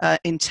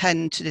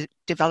intend to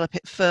develop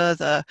it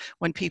further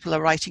when people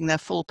are writing their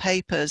full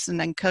papers and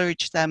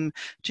encourage them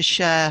to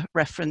share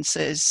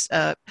references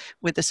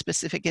with the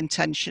specific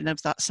intention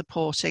of that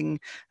supporting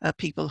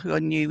people who are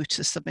new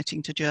to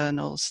submitting to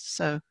journals.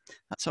 So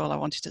that's all I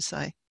wanted to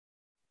say.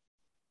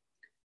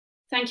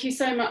 Thank you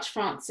so much,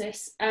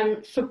 Frances.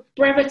 For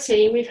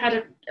brevity, we've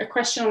had a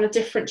question on a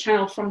different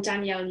channel from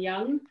Danielle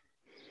Young.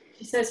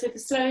 She says, with the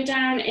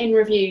slowdown in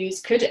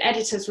reviews, could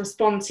editors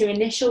respond to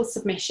initial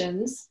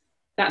submissions,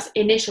 that's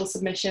initial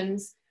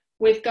submissions,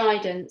 with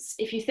guidance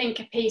if you think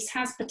a piece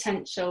has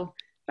potential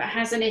but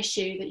has an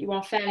issue that you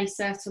are fairly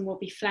certain will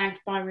be flagged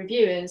by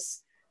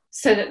reviewers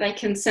so that they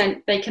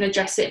can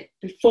address it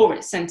before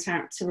it's sent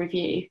out to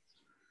review?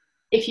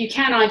 If you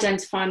can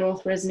identify an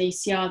author as an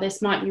ECR,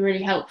 this might be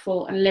really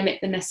helpful and limit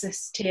the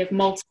necessity of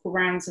multiple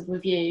rounds of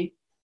review,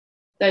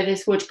 though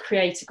this would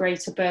create a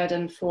greater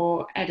burden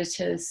for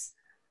editors.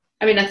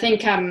 I mean, I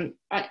think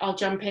I'll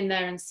jump in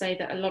there and say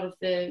that a lot of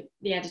the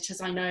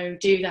editors I know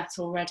do that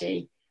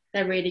already.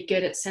 They're really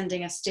good at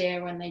sending a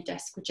steer when they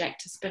desk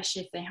reject,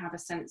 especially if they have a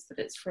sense that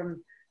it's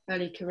from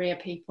early career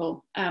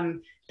people. But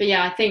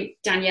yeah, I think,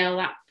 Danielle,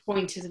 that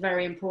point is a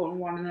very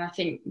important one, and I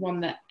think one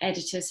that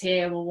editors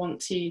here will want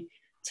to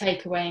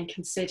take away and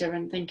consider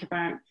and think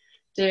about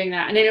doing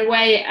that. And in a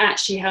way, it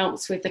actually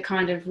helps with the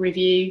kind of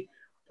review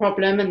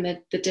problem and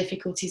the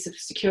difficulties of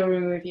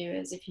securing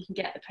reviewers. If you can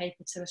get the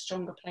paper to a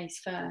stronger place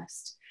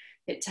first,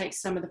 it takes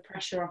some of the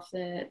pressure off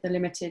the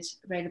limited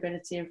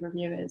availability of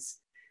reviewers.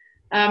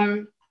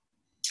 Then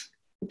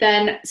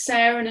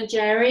Sarah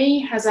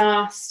Najeri has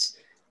asked,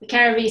 the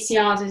care of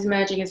ECRs is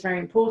emerging as very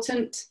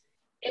important.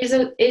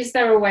 Is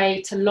there a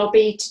way to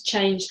lobby to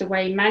change the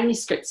way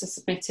manuscripts are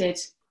submitted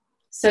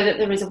so that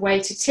there is a way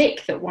to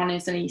tick that one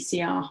is an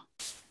ECR?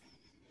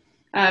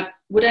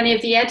 Would any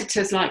of the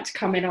editors like to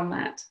come in on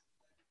that?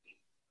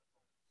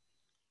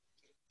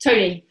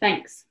 Tony,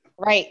 thanks.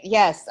 Right,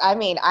 yes. I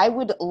mean, I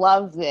would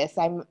love this.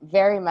 I'm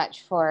very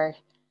much for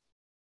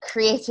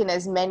creating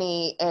as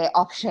many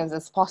options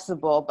as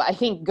possible. But I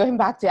think going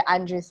back to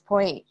Andrew's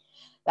point,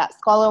 that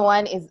Scholar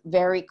One is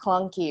very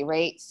clunky,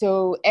 right?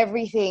 So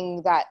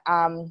everything that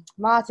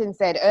Martin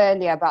said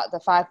earlier about the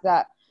fact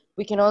that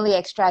we can only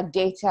extract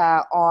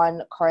data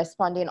on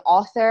corresponding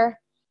author,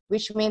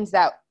 which means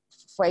that,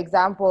 for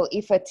example,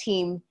 if a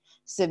team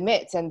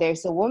submits and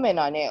there's a woman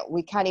on it,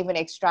 we can't even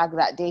extract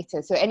that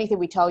data. So anything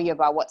we tell you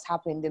about what's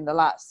happened in the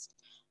last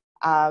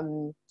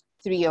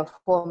 3 or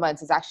 4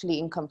 months is actually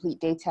incomplete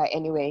data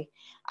anyway.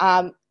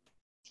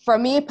 For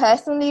me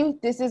personally,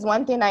 this is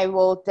one thing I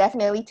will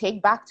definitely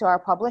take back to our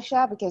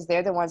publisher, because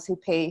they're the ones who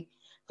pay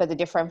for the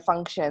different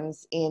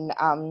functions in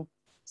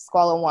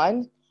Scholar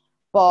One.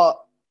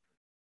 But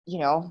you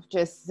know,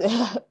 just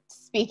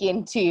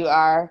speaking to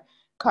our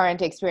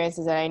current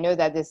experiences, and I know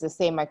that this is the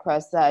same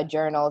across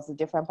journals, the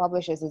different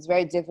publishers, it's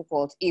very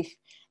difficult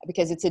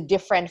because it's a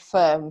different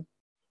firm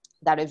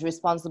that is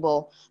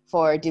responsible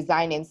for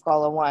designing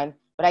Scholar One.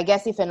 But I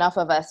guess if enough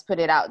of us put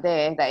it out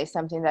there, that is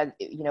something that,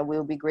 you know,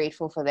 we'll be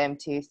grateful for them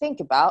to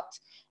think about.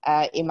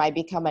 It might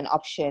become an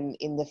option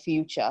in the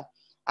future.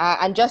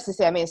 And just to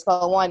say, I mean,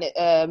 Scholar One,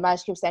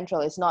 Manuscript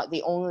Central is not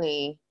the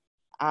only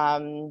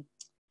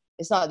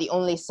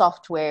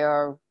software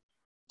or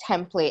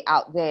template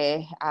out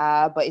there,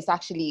 but it's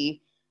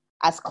actually,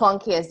 as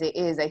clunky as it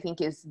is, I think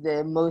is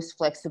the most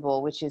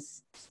flexible, which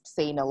is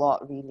saying a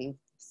lot, really.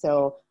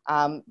 So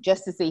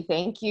just to say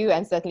thank you,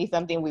 and certainly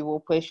something we will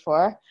push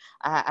for.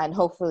 And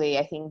hopefully,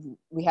 I think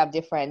we have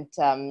different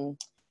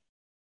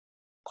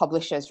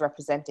publishers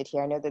represented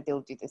here. I know that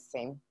they'll do the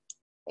same.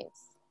 Thanks.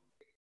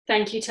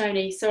 Thank you,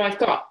 Tony. So I've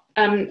got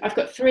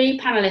 3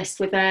 panelists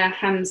with their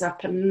hands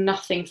up and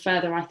nothing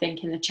further, I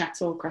think, in the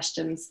chat or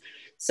questions.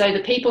 So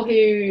the people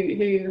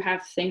who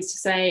have things to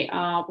say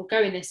will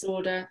go in this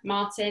order: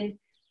 Martin,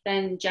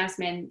 then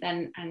Jasmine,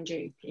 then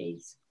Andrew,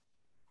 please.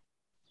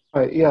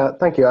 Yeah,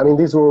 thank you. I mean,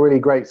 these are all really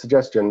great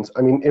suggestions.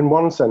 I mean, in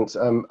one sense,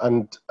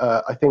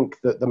 I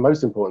think that the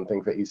most important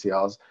thing for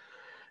ECRs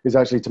is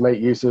actually to make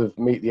use of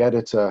meet the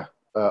editor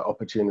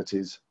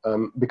opportunities,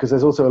 because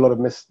there's also a lot of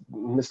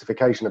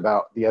mystification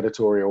about the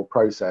editorial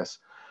process.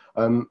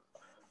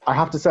 I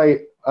have to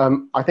say,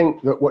 I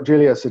think that what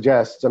Julia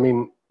suggests, I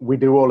mean, we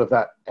do all of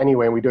that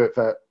anyway, and we do it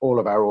for all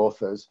of our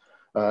authors.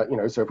 You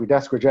know, so if we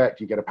desk reject,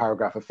 you get a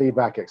paragraph of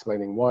feedback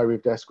explaining why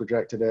we've desk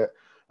rejected it.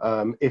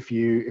 If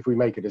we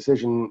make a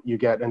decision, you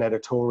get an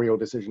editorial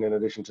decision in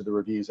addition to the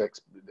reviews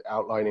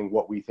outlining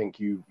what we think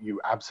you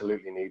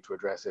absolutely need to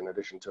address, in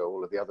addition to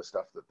all of the other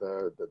stuff that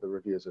the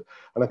reviewers are.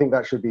 And I think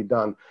that should be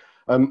done.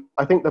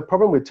 I think the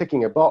problem with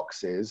ticking a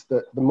box is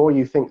that the more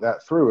you think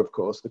that through, of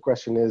course, the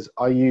question is,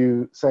 are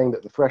you saying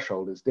that the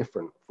threshold is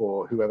different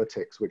for whoever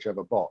ticks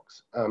whichever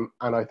box?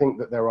 And I think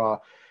that there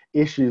are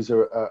issues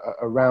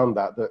around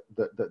that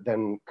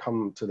then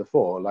come to the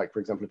fore. Like, for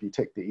example, if you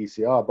tick the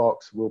ECR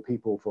box, will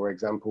people, for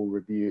example,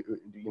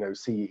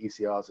 see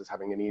ECRs as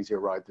having an easier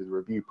ride through the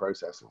review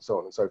process, and so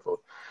on and so forth.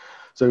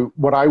 So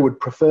what I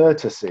would prefer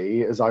to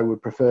see is, I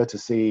would prefer to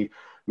see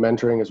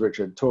mentoring, as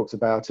Richard talks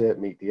about it,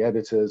 meet the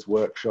editors,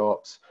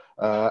 workshops,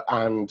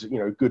 and, you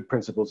know, good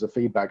principles of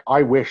feedback.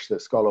 I wish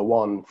that Scholar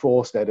One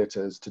forced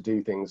editors to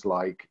do things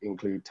like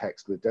include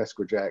text with desk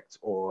reject,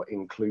 or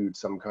include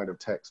some kind of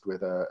text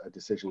with a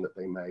decision that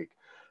they make.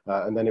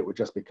 And then it would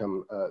just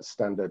become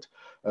standard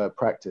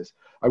practice.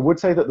 I would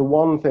say that the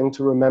one thing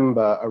to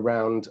remember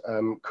around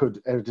could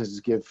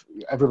editors give,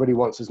 everybody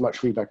wants as much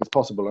feedback as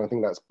possible, and I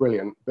think that's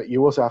brilliant, but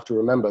you also have to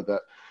remember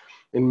that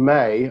in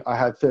May, I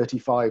had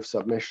 35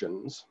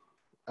 submissions,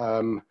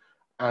 and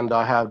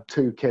I had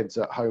 2 kids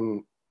at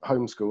home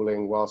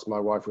homeschooling whilst my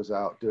wife was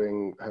out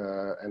doing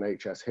her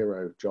NHS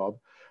hero job.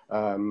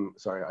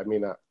 Sorry, I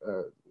mean that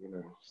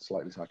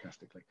slightly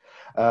sarcastically.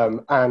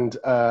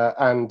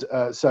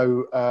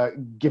 So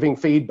giving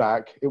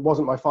feedback, it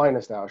wasn't my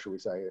finest hour, shall we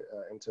say,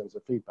 in terms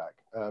of feedback.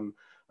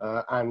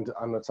 And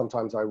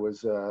sometimes I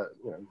was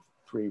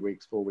 3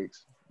 weeks, 4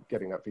 weeks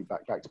getting that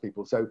feedback back to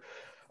people. So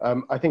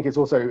I think it's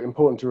also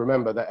important to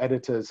remember that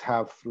editors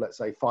have, let's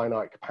say,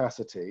 finite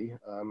capacity,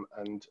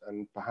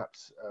 and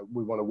perhaps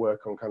we want to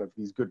work on kind of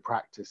these good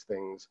practice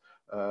things,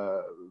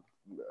 for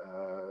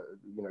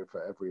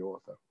every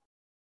author.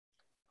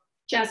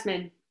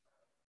 Jasmine.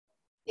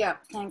 Yeah,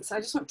 thanks. I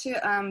just want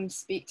to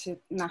speak to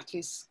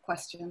Natalie's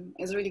question.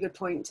 It's a really good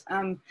point.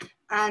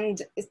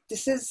 And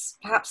this is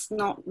perhaps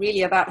not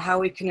really about how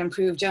we can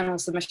improve journal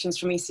submissions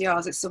from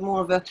ECRs. It's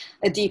more of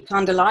a deep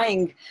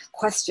underlying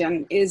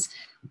question. Is,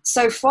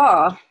 so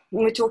far,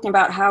 when we're talking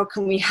about how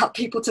can we help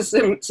people to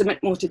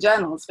submit more to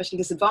journals, especially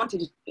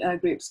disadvantaged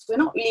groups, we're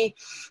not really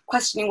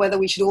questioning whether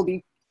we should all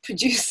be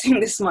producing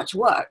this much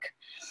work.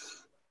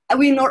 And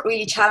we're not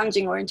really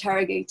challenging or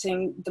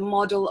interrogating the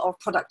model of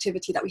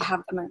productivity that we have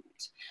at the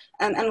moment.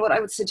 And what I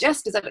would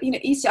suggest is that,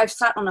 I've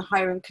sat on a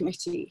hiring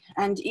committee,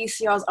 and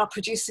ECRs are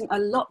producing a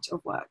lot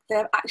of work.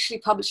 They're actually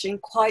publishing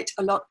quite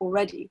a lot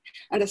already,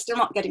 and they're still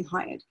not getting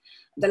hired.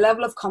 The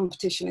level of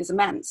competition is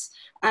immense.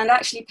 And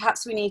actually,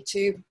 perhaps we need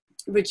to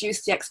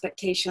reduce the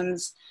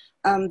expectations,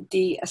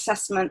 the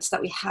assessments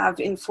that we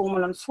have in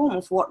formal and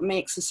formal for what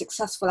makes a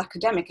successful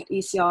academic at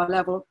ECR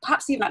level,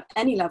 perhaps even at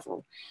any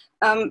level.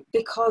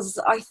 Because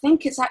I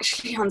think it's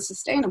actually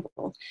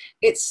unsustainable.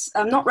 It's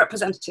not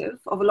representative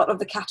of a lot of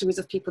the categories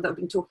of people that we've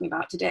been talking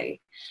about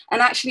today.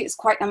 And actually, it's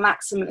quite a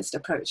maximalist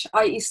approach,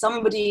 i.e.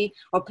 somebody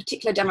or a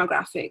particular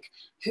demographic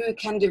who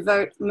can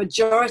devote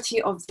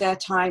majority of their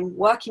time,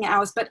 working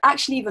hours, but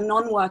actually even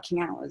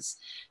non-working hours,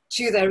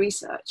 to their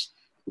research.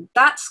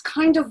 That's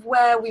kind of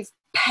where we've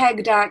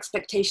pegged our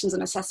expectations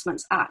and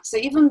assessments at. So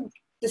even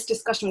this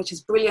discussion, which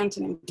is brilliant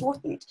and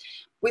important,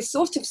 we're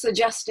sort of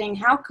suggesting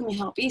how can we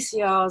help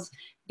ECRs,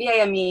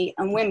 BAME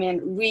and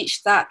women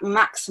reach that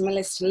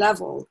maximalist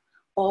level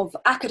of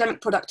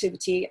academic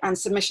productivity and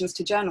submissions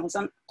to journals.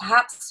 And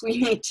perhaps we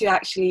need to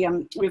actually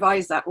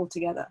revise that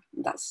altogether.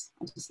 I'll just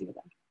leave it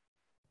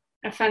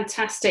there. A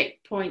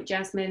fantastic point,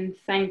 Jasmine.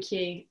 Thank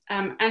you.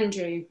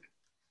 Andrew.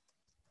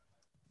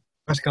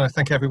 First, can I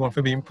thank everyone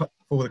for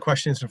the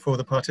questions and for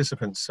the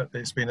participants.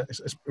 It's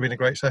been a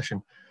great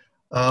session.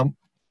 And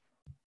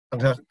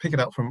picking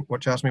up from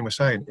what Jasmine was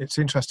saying, it's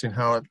interesting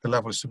how the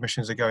level of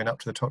submissions are going up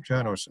to the top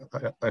journals.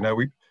 I know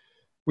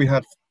we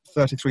had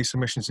 33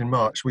 submissions in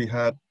March. We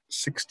had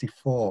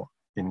 64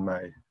 in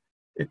May.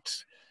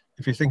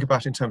 If you think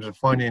about it in terms of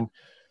finding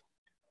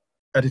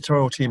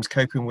editorial teams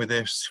coping with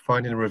this,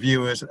 finding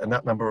reviewers and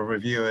that number of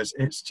reviewers,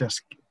 it's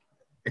just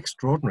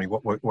extraordinary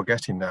what we're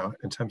getting now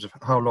in terms of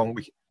how long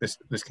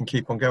this can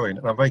keep on going.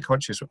 And I'm very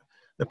conscious of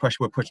the pressure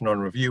we're putting on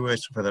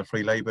reviewers for their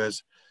free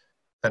labours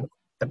and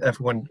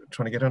everyone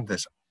trying to get under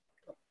this.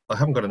 I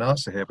haven't got an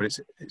answer here, but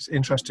it's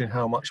interesting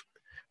how much,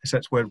 in a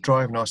sense, we're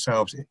driving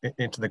ourselves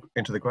into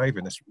the grave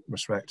in this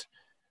respect.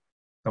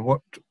 And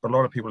what a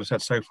lot of people have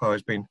said so far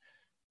has been,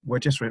 we're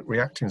just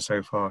reacting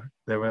so far.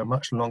 There are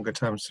much longer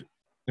term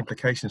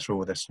implications for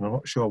all this, and I'm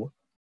not sure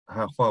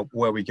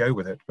where we go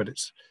with it, but it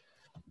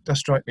does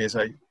strike me as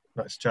like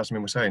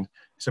Jasmine was saying,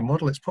 it's a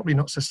model that's probably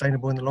not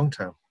sustainable in the long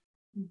term.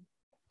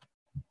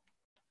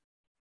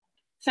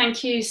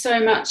 Thank you so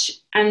much,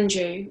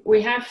 Andrew.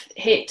 We have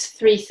hit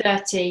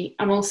 3:30.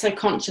 I'm also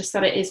conscious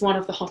that it is one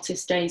of the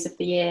hottest days of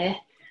the year,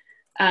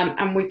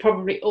 and we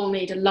probably all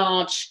need a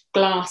large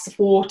glass of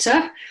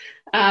water.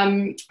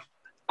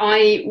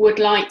 I would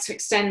like to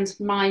extend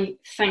my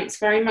thanks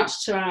very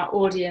much to our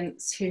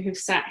audience who have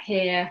sat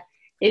here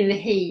in the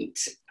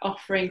heat,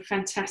 offering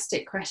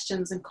fantastic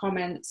questions and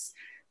comments.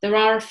 There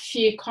are a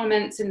few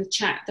comments in the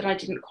chat that I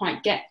didn't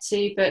quite get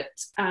to, but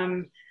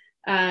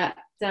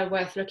they're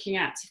worth looking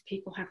at if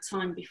people have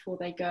time before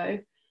they go.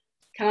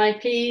 Can I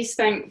please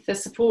thank the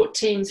support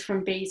teams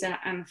from BISA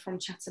and from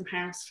Chatham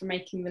House for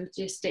making the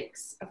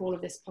logistics of all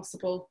of this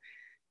possible.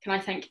 Can I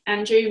thank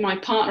Andrew, my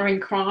partner in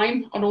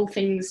crime, on all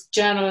things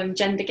journal and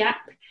gender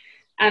gap.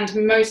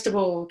 And most of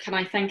all, can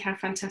I thank our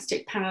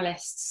fantastic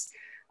panelists.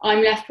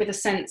 I'm left with a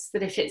sense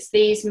that if it's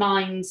these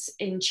minds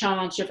in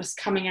charge of us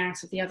coming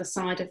out of the other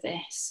side of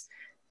this,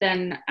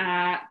 then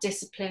our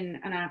discipline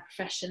and our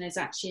profession is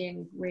actually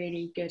in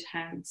really good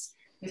hands,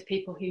 with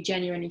people who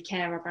genuinely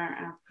care about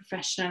our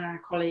profession and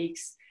our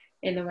colleagues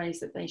in the ways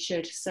that they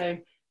should. So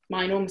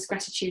my enormous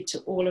gratitude to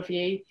all of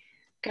you.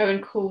 Go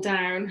and cool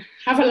down,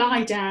 have a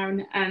lie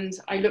down, and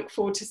I look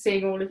forward to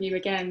seeing all of you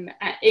again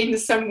in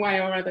some way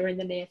or other in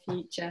the near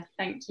future.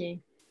 Thank you.